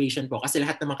observation po kasi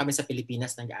lahat naman kami sa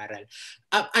Pilipinas nag-aaral.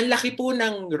 Ang laki po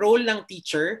ng role ng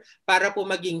teacher para po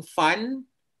maging fun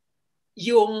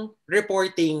yung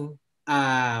reporting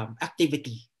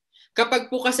activity.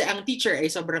 Kapag po kasi ang teacher ay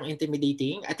sobrang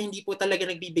intimidating at hindi po talaga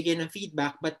nagbibigay ng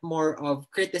feedback but more of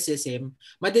criticism,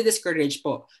 madi-discourage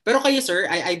po. Pero kayo sir,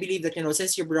 I believe that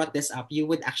since you brought this up, you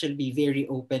would actually be very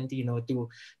open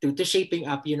to shaping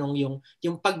up yung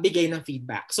pagbigay ng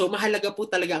feedback. So mahalaga po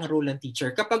talaga ang role ng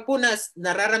teacher. Kapag po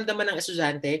nararamdaman ng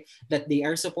estudyante that they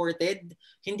are supported,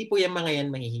 hindi po yung mga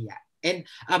yan mahihiya. And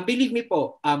believe me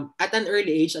po, at an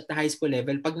early age, at the high school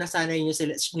level, pag nasanay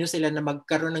nyo sila na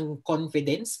magkaroon ng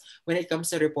confidence when it comes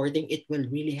to reporting, it will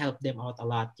really help them out a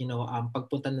lot,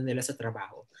 pagpunta na nila sa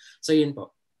trabaho. So yun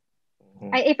po.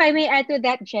 If I may add to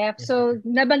that, Jeff, so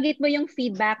nabanggit mo yung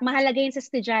feedback, mahalaga yun sa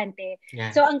estudyante.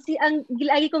 Yeah. So ang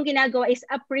lagi kong ginagawa is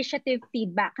appreciative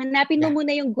feedback. Hanapin mo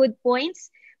muna yung good points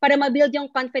para ma-build yung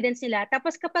confidence nila.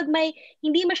 Tapos kapag may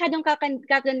hindi masyadong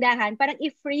kagandahan, parang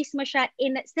i-phrase mo siya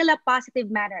in still a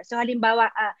positive manner. So halimbawa,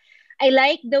 I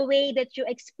like the way that you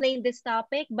explained this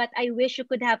topic, but I wish you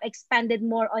could have expanded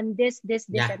more on this,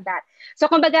 and that. So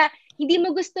kumbaga, hindi mo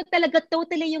gusto talaga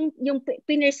totally yung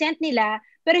pinesent nila,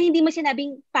 pero hindi mo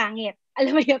sinabing pangit.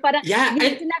 Alam mo yun, parang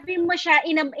sinabi mo siya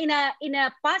in a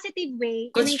positive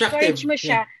way, encourage mo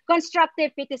siya,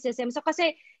 constructive criticism. So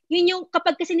kasi yun yung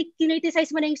kapag kasi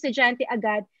kinriticize mo na yung estudyante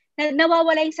agad,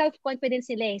 nawawala yung self-confidence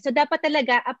nila eh. So dapat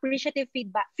talaga appreciative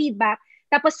feedback,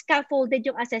 tapos scaffolded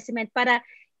yung assessment para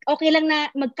okay lang na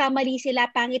magkamali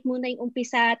sila, pangit muna yung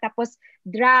umpisa, tapos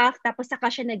draft, tapos saka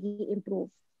siya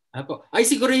nag-i-improve. Ay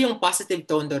siguro yung positive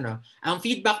tone doon, no? Ang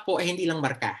feedback po ay hindi lang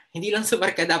marka. Hindi lang sa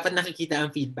marka dapat nakikita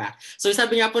ang feedback. So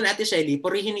sabi nga po natin Shelly,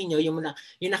 purihin niyo yung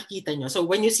nakikita niyo. So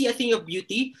when you see a thing of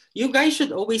beauty, you guys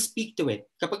should always speak to it.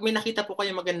 Kapag may nakita po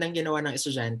kayo magandang ginawa ng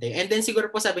estudyante. And then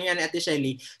siguro po sabi nga ni Ate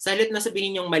Shelly, sa halip na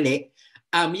sabihin yung mali,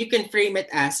 you can frame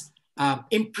it as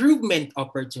improvement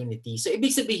opportunity. So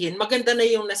ibig sabihin, maganda na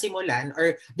yung nasimulan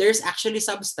or there's actually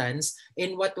substance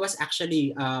in what was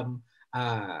actually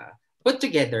put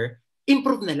together,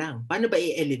 improve na lang. Paano ba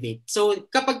i-elevate? So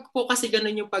kapag po kasi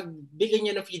ganun yung pagbigay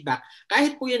nyo ng feedback,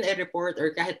 kahit po yun ay report or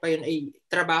kahit pa yun ay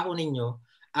trabaho ninyo,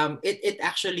 it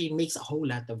actually makes a whole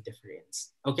lot of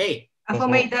difference. Okay. Ako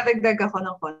may dadagdag ako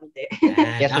ng konti.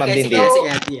 Yes, Ma'am Dindi.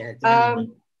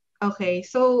 Okay,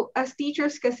 so as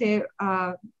teachers kasi,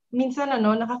 minsan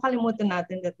nakakalimutan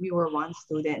natin that we were once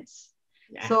students.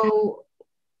 Yeah. So,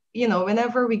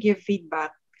 whenever we give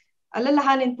feedback,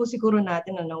 alalahanin po siguro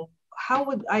natin, how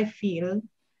would I feel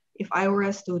if I were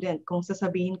a student kung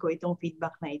sasabihin ko itong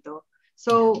feedback na ito?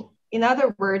 So, in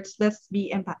other words, let's be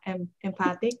empathic.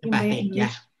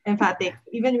 Empathic,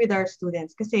 even with our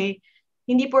students. Kasi,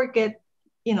 hindi porket,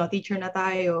 teacher na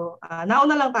tayo,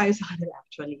 nauna lang tayo sa kanila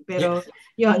actually. Pero,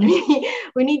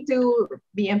 we need to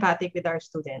be empathic with our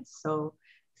students. So,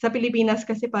 sa Pilipinas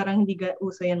kasi parang hindi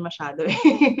uso yan masyado.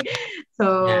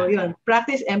 So,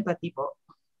 practice empathy po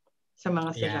sa mga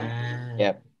estudyante.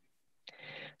 Yep.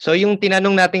 So yung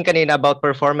tinanong natin kanina about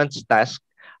performance task,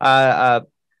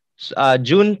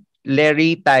 June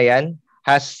Larry Tayan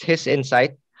has his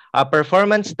insight.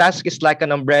 Performance task is like an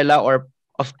umbrella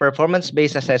of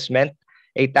performance-based assessment.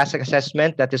 A task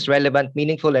assessment that is relevant,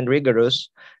 meaningful, and rigorous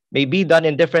may be done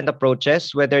in different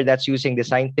approaches, whether that's using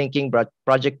design thinking,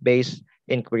 project-based,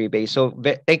 inquiry-based. So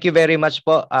thank you very much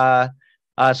po,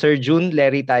 Sir June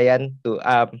Larry Tayan,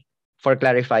 for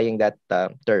clarifying that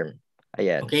term.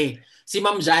 Ayan. Okay. Si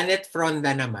Ma'am Janet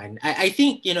Fronda naman, I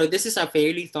think, this is a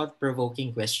fairly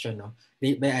thought-provoking question, no?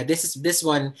 This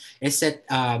one is set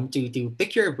to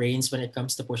pick your brains when it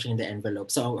comes to pushing the envelope.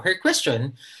 So her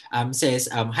question says,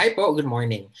 hi po, good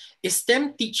morning. Is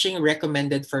STEM teaching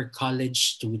recommended for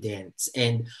college students?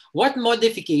 And what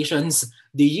modifications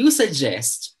do you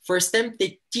suggest for STEM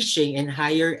teaching in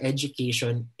higher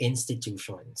education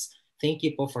institutions? Thank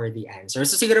you po for the answer.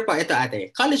 So siguro po, ito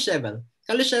ate, college level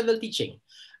teaching.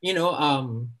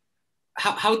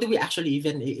 How do we actually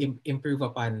even improve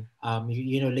upon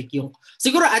like yung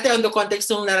siguro ate on the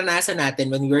context ng naranasan natin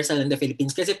when we were still in the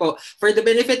Philippines, kasi po for the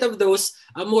benefit of those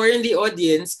who are in the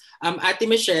audience, Ate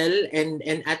Michele and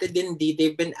Ate Dindi,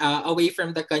 they've been away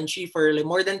from the country for like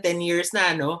more than 10 years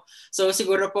na, no? So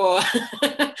siguro po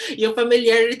yung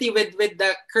familiarity with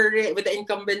the current, with the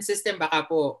incumbent system, baka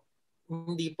po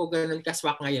hindi po ganun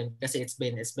kaswak ngayon kasi it's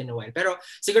been a while. Pero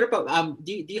siguro po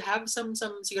do you have some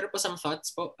siguro po some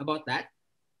thoughts po about that?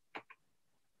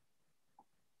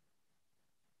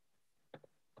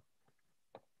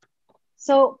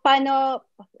 So paano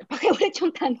pakiulit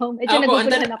yung tanong? Medyo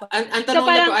naguguluhan ako. Ang tanong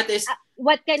niya po ate is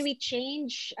what can we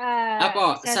change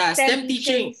sa STEM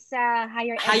teaching sa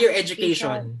higher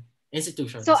education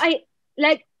institutions? So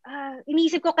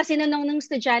iniisip ko kasi nung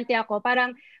estudyante ako,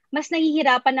 parang mas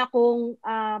nahihirapan akong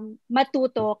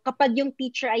matuto kapag yung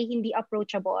teacher ay hindi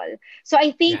approachable. So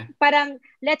I think parang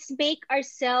let's make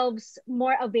ourselves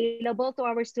more available to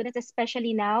our students,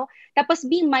 especially now. Tapos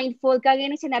being mindful, kagaya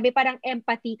ng sinabi, parang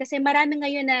empathy. Kasi marami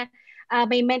ngayon na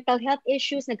may mental health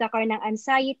issues, nagkakaroon ng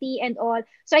anxiety and all.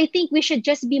 So I think we should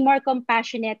just be more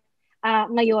compassionate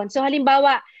ngayon. So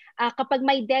halimbawa, kapag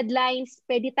may deadlines,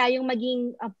 pwede tayong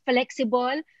maging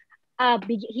flexible.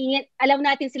 Alam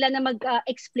natin sila na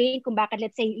mag-explain kung bakit,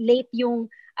 let's say, late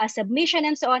yung submission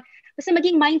and so on. Basta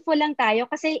maging mindful lang tayo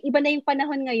kasi iba na yung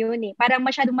panahon ngayon eh. Parang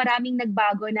masyadong maraming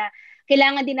nagbago na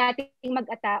kailangan din natin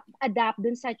mag-adapt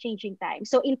dun sa changing time.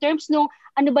 So in terms nung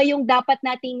ano ba yung dapat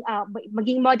nating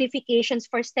maging modifications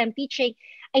for STEM teaching,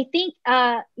 I think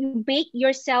you make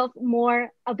yourself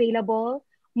more available,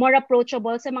 more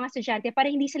approachable sa mga estudyante para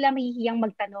hindi sila mahihiyang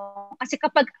magtanong. Kasi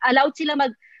kapag allowed sila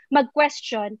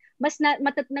mag-question, mas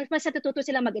natututo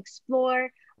sila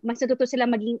mag-explore, mas natututo sila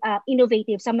maging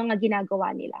innovative sa mga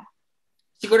ginagawa nila.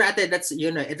 Siguro ate, that's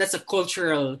a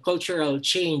cultural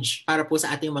change para po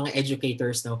sa ating mga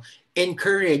educators, no.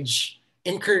 Encourage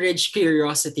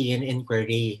curiosity and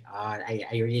inquiry.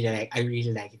 I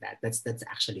really like that. That's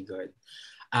actually good.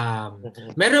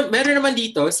 Meron naman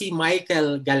dito si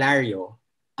Michael Galario.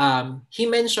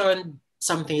 He mentioned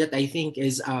something that I think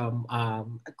is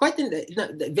quite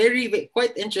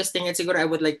interesting, and siguro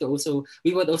we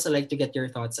would also like to get your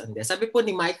thoughts on this. Sabi po ni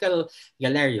Michael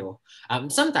Galario,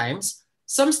 sometimes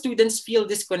some students feel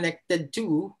disconnected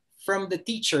too from the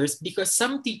teachers because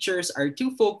some teachers are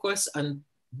too focused on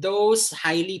those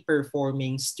highly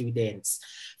performing students.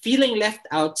 Feeling left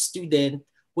out student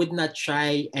would not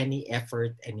try any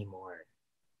effort anymore.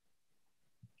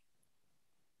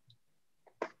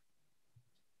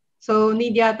 So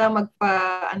need yata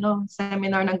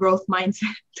seminar ng growth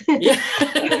mindset. Yeah.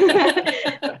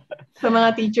 Sa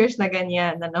mga teachers na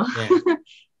ganyan, ano? Yeah.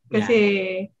 Kasi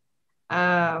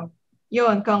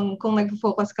yun, kung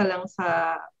nag-focus ka lang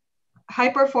sa high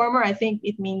performer, I think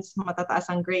it means matataas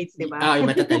ang grades, di ba? Yung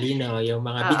matatalino, yung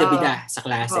mga bida-bida sa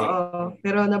klase. Oo.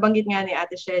 Pero nabanggit nga ni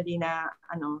Ate Shedi na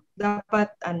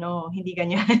dapat hindi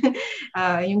ganyan.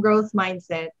 Yung growth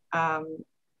mindset,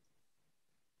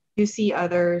 you see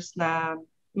others na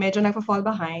medyo nagfa-fall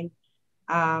behind.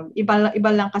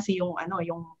 Iba lang kasi yung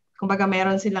kumbaga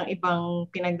meron silang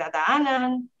ibang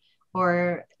pinagdadaanan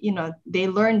or they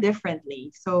learn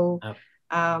differently. So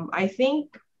I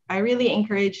think I really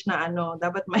encourage na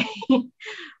dapat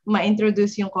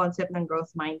ma-introduce yung concept ng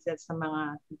growth mindset sa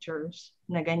mga teachers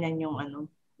na ganyan yung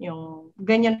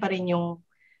ganyan pa rin yung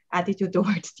attitude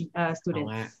towards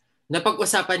students. Okay.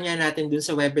 Napag-usapan nga natin dun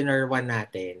sa webinar 1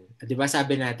 natin. 'Di ba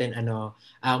sabi natin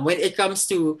when it comes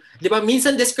to, 'di ba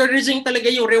minsan discouraging talaga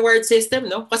yung reward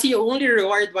system, no? Kasi you only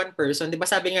reward one person. 'Di ba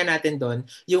sabi nga natin doon,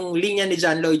 yung linya ni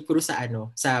John Lloyd Cruz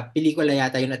sa pelikula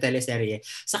yata yun na teleserye.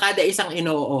 Sa kada isang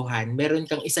inoohan, meron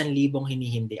kang 1,000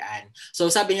 hinihindian. So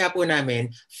sabi nga po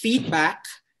namin, feedback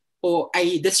po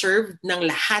ay deserved ng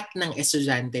lahat ng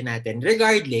estudyante natin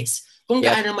regardless kung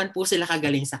gaano man po sila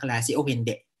kagaling sa klase o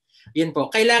hindi. Yun po,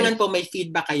 kailangan po may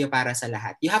feedback kayo para sa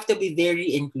lahat. You have to be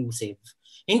very inclusive.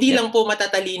 Hindi lang po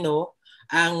matatalino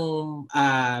ang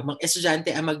mga estudyante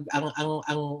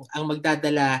ang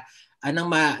magdadala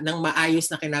ng maayos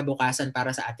na kinabukasan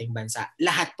para sa ating bansa.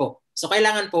 Lahat po. So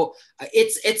kailangan po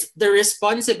it's the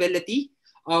responsibility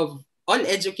of all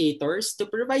educators to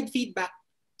provide feedback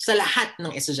sa lahat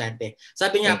ng estudyante.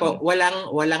 Sabi nga po,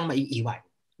 walang maiiwan.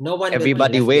 No one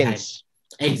Everybody will be left wins.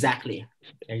 behind.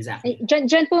 Exactly.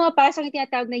 Diyan pumapasok yung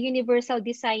tinatawag na universal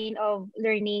design of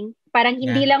learning. Parang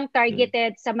hindi lang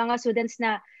targeted sa mga students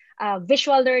na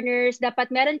visual learners. Dapat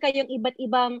meron kayong iba't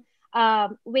ibang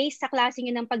ways sa klase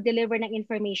nyo ng pag-deliver ng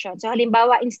information. So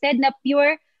halimbawa, instead na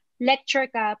pure lecture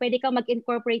ka, pwede kang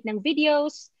mag-incorporate ng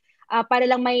videos para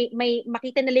lang may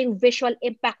makita nila yung visual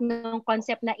impact ng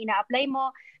concept na ina-apply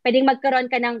mo. Pwedeng magkaroon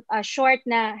ka ng short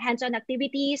na hands-on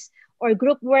activities or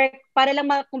group work para lang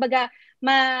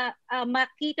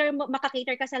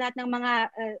makakater ka sa lahat ng mga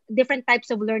different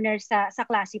types of learners sa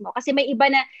klase mo. Kasi may iba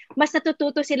na mas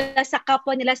natututo sila sa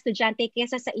kapwa nila estudyante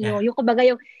kaysa sa iyo. Yung kumbaga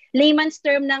yung layman's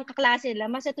term ng kaklase nila,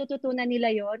 mas natututunan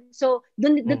nila yon. So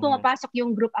dun pumapasok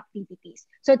yung group activities.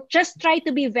 So just try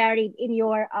to be varied in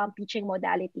your teaching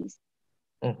modalities.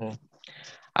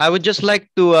 I would just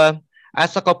like to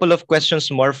ask a couple of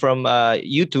questions more from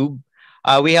YouTube.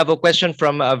 We have a question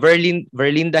from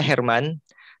Verlinda Herman.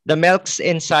 The MELCs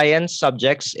in science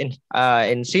subjects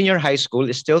in senior high school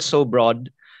is still so broad.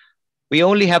 We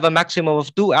only have a maximum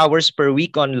of 2 hours per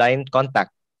week online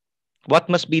contact. What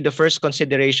must be the first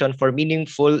consideration for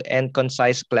meaningful and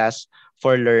concise class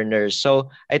for learners? So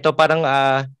ito parang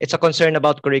it's a concern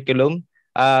about curriculum,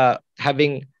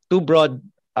 having too broad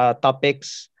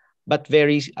topics but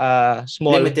very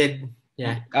small limited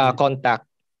contact.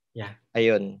 Yeah.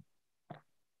 Ayun.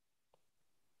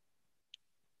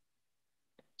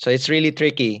 So it's really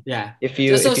tricky. Yeah. If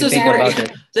you think siguro, about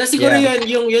it. So siguro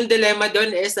yung dilemma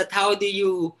doon is that how do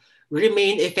you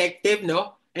remain effective,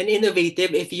 no? And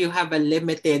innovative if you have a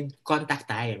limited contact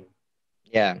time.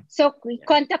 Yeah. So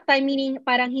contact time meaning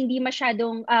parang hindi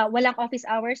masyadong walang office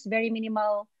hours, very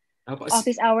minimal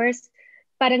office hours.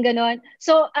 Parang ganon.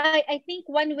 So I think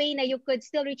one way na you could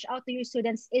still reach out to your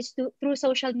students is through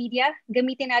social media.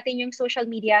 Gamitin natin yung social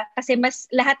media kasi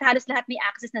halos lahat may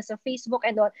access na sa Facebook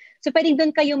and all. So pwedeng doon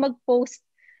kayo mag-post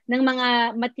ng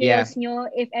mga materials nyo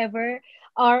if ever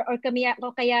or kaya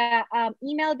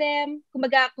email them.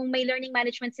 Kumbaga kung may learning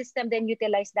management system then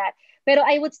utilize that. Pero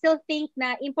I would still think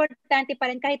na importante pa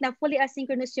rin kahit na fully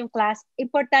asynchronous yung class,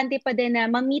 importante pa din na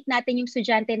ma-meet natin yung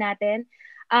estudyante natin.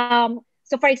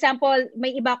 So for example,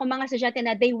 may iba akong mga estudyante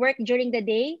na they work during the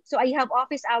day. So I have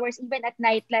office hours even at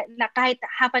night na kahit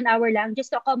half an hour lang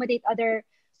just to accommodate other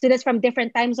students from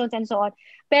different time zones and so on.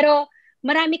 Pero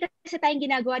marami kasi tayong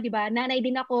ginagawa, di ba? Nanay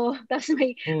din ako. Tapos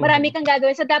marami kang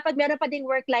gagawin. So dapat meron pa ding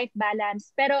work-life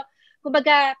balance. Pero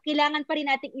kumbaga, kailangan pa rin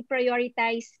natin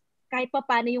i-prioritize kahit pa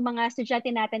paano yung mga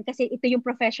estudyante natin kasi ito yung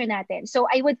profession natin. So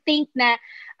I would think na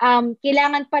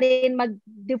kailangan pa rin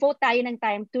mag-devote tayo ng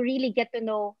time to really get to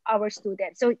know our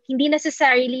students. So hindi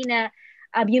necessarily na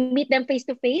you meet them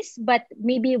face-to-face, but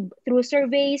maybe through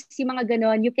surveys, yung mga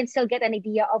ganon, you can still get an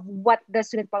idea of what the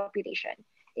student population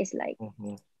is like.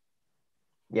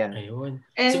 Yeah. Ayun.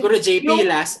 Siguro JP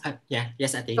last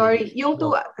yes ate. Sorry, yung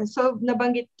so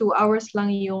nabanggit 2 hours lang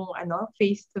yung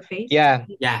face to face. Yeah.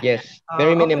 Yes.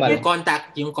 Very minimal.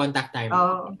 Yung contact time.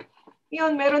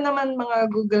 Yun, meron naman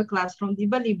mga Google Classroom, 'di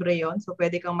ba libre 'yon? So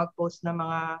pwede kang mag-post ng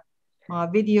mga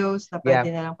videos na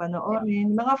pwede na lang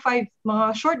panoorin.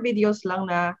 Mga short videos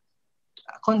lang na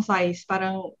concise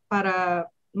para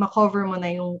ma-cover mo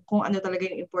na yung kung ano talaga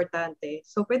yung importante.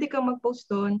 So pwede kang mag-post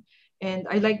doon. And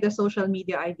I like the social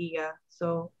media idea.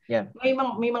 So,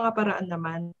 may mga paraan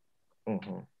naman.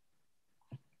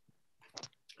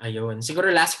 Ayun.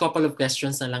 Siguro last couple of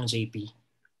questions na lang, JP.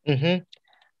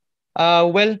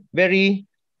 Well, very...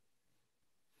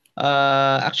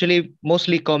 actually,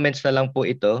 mostly comments na lang po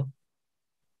ito.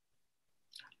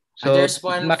 So,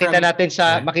 makita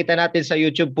natin sa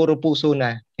YouTube, puro puso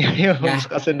na.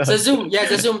 Sa Zoom,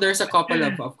 sa Zoom, there's a couple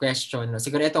of questions.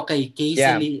 Siguro ito kay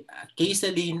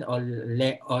Kaysaline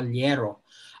Oliero.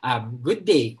 Good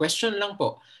day. Question lang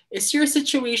po. In your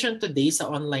situation today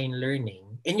sa online learning,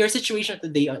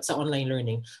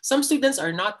 some students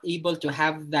are not able to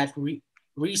have that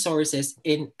resources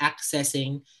in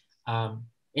accessing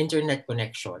internet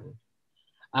connection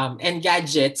and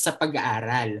gadgets sa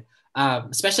pag-aaral.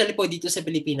 Especially po dito sa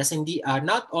Pilipinas,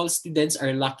 not all students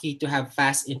are lucky to have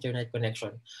fast internet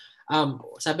connection. Ang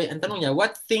tanong niya,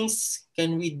 what things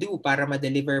can we do para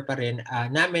ma-deliver pa rin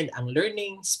namin ang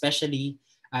learning, especially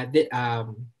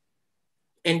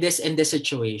in this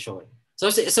situation?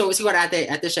 So siguro ate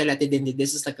Michele, ate Dindi,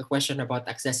 this is like a question about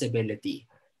accessibility.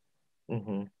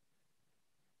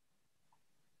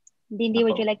 Dindi,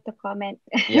 would you like to comment?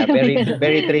 Yeah,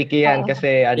 very tricky yan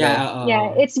kasi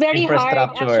it's very hard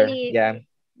actually. Yeah.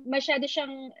 Masyado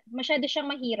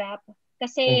siyang mahirap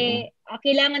kasi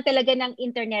kailangan talaga ng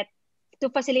internet to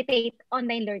facilitate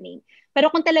online learning. Pero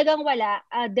kung talagang wala,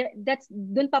 that's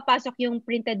dun papasok yung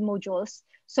printed modules.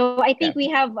 So I think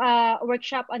we have a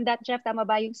workshop on that, Jeff. Tama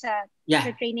ba yung sa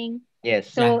teacher training?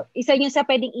 Yes. So isa yun sa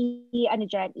pwedeng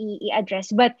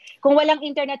i-address. But kung walang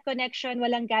internet connection,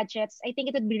 walang gadgets, I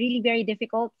think it would be really very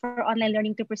difficult for online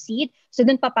learning to proceed. So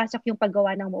dun papasok yung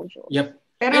paggawa ng modules. Yep.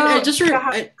 Pero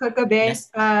kagabi,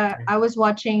 I was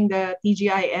watching the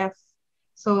TGIF.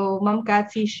 So Ma'am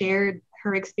Kathy shared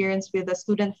her experience with a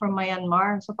student from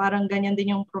Myanmar. So parang ganyan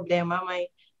din yung problema,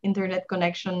 may internet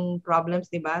connection problems,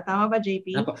 di ba? Tama ba,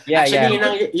 JP? Yeah, actually,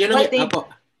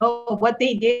 what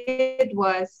they did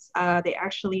was they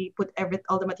actually put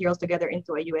all the materials together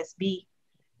into a USB.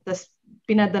 Tapos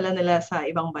pinadala nila sa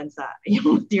ibang bansa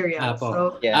yung materials.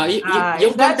 So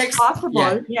if that's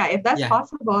possible, if that's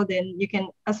possible, then you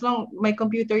can, as long may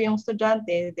computer yung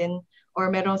estudyante, then or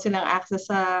meron silang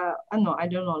access sa I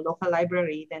don't know, local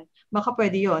library, then baka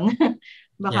pwede yun.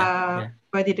 Baka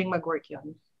pwede ring mag-work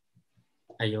yun.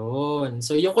 Ayun.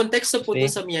 So yung konteksto po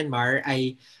sa Myanmar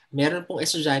ay meron pong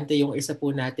estudyante, yung isa po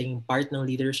nating part ng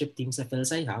leadership team sa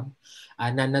Philsci Hub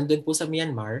na nandun po sa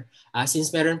Myanmar.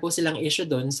 Since meron po silang issue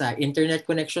doon sa internet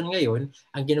connection ngayon,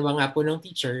 ang ginawa nga po ng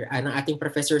teacher, ng ating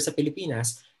professor sa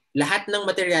Pilipinas, lahat ng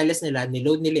materials nila,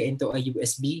 niload nila into a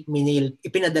USB,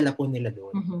 ipinadala po nila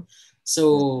doon. Mm-hmm. So,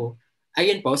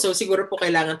 ayun po. So siguro po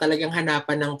kailangan talagang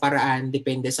hanapan ng paraan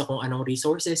depende sa kung anong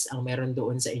resources ang meron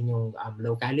doon sa inyong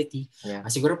locality.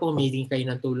 Siguro po may din kayo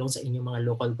ng tulong sa inyong mga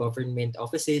local government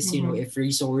offices, if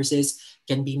resources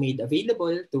can be made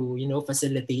available to,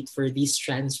 facilitate for this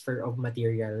transfer of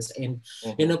materials. And,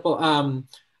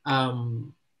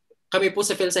 kami po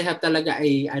sa Philsci Hub talaga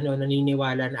ay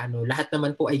naniniwala na lahat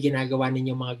naman po ay ginagawa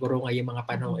ninyong mga guro ngayong mga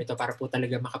panahon ito para po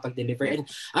talaga makapag-deliver. And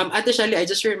Ate Shally, I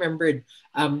just remembered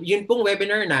yun pong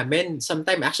webinar namin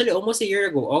sometime actually almost a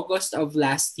year ago, August of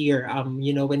last year,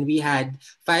 when we had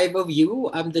 5 of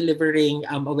you delivering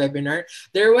a webinar,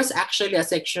 there was actually a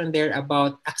section there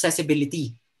about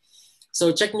accessibility.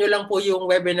 So check nyo lang po yung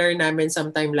webinar namin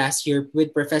sometime last year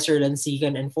with Professor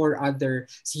Lansigan and 4 other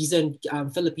seasoned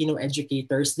Filipino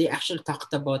educators. They actually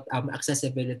talked about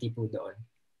accessibility po doon.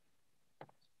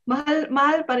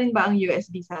 Mahal pa rin ba ang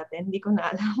USB sa atin? Hindi ko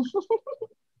na alam.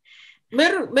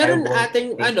 Meron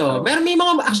ating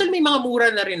may mga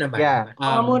mura na rin naman. Yeah.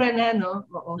 Mga mura na, no?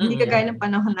 Oo. Hindi kagaya ng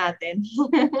panahon natin.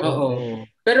 Oo.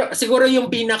 Pero siguro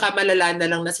yung pinakamalala na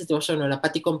lang na sitwasyon na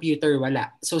pati computer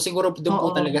wala. So siguro doon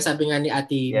po talaga sabi nga ni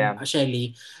Ate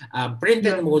Shally,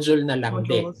 printed module na lang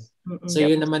din. So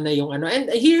yun naman na yung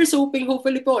And here's hoping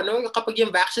hopefully po kapag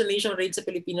yung vaccination rate sa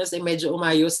Pilipinas ay medyo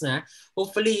umayos na,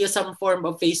 hopefully some form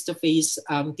of face-to-face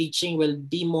teaching will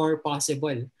be more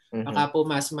possible. Baka po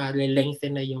mas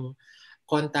ma-lengthen na yung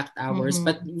contact hours.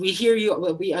 But we hear you,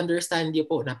 we understand you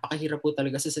po. Napakahirap po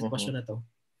talaga sa sitwasyon na to.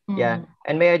 Yeah.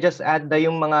 And may I just add na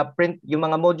yung mga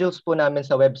modules po namin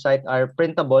sa website are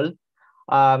printable.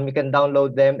 You can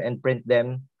download them and print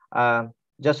them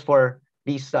just for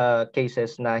these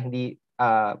cases na hindi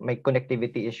may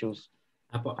connectivity issues.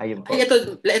 Apo. Ayun po. Ay,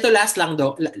 ito last lang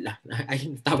do.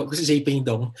 Ay, tawag ko si JP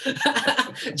Dong.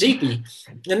 JP,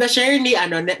 na-share ni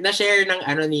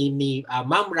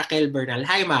Ma'am Raquel Bernal.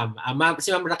 Hi Ma'am.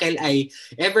 Si Ma'am Raquel ay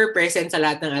ever present sa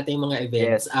lahat ng ating mga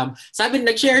events. Yes. Sabi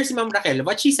nag-share si Ma'am Raquel.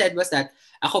 What she said was that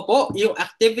ako po yung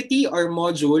activity or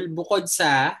module bukod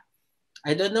sa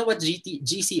I don't know what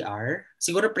GCR,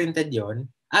 siguro printed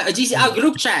 'yon.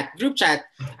 Group chat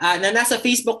na nasa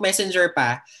Facebook Messenger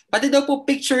pa. Pati daw po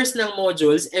pictures ng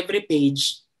modules, every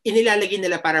page, inilalagay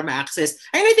nila para ma-access.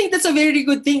 And I think that's a very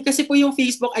good thing kasi po yung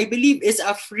Facebook, I believe, is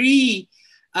a free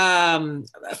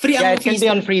it can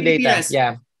be on free data.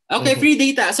 Yeah. Okay, free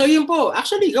data. So yun po,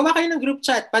 actually, gawa kayo ng group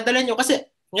chat. Padala nyo. Kasi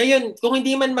ngayon, kung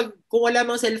wala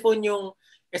mang cellphone yung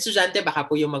estudyante, baka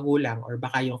po yung magulang or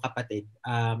baka yung kapatid.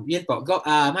 Yun po.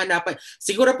 Hanapan.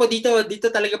 Siguro po dito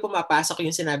talaga pumapasok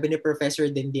yung sinabi ni Professor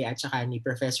Dindi at saka ni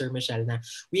Professor Michele na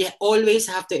we always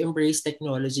have to embrace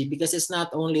technology because it's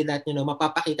not only that,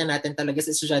 mapapakita natin talaga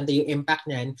sa estudyante yung impact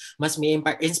niyan, mas may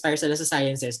inspire sila sa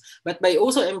sciences. But by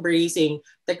also embracing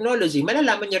technology,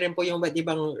 malalaman niyo rin po yung iba't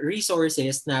ibang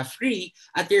resources na free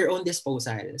at your own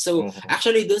disposal. So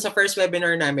actually, dun sa first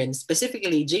webinar namin,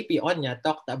 specifically JP Onya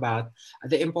talked about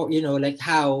the like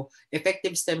how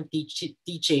effective STEM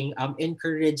teaching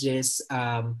encourages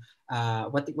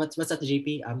what's that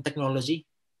JP technology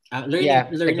learning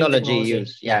technology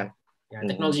use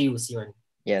technology use yun.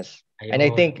 Yes. Ayun. And I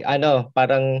think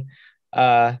parang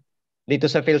dito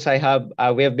sa Philsci Hub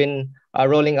we have been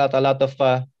rolling out a lot of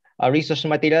resource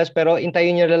materials. Pero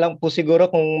intayin nyo na lang po siguro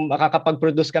kung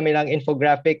makakapag-produce kami ng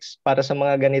infographics para sa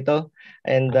mga ganito.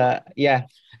 And yeah.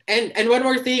 And one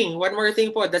more thing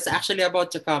po that's actually about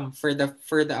to come for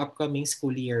the upcoming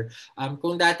school year.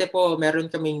 Kung dati po meron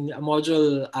kaming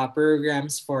module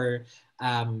programs for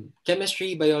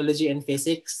chemistry, biology, and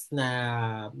physics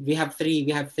na we have three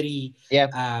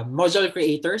module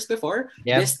creators before.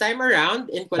 Yeah. This time around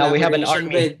in Now we have an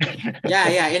collaboration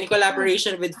army. in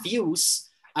collaboration with Fuse,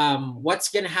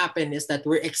 what's gonna happen is that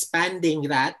we're expanding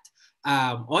that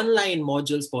online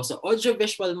modules po. So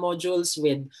audiovisual modules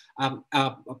with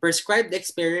prescribed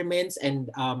experiments and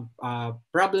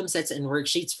problem sets and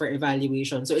worksheets for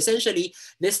evaluation. So essentially,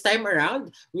 this time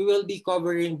around, we will be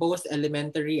covering both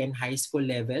elementary and high school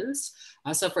levels.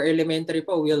 So for elementary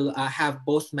po, we'll have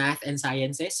both math and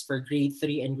sciences for grade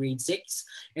 3 and grade 6.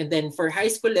 And then for high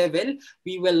school level,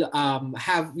 we will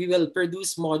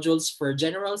produce modules for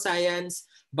general science,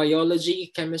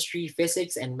 biology, chemistry,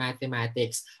 physics, and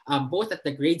mathematics, both at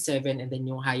the grade 7 and then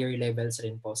yung higher levels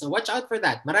rin po. So watch out for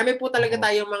that. Marami po talaga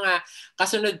tayong mga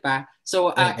kasunod pa.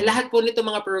 So lahat po nito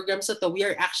mga programs na to, we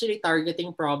are actually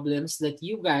targeting problems that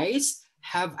you guys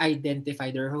have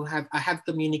identified or who have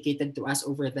communicated to us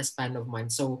over the span of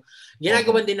months. So,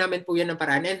 ginagawan din namin po yan ng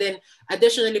paraan. And then,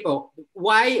 additionally po,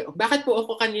 bakit po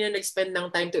ako kanina nag-spend ng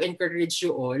time to encourage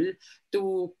you all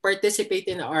to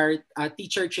participate in our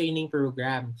teacher training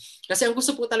program? Kasi ang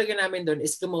gusto po talaga namin doon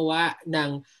is gumawa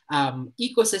ng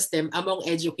ecosystem among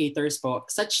educators po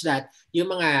such that yung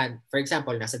mga, for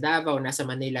example, nasa Davao, nasa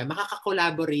Manila,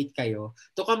 makaka-collaborate kayo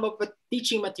to come up with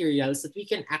teaching materials that we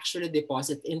can actually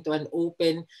deposit into an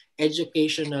open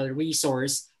educational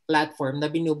resource platform na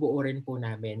binubuo rin po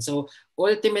namin. So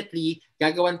ultimately,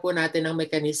 gagawan po natin ng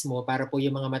mekanismo para po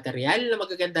yung mga material na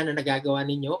magaganda na nagagawa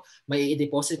ninyo, may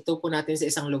i-deposit po natin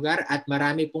sa isang lugar at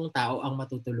marami pong tao ang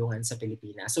matutulungan sa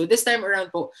Pilipinas. So this time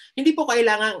around po, hindi po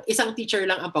kailangan isang teacher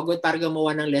lang ang pagod para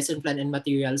gumawa ng lesson plan and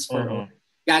materials for all.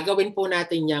 Gagawin po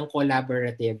natin yang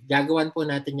collaborative. Gagawan po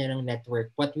natin yan ng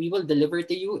network. What we will deliver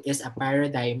to you is a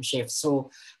paradigm shift. So,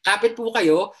 kapit po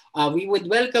kayo. We would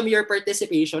welcome your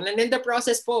participation. And in the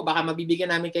process po, baka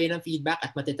mabibigyan namin kayo ng feedback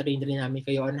at matitrain rin namin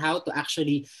kayo on how to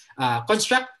actually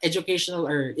construct educational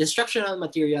or instructional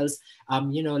materials,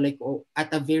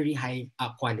 at a very high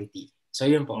quality. So,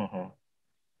 yun po.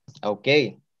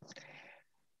 Okay.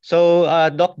 So,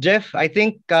 Doc Jeff, I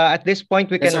think at this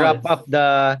point we can wrap up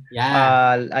the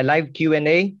live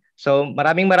Q&A. So,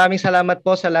 maraming salamat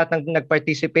po sa lahat ng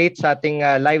nag-participate sa ating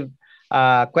live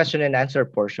question and answer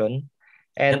portion.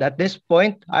 And at this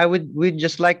point, we'd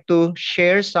just like to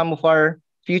share some of our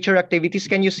future activities.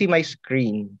 Can you see my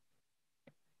screen?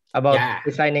 About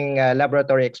designing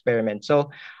laboratory experiments.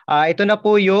 So, ito na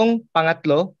po yung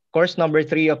pangatlo, course number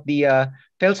 3 of the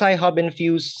PhilSci Hub and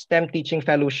Fuse STEM Teaching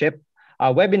Fellowship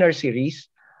webinar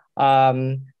series.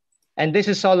 And this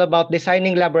is all about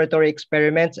designing laboratory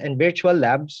experiments and virtual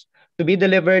labs to be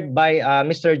delivered by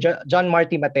Mr. John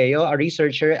Marty Mateo, a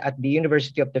researcher at the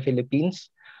University of the Philippines,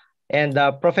 and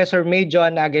Professor May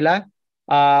Joan Aguila,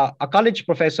 a college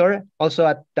professor also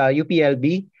at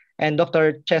UPLB, and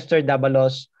Dr. Chester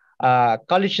Dabalos,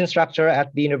 college instructor at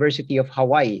the University of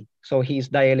Hawaii. So he's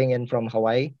dialing in from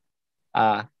Hawaii.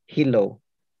 Hilo.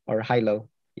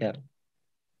 Yeah.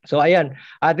 So ayan,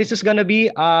 this is gonna be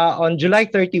on July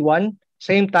 31,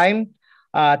 same time,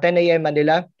 10 a.m.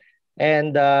 Manila.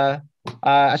 And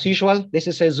as usual, this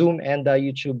is a Zoom and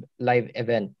YouTube live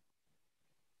event.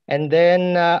 And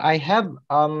then I have,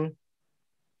 I'm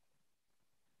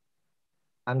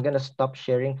gonna stop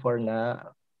sharing for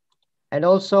now. And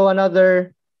also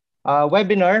another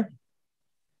webinar.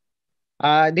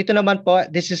 Dito naman po,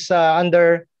 this is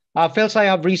under PhilSci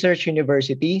Hub Research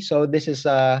University. So this is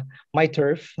my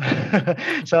turf.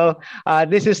 So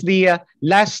this is the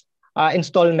last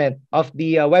installment of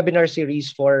the webinar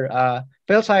series for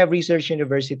PhilSci Hub Research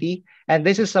University. And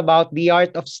this is about the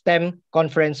art of STEM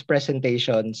conference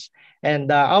presentations.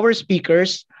 And our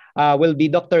speakers will be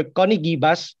Dr. Connie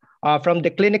Gibas from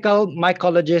the clinical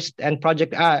mycologist and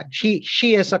project.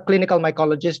 She is a clinical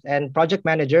mycologist and project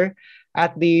manager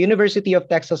at the University of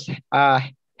Texas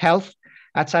Health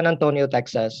at San Antonio,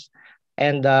 Texas.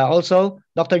 And also,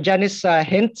 Dr. Janice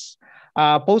Hintz,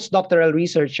 postdoctoral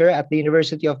researcher at the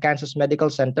University of Kansas Medical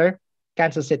Center,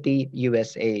 Kansas City,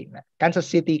 USA. Kansas,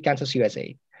 USA.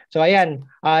 So ayan,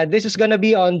 this is gonna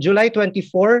be on July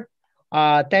 24,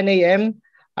 10 a.m.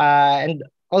 And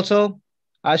also,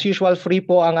 as usual, free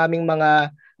po ang aming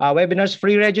mga webinars.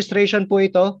 Free registration po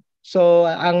ito.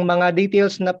 So ang mga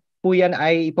details na po yan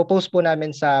ay ipopost po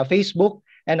namin sa Facebook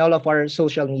and all of our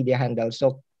social media handles.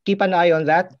 So keep an eye on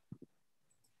that.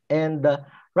 And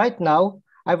right now,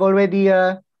 I've already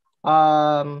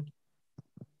um,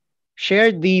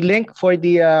 shared the link for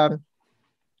the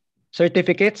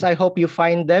certificates. I hope you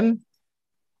find them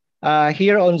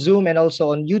here on Zoom and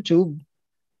also on YouTube.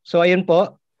 So ayun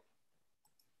po,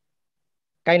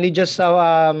 kindly just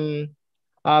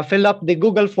fill up the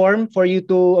Google form for you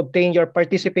to obtain your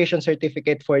participation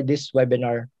certificate for this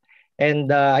webinar. And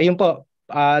ayun po,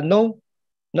 no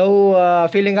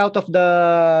filling out of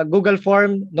the Google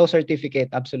form, no certificate,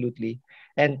 absolutely.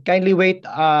 And kindly wait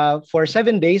for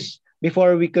 7 days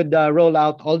before we could roll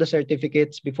out all the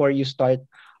certificates before you start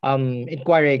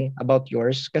inquiring about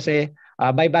yours. Kasi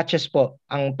by batches po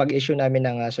ang pag-issue namin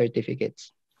ng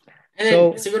certificates. And then,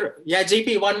 So, siguro, yeah,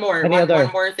 JP, one more thing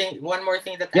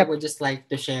that I Yep. would just like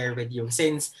to share with you.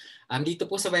 Since dito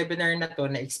po sa webinar na to,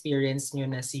 na-experience nyo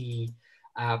na si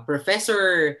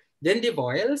Professor Dindi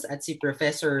Voils at si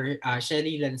Professor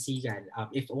Michele Lansigan.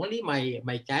 If only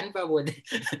my Canva would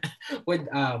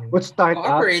would start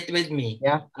cooperate with me.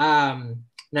 Yeah.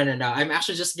 No. I'm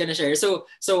actually just gonna share. So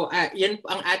yun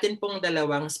ang atin pong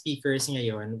dalawang speakers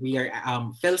ngayon. We are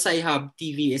Philsci Hub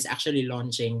TV is actually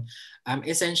launching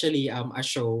essentially a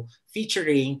show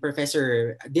featuring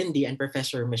Professor Dindi and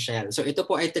Professor Michele. So ito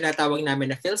po ay tinatawag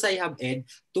namin na Philsci Hub Ed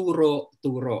Turo.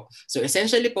 So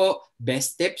essentially po,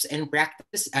 best tips and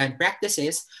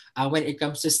practices when it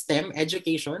comes to STEM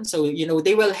education. So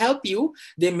they will help you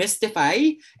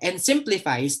demystify and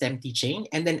simplify STEM teaching,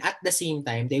 and then at the same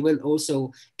time they will also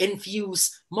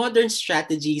infuse modern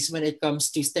strategies when it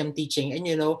comes to STEM teaching, and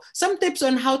some tips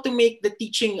on how to make the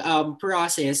teaching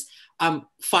process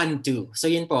fun too. So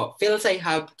yun po, Philsci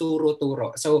Hub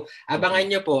Turo. So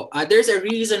abangan nyo po, there's a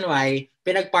reason why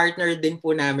pinag-partner din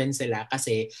po namin sila,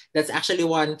 kasi that's actually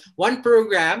one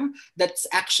program that's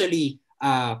actually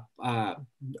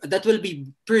that will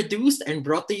be produced and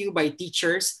brought to you by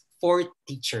teachers for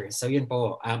teachers. So yun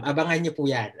po, abangan nyo po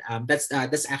yan. That's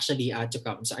actually to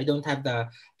come. So I don't have the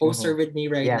poster with me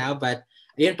right now, but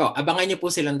ayun po, abangan nyo po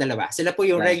silang dalawa. Sila po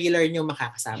yung regular nyo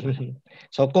makakasama.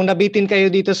 So kung nabitin kayo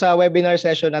dito sa webinar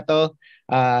session na to,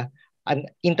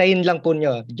 intayin lang po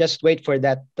nyo. Just wait for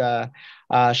that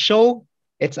show.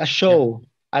 It's a show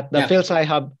at the Philsci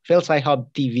Hub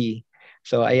TV.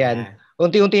 So ayan,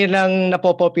 unti-unti lang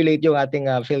napopopulate yung ating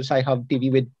Philsci Hub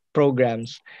TV with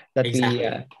programs that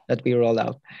we roll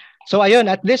out. So ayun,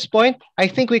 at this point, I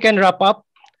think we can wrap up.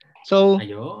 So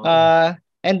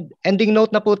and ending note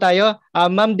na po tayo.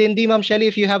 Ma'am Dindi, Ma'am Michele,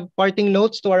 if you have parting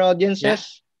notes to our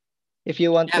audiences, if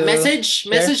you want to message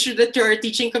to our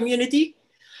teaching community.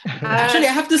 Actually,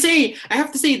 I have to say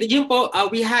that yun po,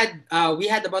 we had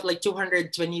about like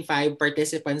 225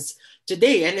 participants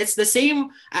today, and it's the same,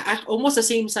 almost the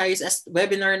same size as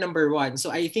webinar number 1.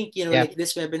 So I think like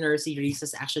this webinar series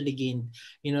has actually gained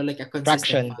like a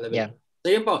consistent following. So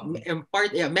yun po,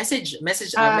 messages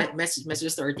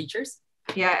to our teachers.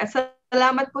 Yeah,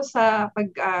 salamat po sa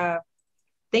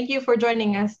thank you for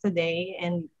joining us today,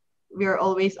 and we are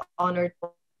always honored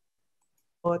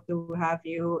to have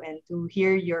you and to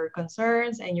hear your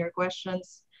concerns and your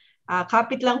questions.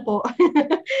 Kapit lang po.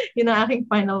 Yun ang aking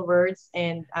final words.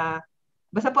 And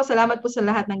basta po, salamat po sa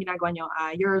lahat ng ginagawa nyo.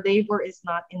 Your labor is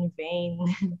not in vain.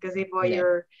 Kasi po,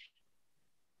 you're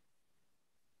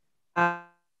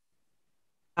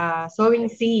sowing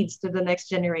seeds to the next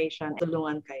generation.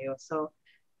 Tulungan kayo. So,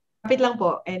 kapit lang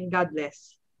po, and God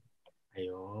bless.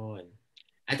 Ayun.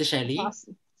 Ate Shelly?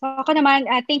 Awesome. So ako naman,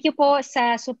 thank you po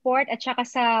sa support at saka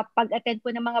sa pag-attend po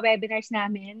ng mga webinars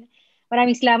namin.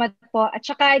 Maraming salamat po. At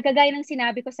saka gagaya ng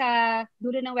sinabi ko sa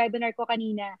dulo ng webinar ko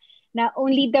kanina, na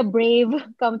only the brave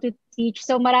come to teach.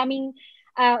 So maraming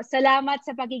salamat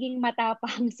sa pagiging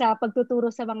matapang sa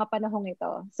pagtuturo sa mga panahong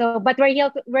ito. So, but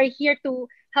we're here to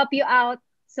help you out.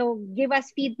 So give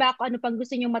us feedback kung ano pang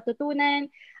gusto nyo matutunan,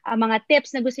 mga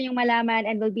tips na gusto nyo malaman,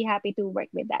 and we'll be happy to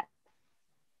work with that.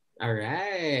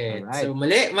 Alright. So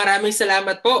muli, maraming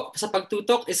salamat po sa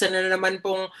pagtutok. Isa na naman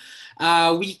pong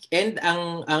weekend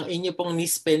ang inyo pong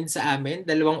ni-spend sa amin.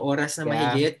 2 oras na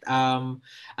mahigit.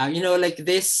 Like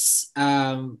this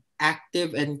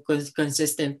active and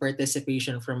consistent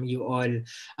participation from you all.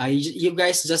 You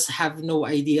guys just have no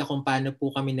idea kung paano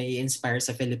po kami nai-inspire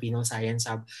sa Filipino Science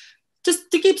Hub.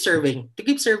 Just to keep serving,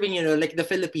 like the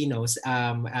Filipinos,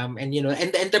 and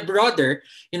the broader,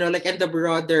 and the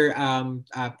broader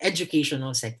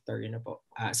educational sector, po.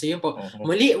 So yun po.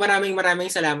 Muli, maraming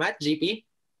salamat, JP.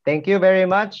 Thank you very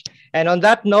much. And on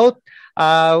that note,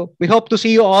 we hope to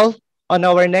see you all on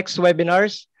our next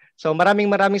webinars. So maraming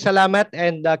salamat,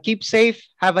 and keep safe.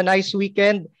 Have a nice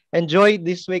weekend. Enjoy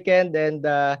this weekend, and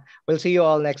we'll see you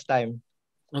all next time.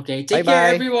 Okay, take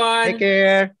care, everyone. Take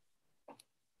care.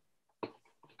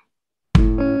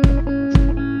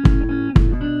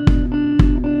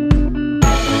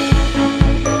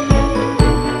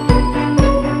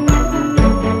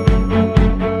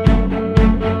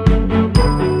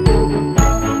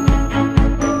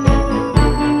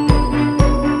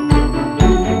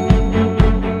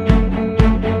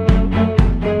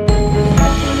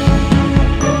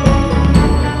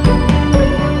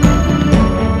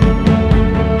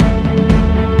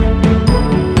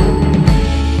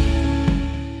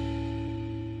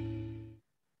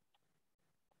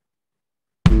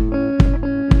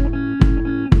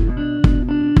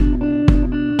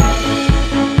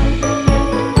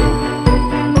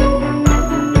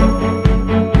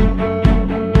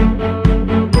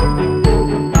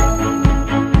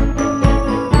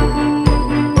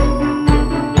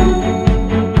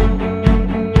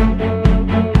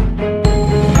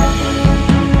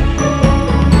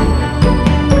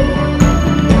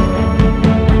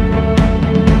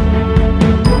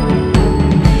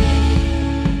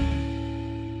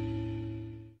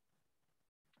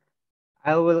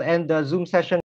 I will end the Zoom session